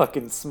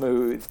fucking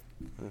Smooth?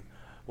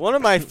 One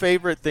of my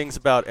favorite things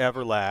about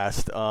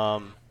Everlast,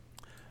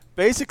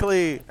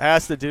 basically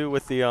has to do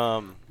with the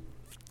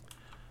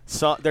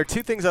song. There are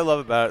 2 things I love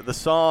about it: the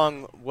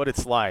song, what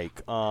it's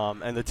like,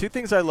 and the 2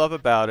 things I love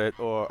about it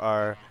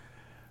are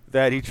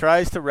that he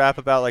tries to rap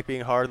about like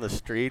being hard on the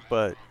street,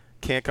 but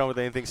can't come with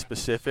anything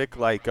specific.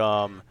 Like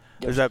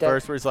there's that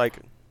verse where he's like,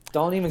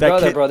 "Don't even go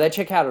there, bro. That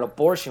chick had an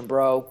abortion,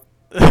 bro.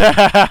 Girl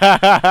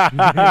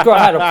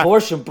had an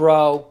abortion,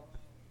 bro."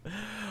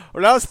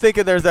 When I was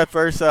thinking, there's that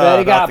verse.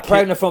 Betty got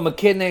pregnant from a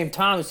kid named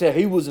Tom and said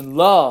he was in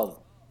love.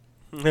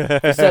 He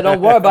said, "Don't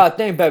worry about a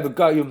thing, baby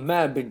girl. You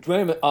man been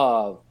dreaming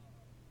of."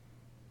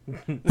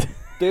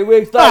 3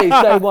 weeks later, he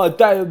said, "One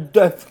day,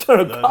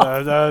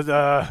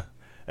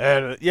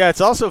 and yeah,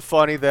 it's also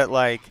funny that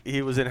like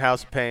he was in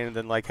House of Pain and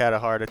then like had a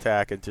heart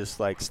attack and just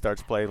like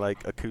starts playing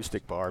like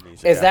acoustic bar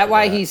music. Is that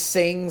why he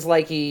sings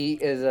like he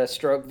is a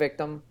stroke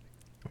victim?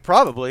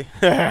 Probably.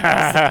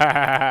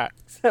 Why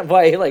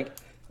he like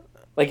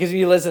because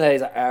you listen to it,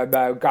 he's like,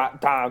 "I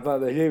got time for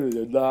the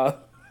human love."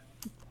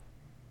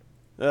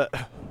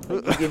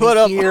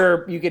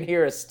 You can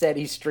hear a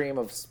steady stream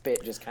of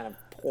spit just kind of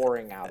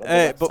pouring out of the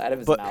left side of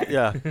his mouth.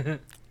 Yeah.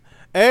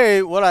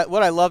 Hey, what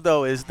I love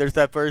though is there's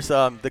that verse.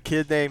 The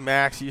kid named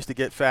Max used to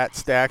get fat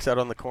stacks out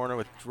on the corner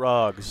with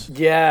drugs.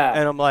 Yeah.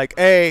 And I'm like,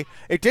 hey,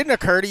 it didn't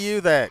occur to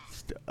you that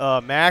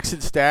Max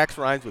and Stacks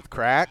rhymes with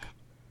crack?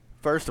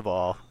 First of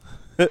all.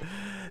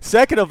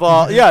 Second of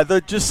all, yeah,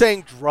 they're just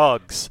saying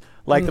drugs.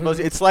 Like the most.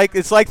 It's like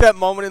that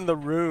moment in The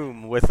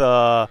Room with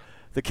the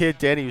kid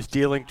Denny who's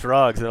dealing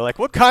drugs. And they're like,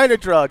 what kind of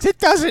drugs? It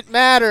doesn't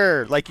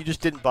matter. Like you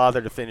just didn't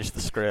bother to finish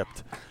the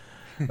script.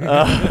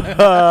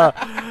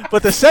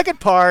 But the second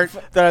part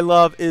that I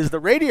love is the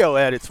radio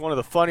edit. It's one of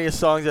the funniest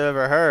songs I've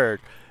ever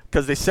heard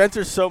because they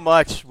censor so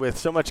much with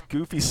so much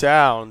goofy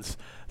sounds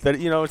that,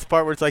 it's the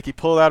part where it's like he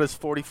pulled out his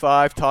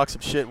 45, talked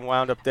some shit, and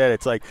wound up dead.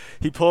 It's like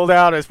he pulled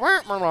out his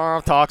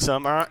talk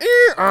some. Oh,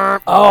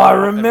 I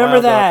remember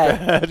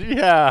that.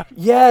 Yeah.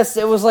 Yes,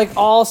 it was like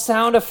all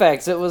sound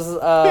effects. It was.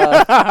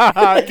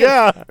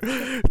 Yeah.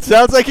 It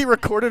sounds like he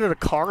recorded at a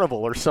carnival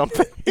or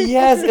something.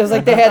 Yes, it was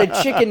like they had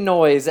a chicken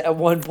noise at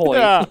one point.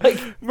 Yeah. Like,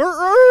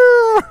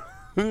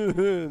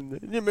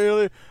 you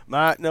merely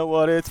might know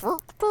what it's for.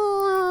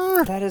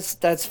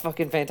 That's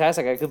fucking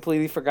fantastic. I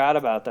completely forgot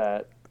about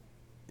that.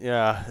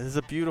 Yeah, this is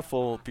a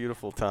beautiful,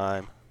 beautiful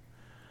time.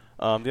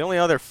 The only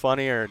other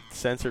funnier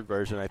censored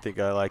version I think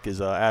I like is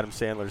Adam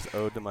Sandler's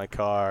 "Ode to My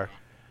Car,"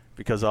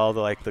 because all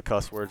the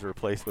cuss words are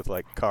replaced with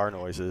car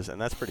noises, and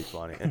that's pretty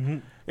funny. Mm-hmm.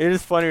 It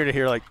is funnier to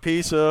hear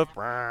piece of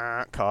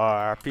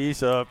car,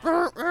 piece of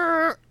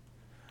than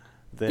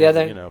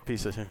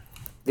piece of.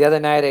 The other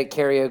night at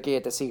karaoke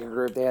at the Secret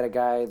Group, they had a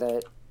guy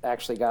that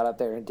actually got up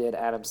there and did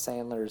Adam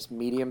Sandler's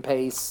 "Medium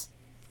Pace."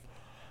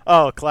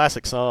 Oh,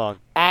 classic song.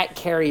 At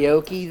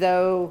karaoke,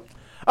 though.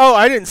 Oh,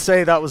 I didn't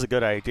say that was a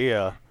good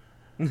idea.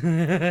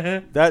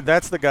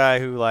 That's the guy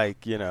who,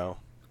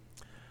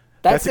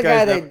 That's the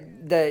guy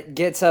that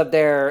gets up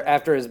there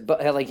after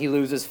he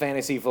loses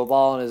fantasy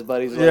football and his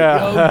buddies are like,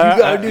 "Yo, you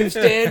gotta do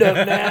stand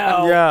up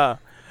now." Yeah.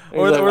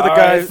 Or the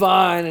guy, right,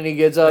 fine, and he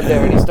gets up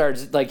there and he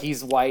starts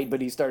he's white, but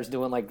he starts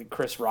doing the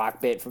Chris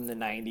Rock bit from the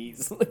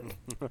 '90s.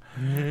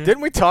 Didn't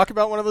we talk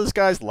about one of those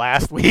guys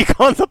last week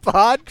on the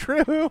pod,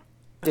 Drew?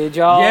 Did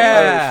y'all?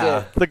 Yeah. Oh,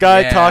 shit. The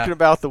guy talking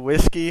about the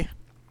whiskey.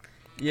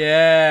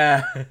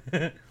 Yeah.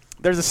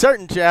 There's a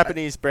certain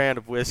Japanese brand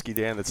of whiskey,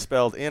 Dan, that's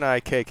spelled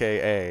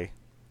Nikka.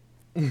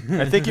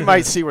 I think you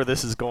might see where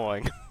this is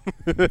going.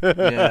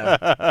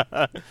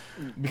 Yeah.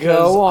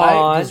 Go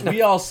on.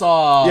 We all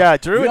saw. Yeah,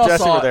 Drew and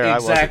Jesse were there.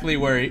 Exactly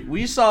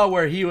we saw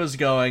where he was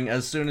going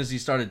as soon as he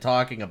started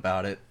talking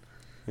about it.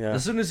 Yeah.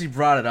 As soon as he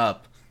brought it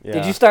up. Yeah.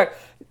 Did you start?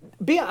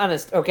 Be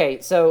honest.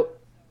 Okay, so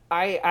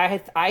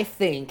I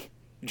think.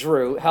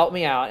 Drew, help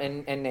me out,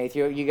 and Nate,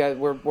 you guys,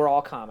 we're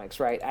all comics,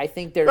 right? I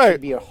think there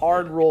should be a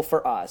hard rule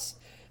for us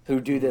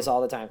who do this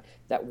all the time,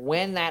 that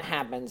when that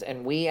happens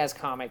and we as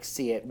comics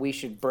see it, we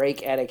should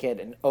break etiquette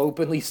and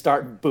openly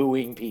start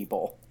booing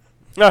people.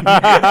 I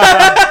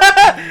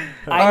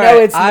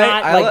know it's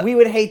not, we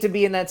would hate to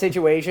be in that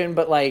situation,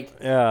 but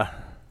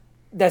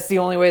that's the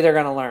only way they're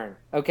going to learn,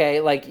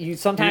 okay?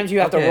 Sometimes you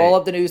have to roll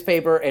up the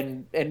newspaper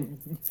and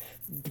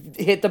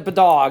hit the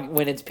dog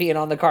when it's peeing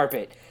on the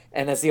carpet.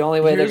 And that's the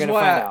only way they're going to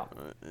find out.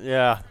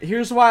 Yeah.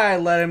 Here's why I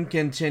let him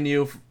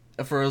continue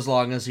for as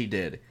long as he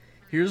did.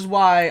 Here's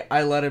why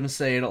I let him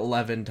say it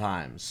 11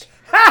 times.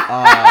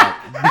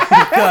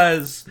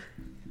 Because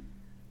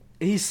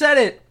he said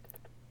it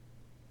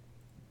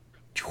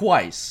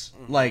twice.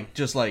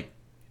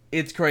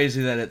 It's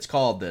crazy that it's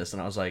called this.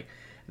 And I was like,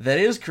 that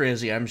is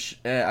crazy. I'm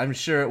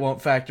sure it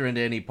won't factor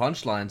into any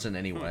punchlines in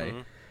any way.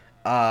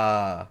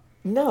 No,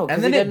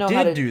 and then it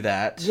did do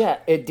that. Yeah,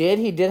 it did.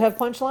 He did have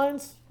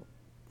punchlines?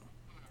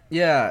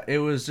 Yeah, it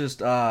was just,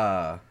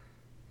 but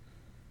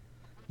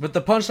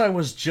the punchline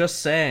was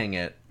just saying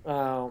it.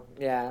 Oh,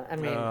 yeah, I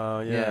mean...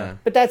 yeah.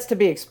 But that's to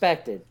be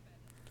expected.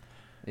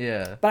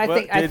 Yeah. But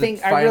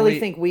I really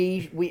think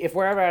we if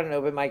we're ever at an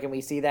open mic and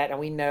we see that and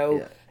we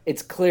know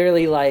it's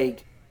clearly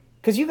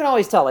because you can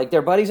always tell,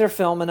 their buddies are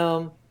filming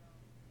them.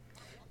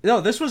 No,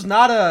 this was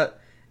not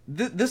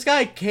this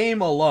guy came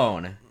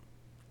alone.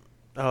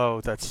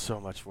 Oh, that's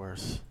so much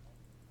worse.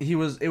 It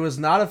was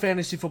not a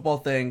fantasy football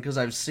thing because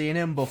I've seen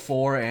him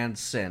before and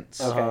since.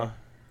 Okay.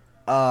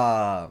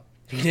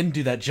 He didn't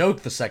do that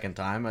joke the second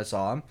time I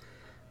saw him.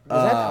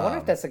 I wonder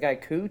if that's the guy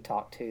Koo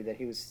talked to that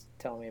he was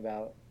telling me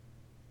about.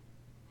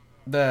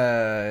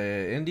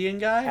 The Indian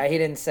guy? He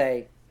didn't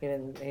say.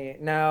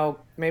 No,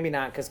 maybe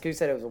not, because Koo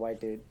said it was a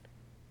white dude.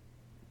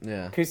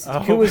 Yeah.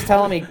 Koo was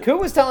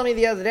telling me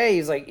the other day.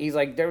 He's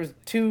like there was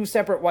 2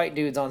 separate white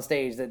dudes on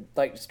stage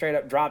that straight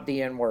up dropped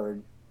the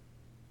N-word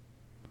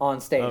on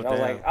stage. Oh,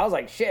 I was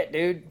like, shit,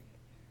 dude.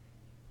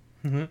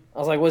 Mm-hmm. I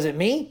was like, was it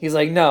me? He's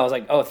like, no. I was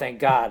like, oh, thank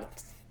God.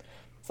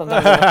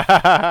 Sometimes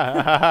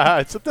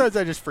I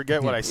just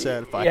forget what I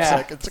said 5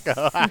 seconds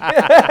ago.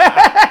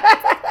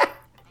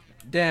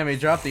 Damn, he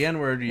dropped the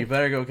N-word. You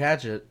better go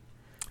catch it.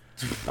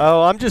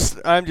 Oh, I'm just,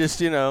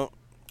 it's your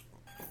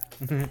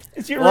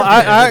you're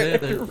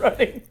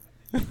running.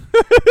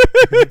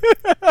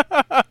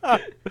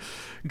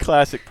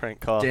 Classic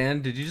prank call.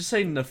 Dan, did you just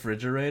say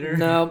refrigerator?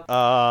 No.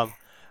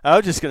 I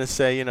was just going to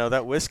say,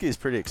 that whiskey is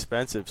pretty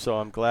expensive, so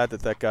I'm glad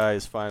that guy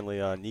is finally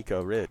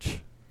Nico rich.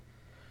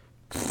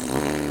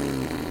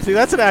 See,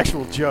 that's an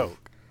actual joke.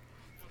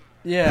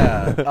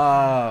 Yeah.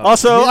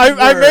 Also,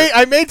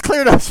 I made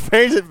clear to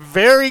phrase it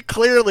very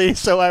clearly,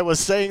 so I was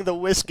saying the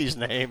whiskey's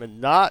name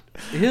and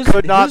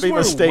could not be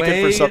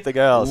mistaken for something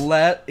else.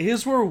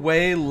 His were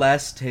way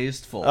less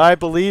tasteful. I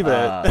believe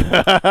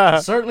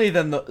it. certainly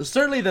than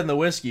the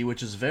whiskey,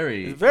 which is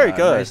very good.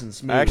 nice and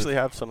smooth. I actually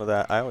have some of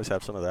that. I always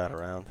have some of that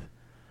around.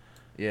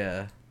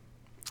 Yeah.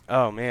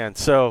 Oh man,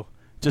 so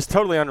just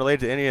totally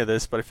unrelated to any of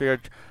this, but I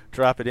figured I'd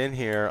drop it in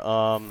here.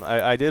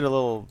 I did a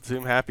little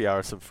Zoom happy hour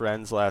with some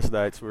friends last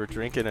night, so we were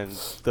drinking, and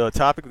the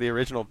topic of the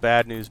original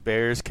Bad News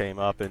Bears came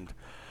up, and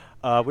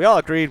we all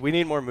agreed we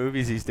need more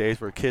movies these days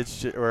where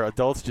kids or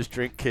adults just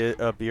drink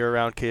beer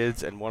around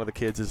kids, and one of the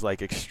kids is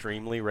like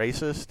extremely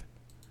racist.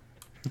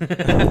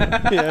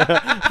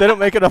 Yeah, they don't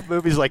make enough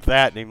movies like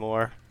that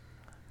anymore.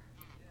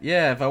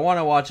 Yeah, if I want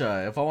to watch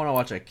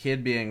a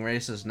kid being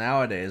racist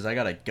nowadays, I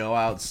gotta go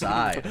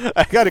outside.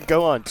 I gotta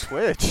go on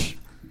Twitch.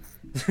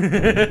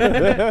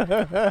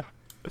 Gotta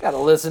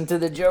listen to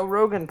the Joe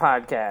Rogan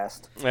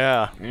podcast.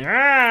 Yeah.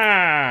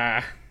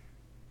 Yeah.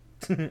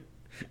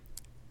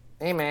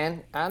 Hey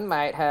man, I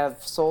might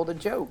have sold a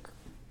joke.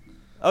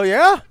 Oh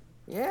yeah?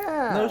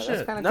 Yeah. No that's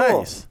shit. kind of cool.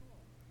 Nice.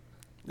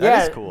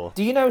 That is cool.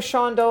 Do you know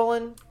Sean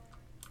Dolan?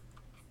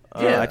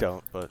 Yeah. I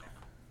don't, but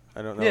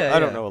I don't know. Yeah, I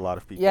don't know a lot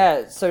of people.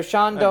 Yeah, so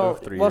Sean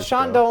Dolan. Well,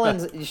 Sean ago.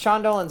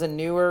 Dolan's a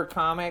newer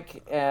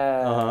comic.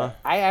 I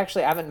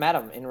haven't met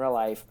him in real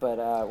life, but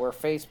we're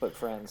Facebook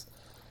friends.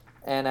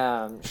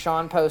 And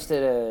Sean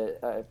posted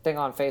a thing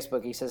on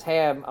Facebook. He says,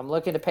 "Hey, I'm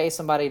looking to pay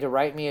somebody to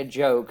write me a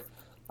joke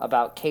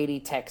about Katy,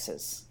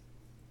 Texas.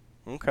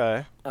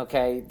 Okay.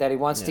 Okay, that he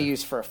wants to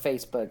use for a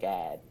Facebook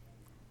ad."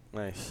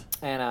 Nice.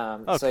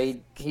 And so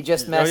he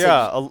just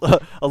messaged. Oh yeah,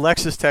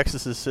 Alexis,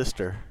 Texas's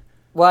sister.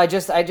 Well, I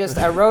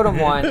wrote him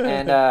one,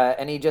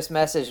 and he just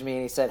messaged me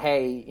and he said,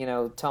 "Hey,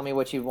 tell me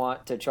what you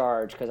want to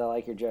charge because I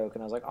like your joke."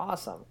 And I was like,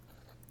 "Awesome."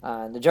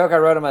 The joke I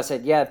wrote him, I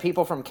said, "Yeah,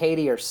 people from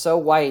Katy are so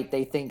white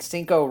they think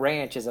Cinco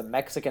Ranch is a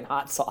Mexican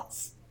hot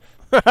sauce."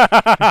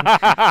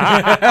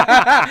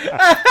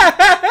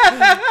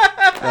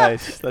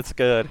 Nice, that's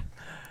good.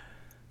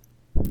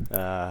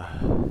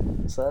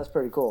 So that's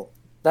pretty cool.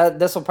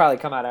 This will probably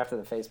come out after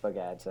the Facebook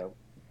ad. So.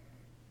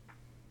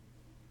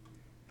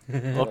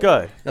 Well,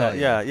 good.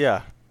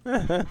 Yeah.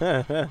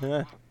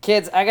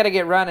 Kids, I gotta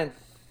get running.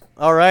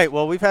 All right.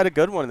 Well, we've had a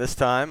good one this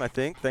time, I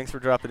think. Thanks for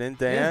dropping in,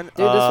 Dan. Dude,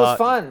 this was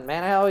fun,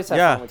 man. I always have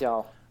fun with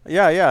y'all.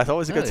 Yeah. It's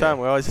always a good time.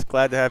 We're always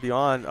glad to have you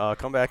on.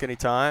 Come back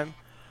anytime.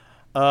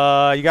 You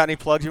got any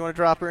plugs you want to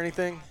drop or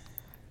anything?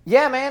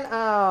 Yeah, man.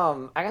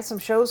 I got some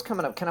shows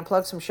coming up. Can I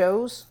plug some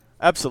shows?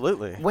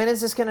 Absolutely. When is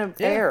this gonna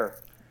air?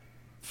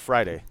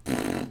 Friday.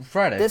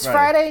 This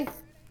Friday?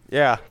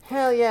 Yeah.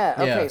 Hell yeah.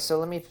 Okay, Yeah.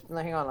 so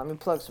hang on. Let me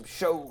plug some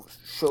shows.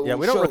 Yeah,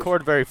 we don't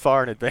record very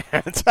far in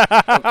advance.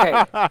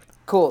 Okay,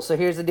 cool. So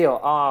here's the deal.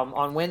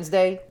 On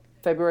Wednesday,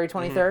 February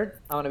 23rd,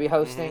 I'm going to be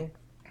hosting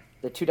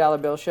the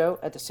 $2 Bill Show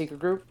at the Secret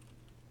Group.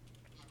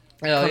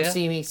 Come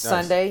see me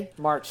Sunday,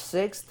 March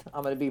 6th.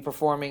 I'm going to be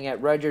performing at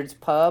Rudyard's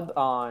Pub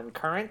on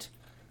Current,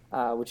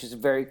 which is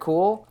very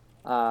cool.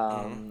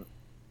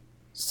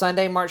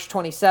 Sunday, March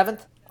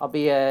 27th, I'll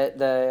be at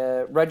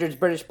the Rudyard's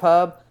British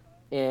Pub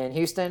in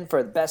Houston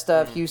for the Best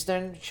of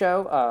Houston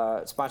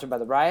show, sponsored by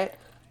The Riot.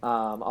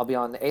 I'll be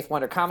on the Eighth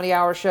Wonder Comedy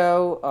Hour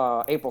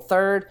show April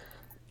 3rd.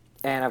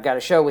 And I've got a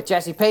show with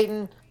Jesse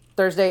Payton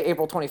Thursday,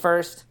 April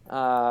 21st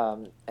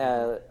on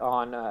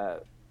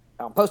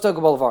Post Oak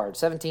Boulevard,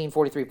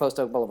 1743 Post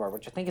Oak Boulevard,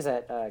 which I think is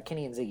at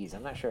Kenny and Ziggy's.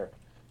 I'm not sure.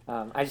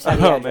 I just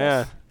have the address.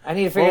 Man. I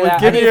need to figure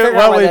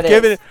out where that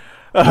is.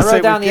 I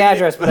wrote down the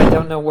address, but I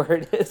don't know where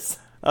it is.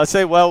 I'll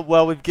say,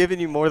 well, we've given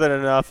you more than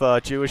enough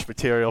Jewish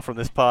material from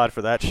this pod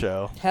for that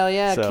show. Hell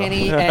yeah, so.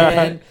 Kenny.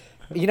 And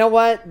you know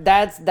what?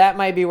 That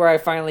might be where I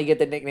finally get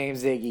the nickname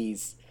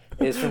Ziggy's.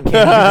 Is from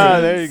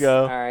Kenny. There you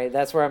go. All right,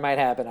 that's where it might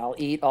happen. I'll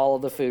eat all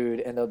of the food,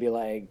 and they'll be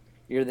like,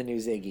 "You're the new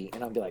Ziggy,"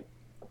 and I'll be like,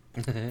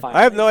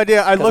 I have no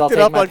idea. I looked it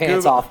up on Google. I'll take my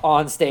pants off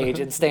on stage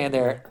and stand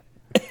there.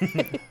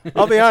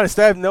 I'll be honest.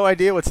 I have no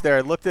idea what's there.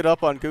 I looked it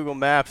up on Google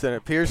Maps, and it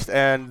appears,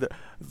 and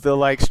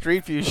the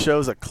Street View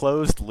shows a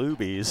closed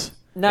Luby's.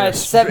 No,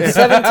 it's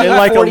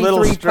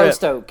 1743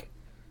 Post Oak.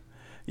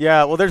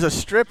 Yeah, well, there's a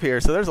strip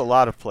here, so there's a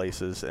lot of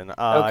places, and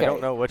I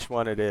don't know which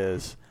one it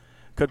is.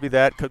 Could be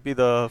that. Could be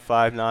the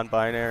 5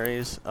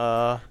 non-binaries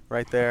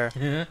right there.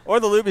 Or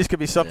the Luby's could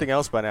be something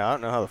else by now. I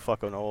don't know how the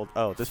fuck an old...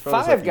 Oh, this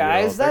photo's Five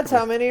Guys. That's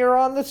how many are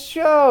on the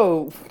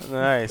show.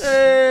 Nice.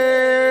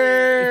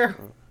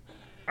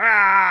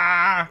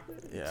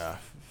 Yeah.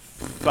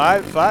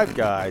 Five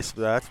Guys.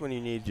 That's when you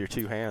need your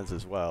two hands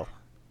as well.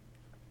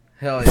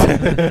 Hell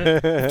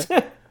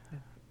yeah.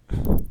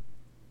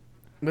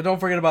 But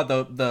don't forget about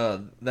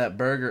that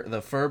burger,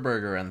 the fur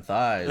burger and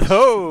thighs.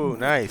 Oh,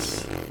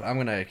 nice. I'm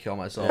gonna kill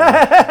myself.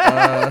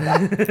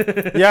 Yeah,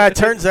 it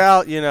turns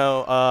out, they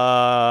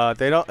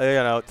don't,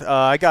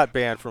 I got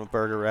banned from a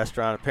burger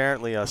restaurant.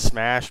 Apparently a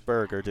smash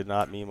burger did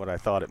not mean what I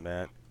thought it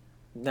meant.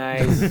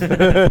 Nice.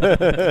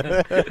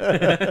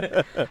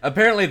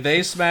 Apparently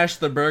they smashed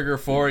the burger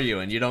for you,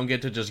 and you don't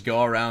get to just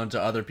go around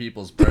to other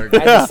people's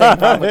burgers. I had the same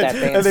problem with that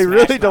band and they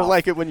really don't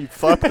like it when you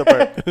fuck the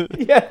burger.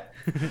 Yeah.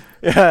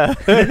 Yeah.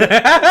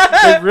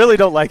 They really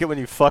don't like it when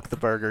you fuck the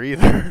burger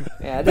either.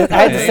 Yeah, I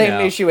had the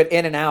same issue with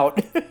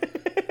In-N-Out.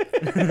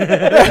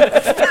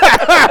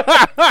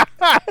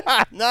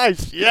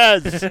 Nice,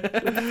 yes.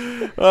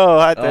 Oh,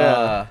 hot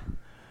damn.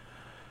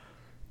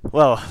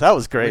 Well, that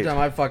was great. Every time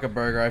I fuck a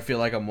burger, I feel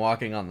like I'm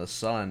walking on the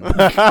sun.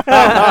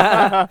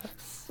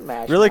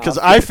 Really? Because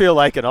I feel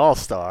like an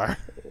all-star.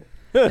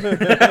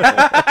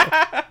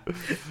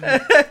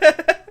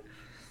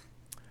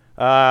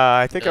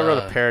 I think I wrote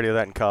a parody of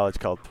that in college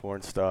called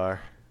Porn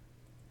Star.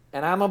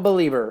 And I'm a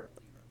believer.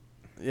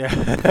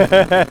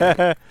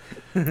 Yeah.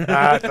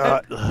 I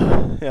thought...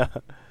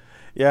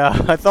 Yeah,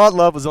 I thought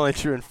love was only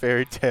true in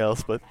fairy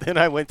tales, but then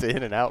I went to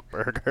In-N-Out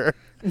Burger.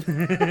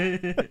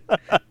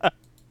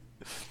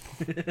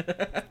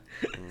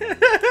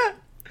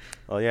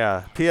 Well,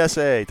 yeah.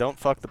 PSA, don't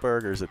fuck the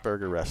burgers at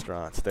burger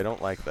restaurants. They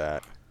don't like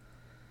that.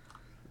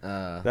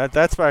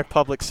 That's my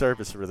public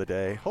service for the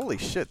day. Holy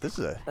shit, this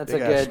is a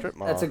big-ass strip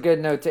mall. That's a good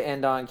note to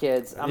end on,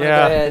 kids. I'm gonna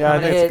go ahead.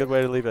 I think it's a good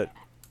way to leave it.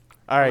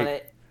 All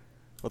right.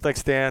 Well,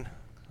 thanks, Dan.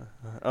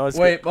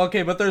 Wait,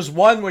 okay, but there's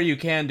one where you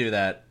can do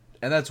that,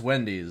 and that's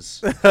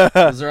Wendy's.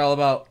 That's all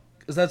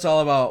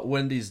about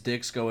Wendy's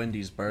dicks go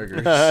Wendy's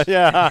burgers.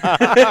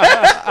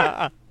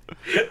 Yeah.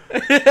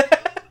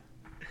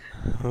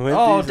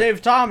 Oh,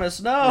 Dave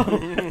Thomas,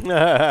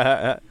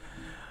 no.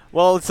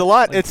 Well, it's a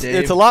lot. Like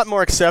it's a lot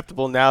more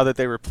acceptable now that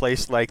they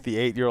replaced like the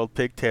 8-year-old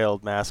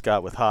pigtailed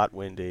mascot with Hot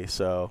Wendy.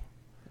 So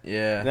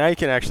yeah, now you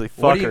can actually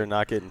fuck her and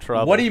not get in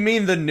trouble. What do you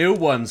mean the new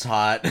one's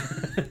hot?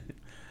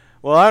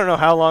 Well, I don't know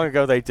how long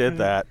ago they did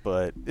that,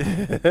 but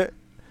they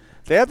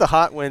had the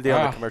Hot Wendy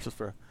on the commercials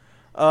for.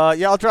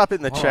 Yeah, I'll drop it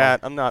in the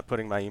chat. I'm not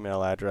putting my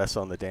email address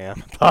on the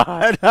damn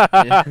pod.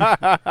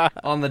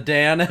 On the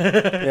Dan.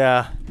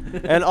 Yeah.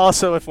 And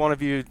also, if one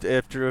of you,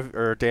 if Drew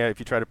or Dan, if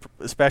you try to,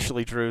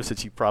 especially Drew,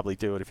 since you probably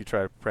do it, if you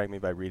try to prank me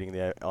by reading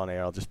the on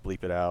air, I'll just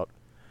bleep it out.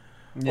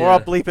 Yeah. Or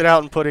I'll bleep it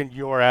out and put in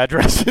your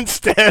address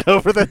instead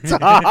over the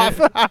top.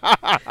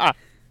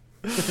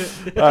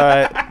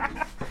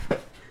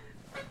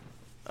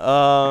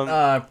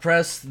 All right.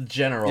 Press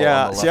general.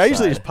 Yeah, on the see, left I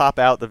usually side. just pop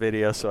out the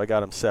video, so I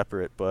got them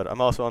separate, but I'm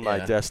also on my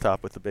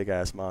desktop with the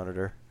big-ass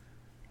monitor.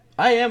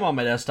 I am on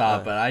my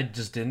desktop, but I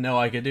just didn't know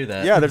I could do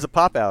that. Yeah, there's a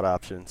pop-out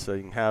option, so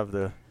you can have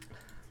the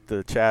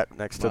chat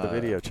next to the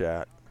video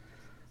chat.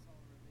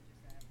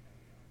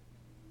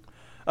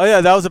 Oh,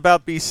 yeah, that was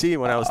about BC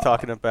when I was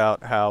talking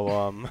about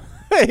how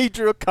he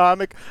drew a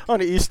comic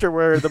on Easter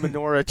where the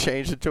menorah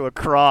changed into a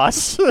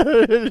cross.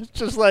 It's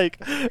just,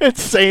 like,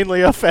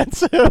 insanely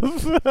offensive.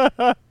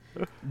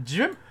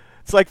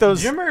 It's like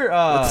those.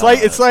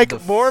 It's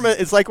like Mormon.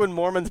 It's like when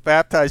Mormons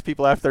baptize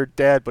people after they're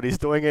dead, but he's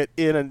doing it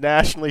in a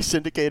nationally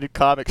syndicated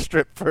comic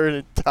strip for an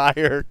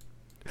entire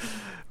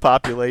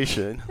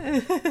population.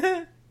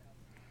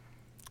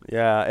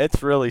 Yeah,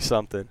 it's really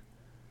something.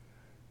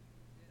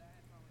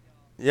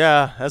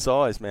 Yeah, as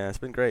always, man. It's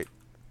been great.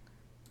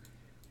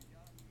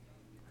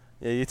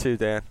 Yeah, you too,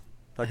 Dan.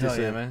 Talk to you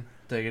soon. Yeah, man.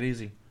 Take it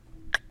easy.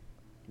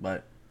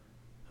 Bye.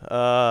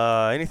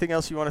 Anything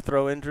else you want to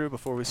throw in, Drew,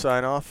 before we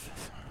sign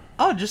off?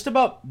 Oh, just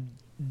about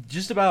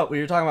when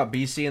you're talking about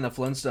BC and the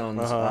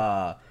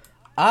Flintstones.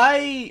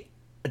 I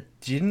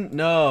didn't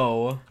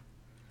know.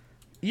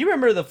 You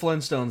remember the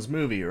Flintstones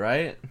movie,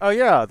 right? Oh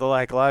yeah, the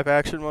like live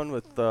action one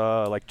with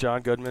like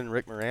John Goodman, and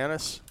Rick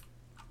Moranis.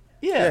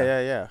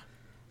 Yeah.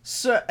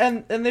 So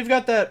and they've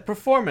got that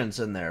performance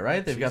in there,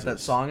 right? They've got that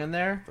song in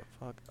there.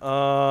 What the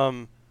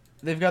fuck?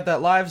 They've got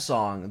that live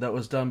song that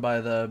was done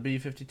by the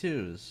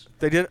B-52s.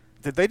 They did.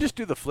 Did they just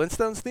do the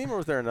Flintstones theme, or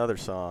was there another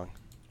song?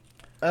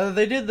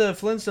 They did the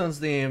Flintstones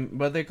theme,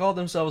 but they called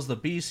themselves the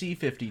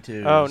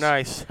BC-52s. Oh,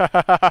 nice.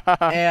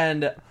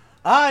 And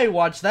I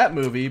watched that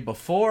movie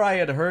before I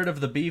had heard of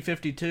the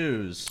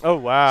B-52s. Oh,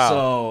 wow.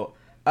 So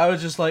I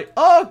was just like,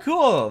 oh,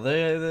 cool.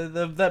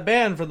 That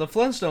band from the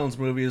Flintstones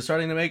movie is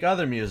starting to make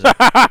other music.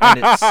 And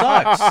it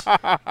sucks.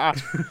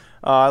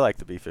 Oh, I like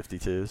the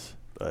B-52s,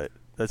 but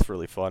that's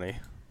really funny.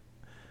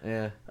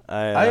 Yeah.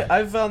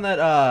 I found that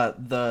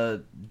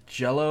the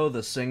Jello,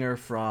 the singer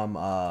from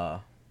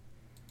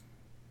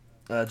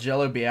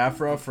Jello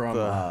Biafra from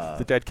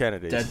the Dead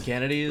Kennedys. Dead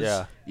Kennedys.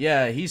 Yeah.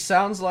 Yeah, he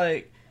sounds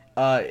like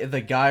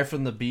the guy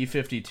from the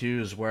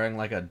B-52s wearing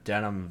like a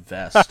denim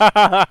vest.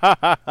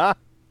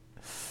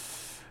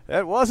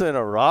 It wasn't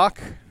a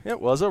rock.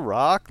 It was a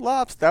rock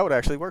lobster. That would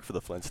actually work for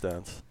the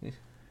Flintstones.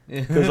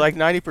 Because like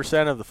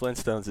 90% of the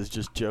Flintstones is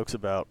just jokes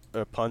about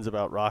puns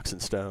about rocks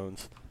and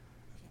stones.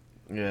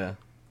 Yeah.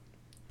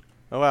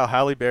 Oh wow,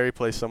 Halle Berry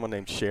plays someone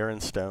named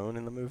Sharon Stone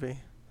in the movie.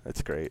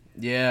 That's great.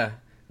 Yeah,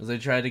 because they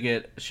tried to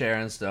get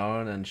Sharon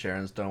Stone, and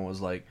Sharon Stone was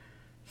like,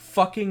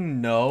 "Fucking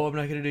no, I'm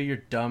not gonna do your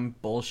dumb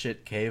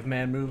bullshit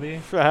caveman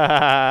movie."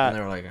 And they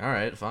were like, "All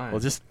right, fine.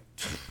 Well, just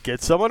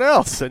get someone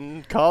else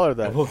and call her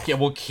that.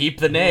 We'll keep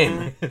the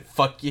name.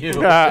 Fuck you."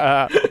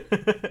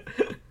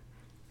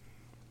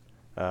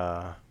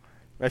 My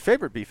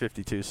favorite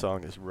B-52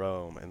 song is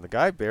Rome, and the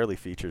guy barely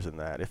features in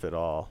that, if at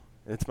all.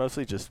 It's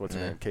mostly just what's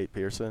her name, Kate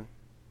Pearson.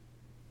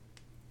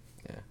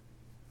 Yeah.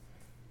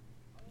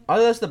 I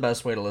think that's the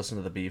best way to listen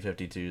to the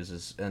B-52s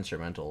is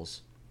instrumentals.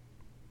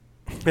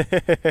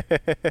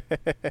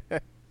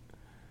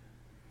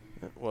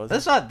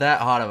 That's not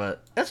that hot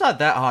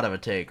of a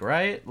take,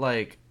 right?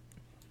 Like,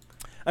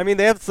 I mean,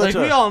 they have such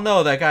we all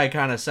know that guy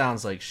kind of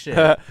sounds like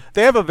shit.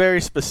 They have a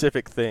very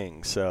specific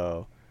thing,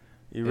 so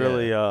you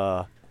really,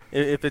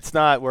 if it's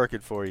not working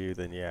for you,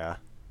 then yeah.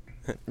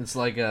 It's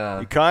like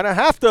you kind of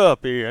have to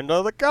be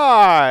another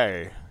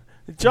guy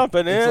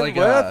jumping in like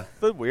with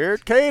the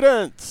weird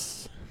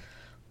cadence.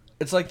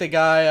 It's like the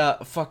guy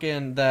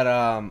fucking that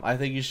I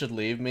think you should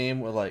leave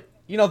meme with like,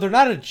 you know, they're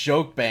not a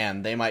joke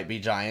band. They might be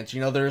giants. You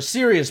know, they're a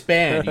serious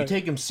band. You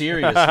take them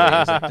seriously.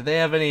 Like, do they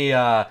have any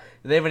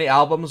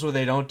albums where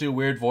they don't do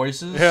weird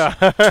voices?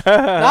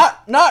 Yeah.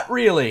 Not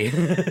really.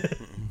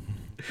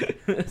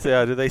 So,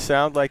 yeah, do they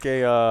sound like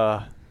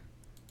a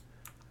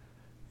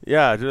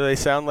do they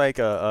sound like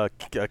a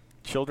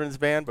children's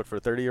band but for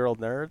 30-year-old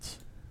nerds?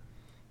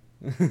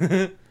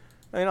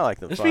 I mean, I like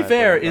them. Just be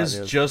fair,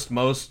 is just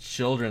most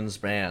children's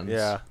bands.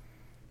 Yeah.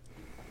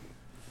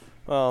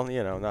 Well,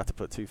 you know, not to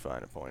put too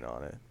fine a point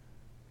on it.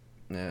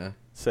 Yeah.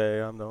 Say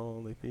I'm the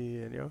only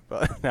bee in you.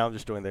 But now I'm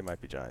just doing They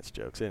Might Be Giants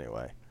jokes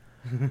anyway.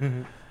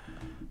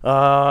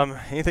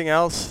 Anything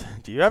else?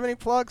 Do you have any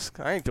plugs?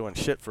 I ain't doing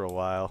shit for a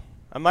while.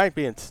 I might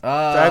be in.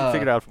 I haven't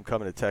figured out if I'm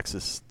coming to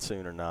Texas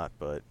soon or not,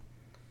 but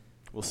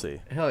we'll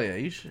see. Hell yeah,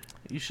 you should.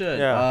 You should.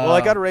 Yeah. Well,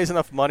 I got to raise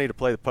enough money to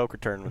play the poker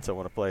tournaments I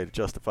want to play to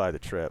justify the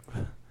trip.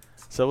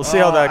 So we'll see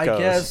how that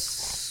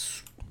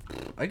goes.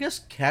 I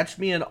guess catch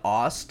me in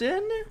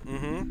Austin.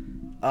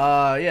 Mm-hmm.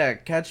 Yeah,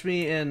 catch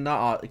me in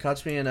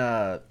catch me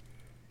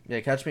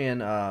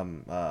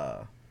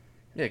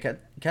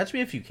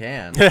if you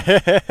can.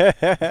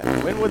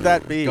 When would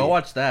that be? Go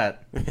watch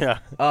that. Yeah.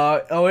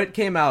 It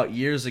came out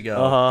years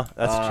ago.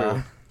 That's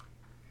true.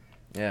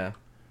 Yeah.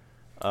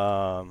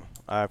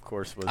 I of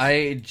course was.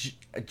 I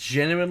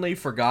genuinely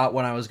forgot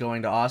when I was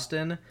going to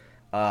Austin.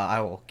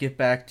 I will get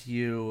back to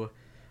you.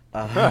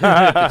 If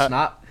it's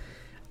not,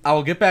 I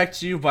will get back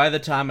to you by the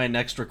time I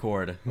next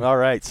record. All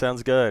right,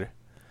 sounds good.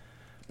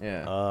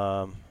 Yeah.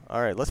 All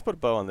right, let's put a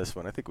bow on this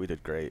one. I think we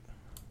did great.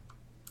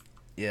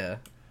 Yeah.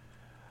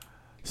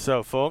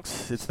 So,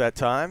 folks, it's that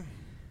time.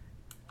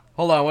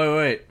 Hold on,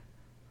 wait.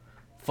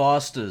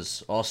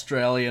 Foster's,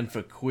 Australian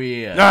for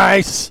queer.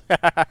 Nice!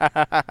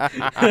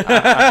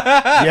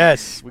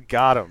 Yes, we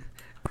got him.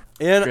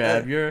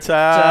 Grab your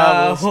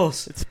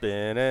towels. It's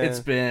been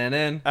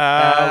an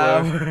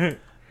hour.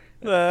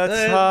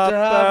 Let's hop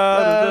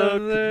out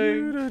of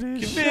the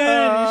community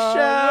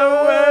shower.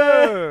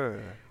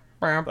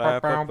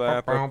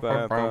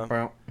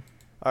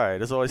 All right,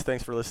 as always,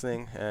 thanks for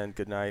listening, and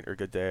good night, or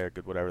good day, or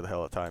good whatever the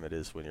hell time it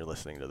is when you're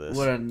listening to this.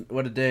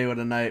 What a day, what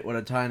a night, what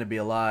a time to be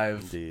alive.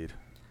 Indeed.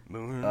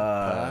 Moon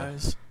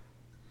pies.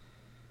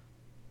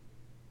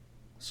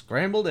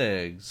 Scrambled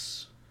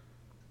eggs.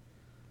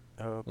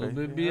 Oh,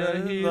 baby, I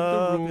hear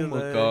the room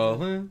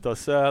calling. The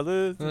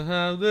salad. The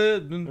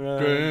salad and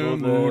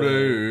scrambled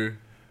eggs.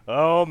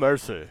 Oh,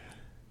 mercy.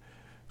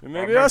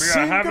 Maybe I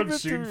haven't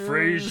seen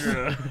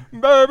Frasier.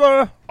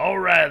 Baby. All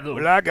right, though.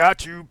 Well, I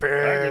got you pegged.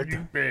 I got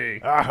you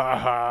pegged. Ha ha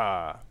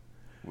ha.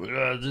 Well,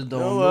 I just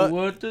don't know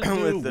what to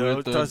do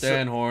with the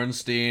Dan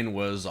Hornstein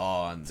was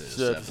on this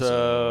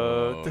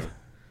episode.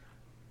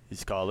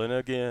 He's calling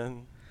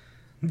again.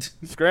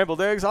 Scrambled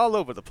eggs all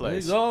over the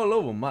place. Eggs all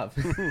over my...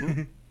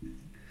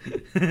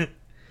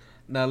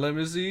 Now let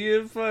me see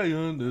if I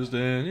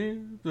understand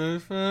it.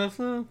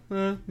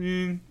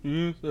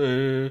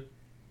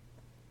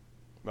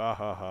 Ha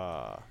ha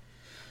ha.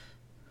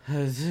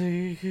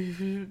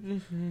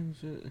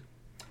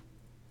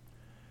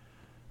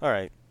 All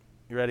right,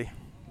 you ready?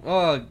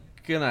 Oh,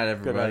 good night,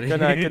 everybody.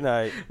 Good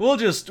night.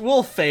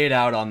 We'll fade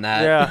out on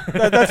that. Yeah,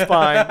 that's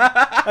fine.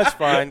 That's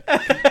fine.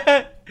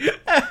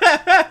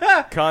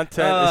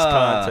 Content is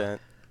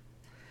content.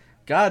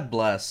 God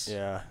bless.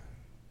 Yeah.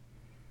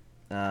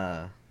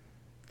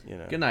 You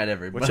know. Good night,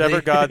 everybody.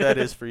 Whichever God that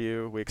is for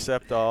you, we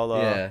accept all.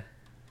 Yeah.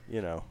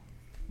 You know,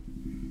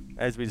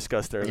 as we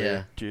discussed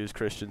earlier, Jews,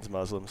 Christians,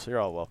 Muslims, you're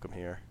all welcome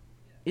here.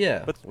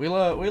 Yeah, but we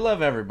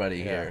love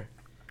everybody here.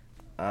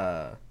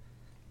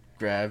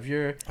 Grab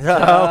your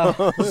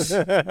towels.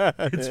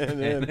 It's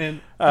been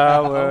an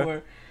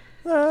hour.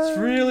 It's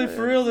really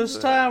for real this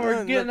time.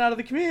 We're getting out of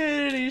the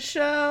community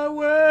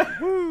shower.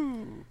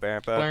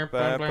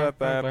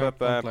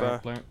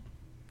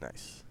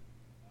 Nice.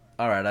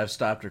 All right, I've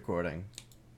stopped recording.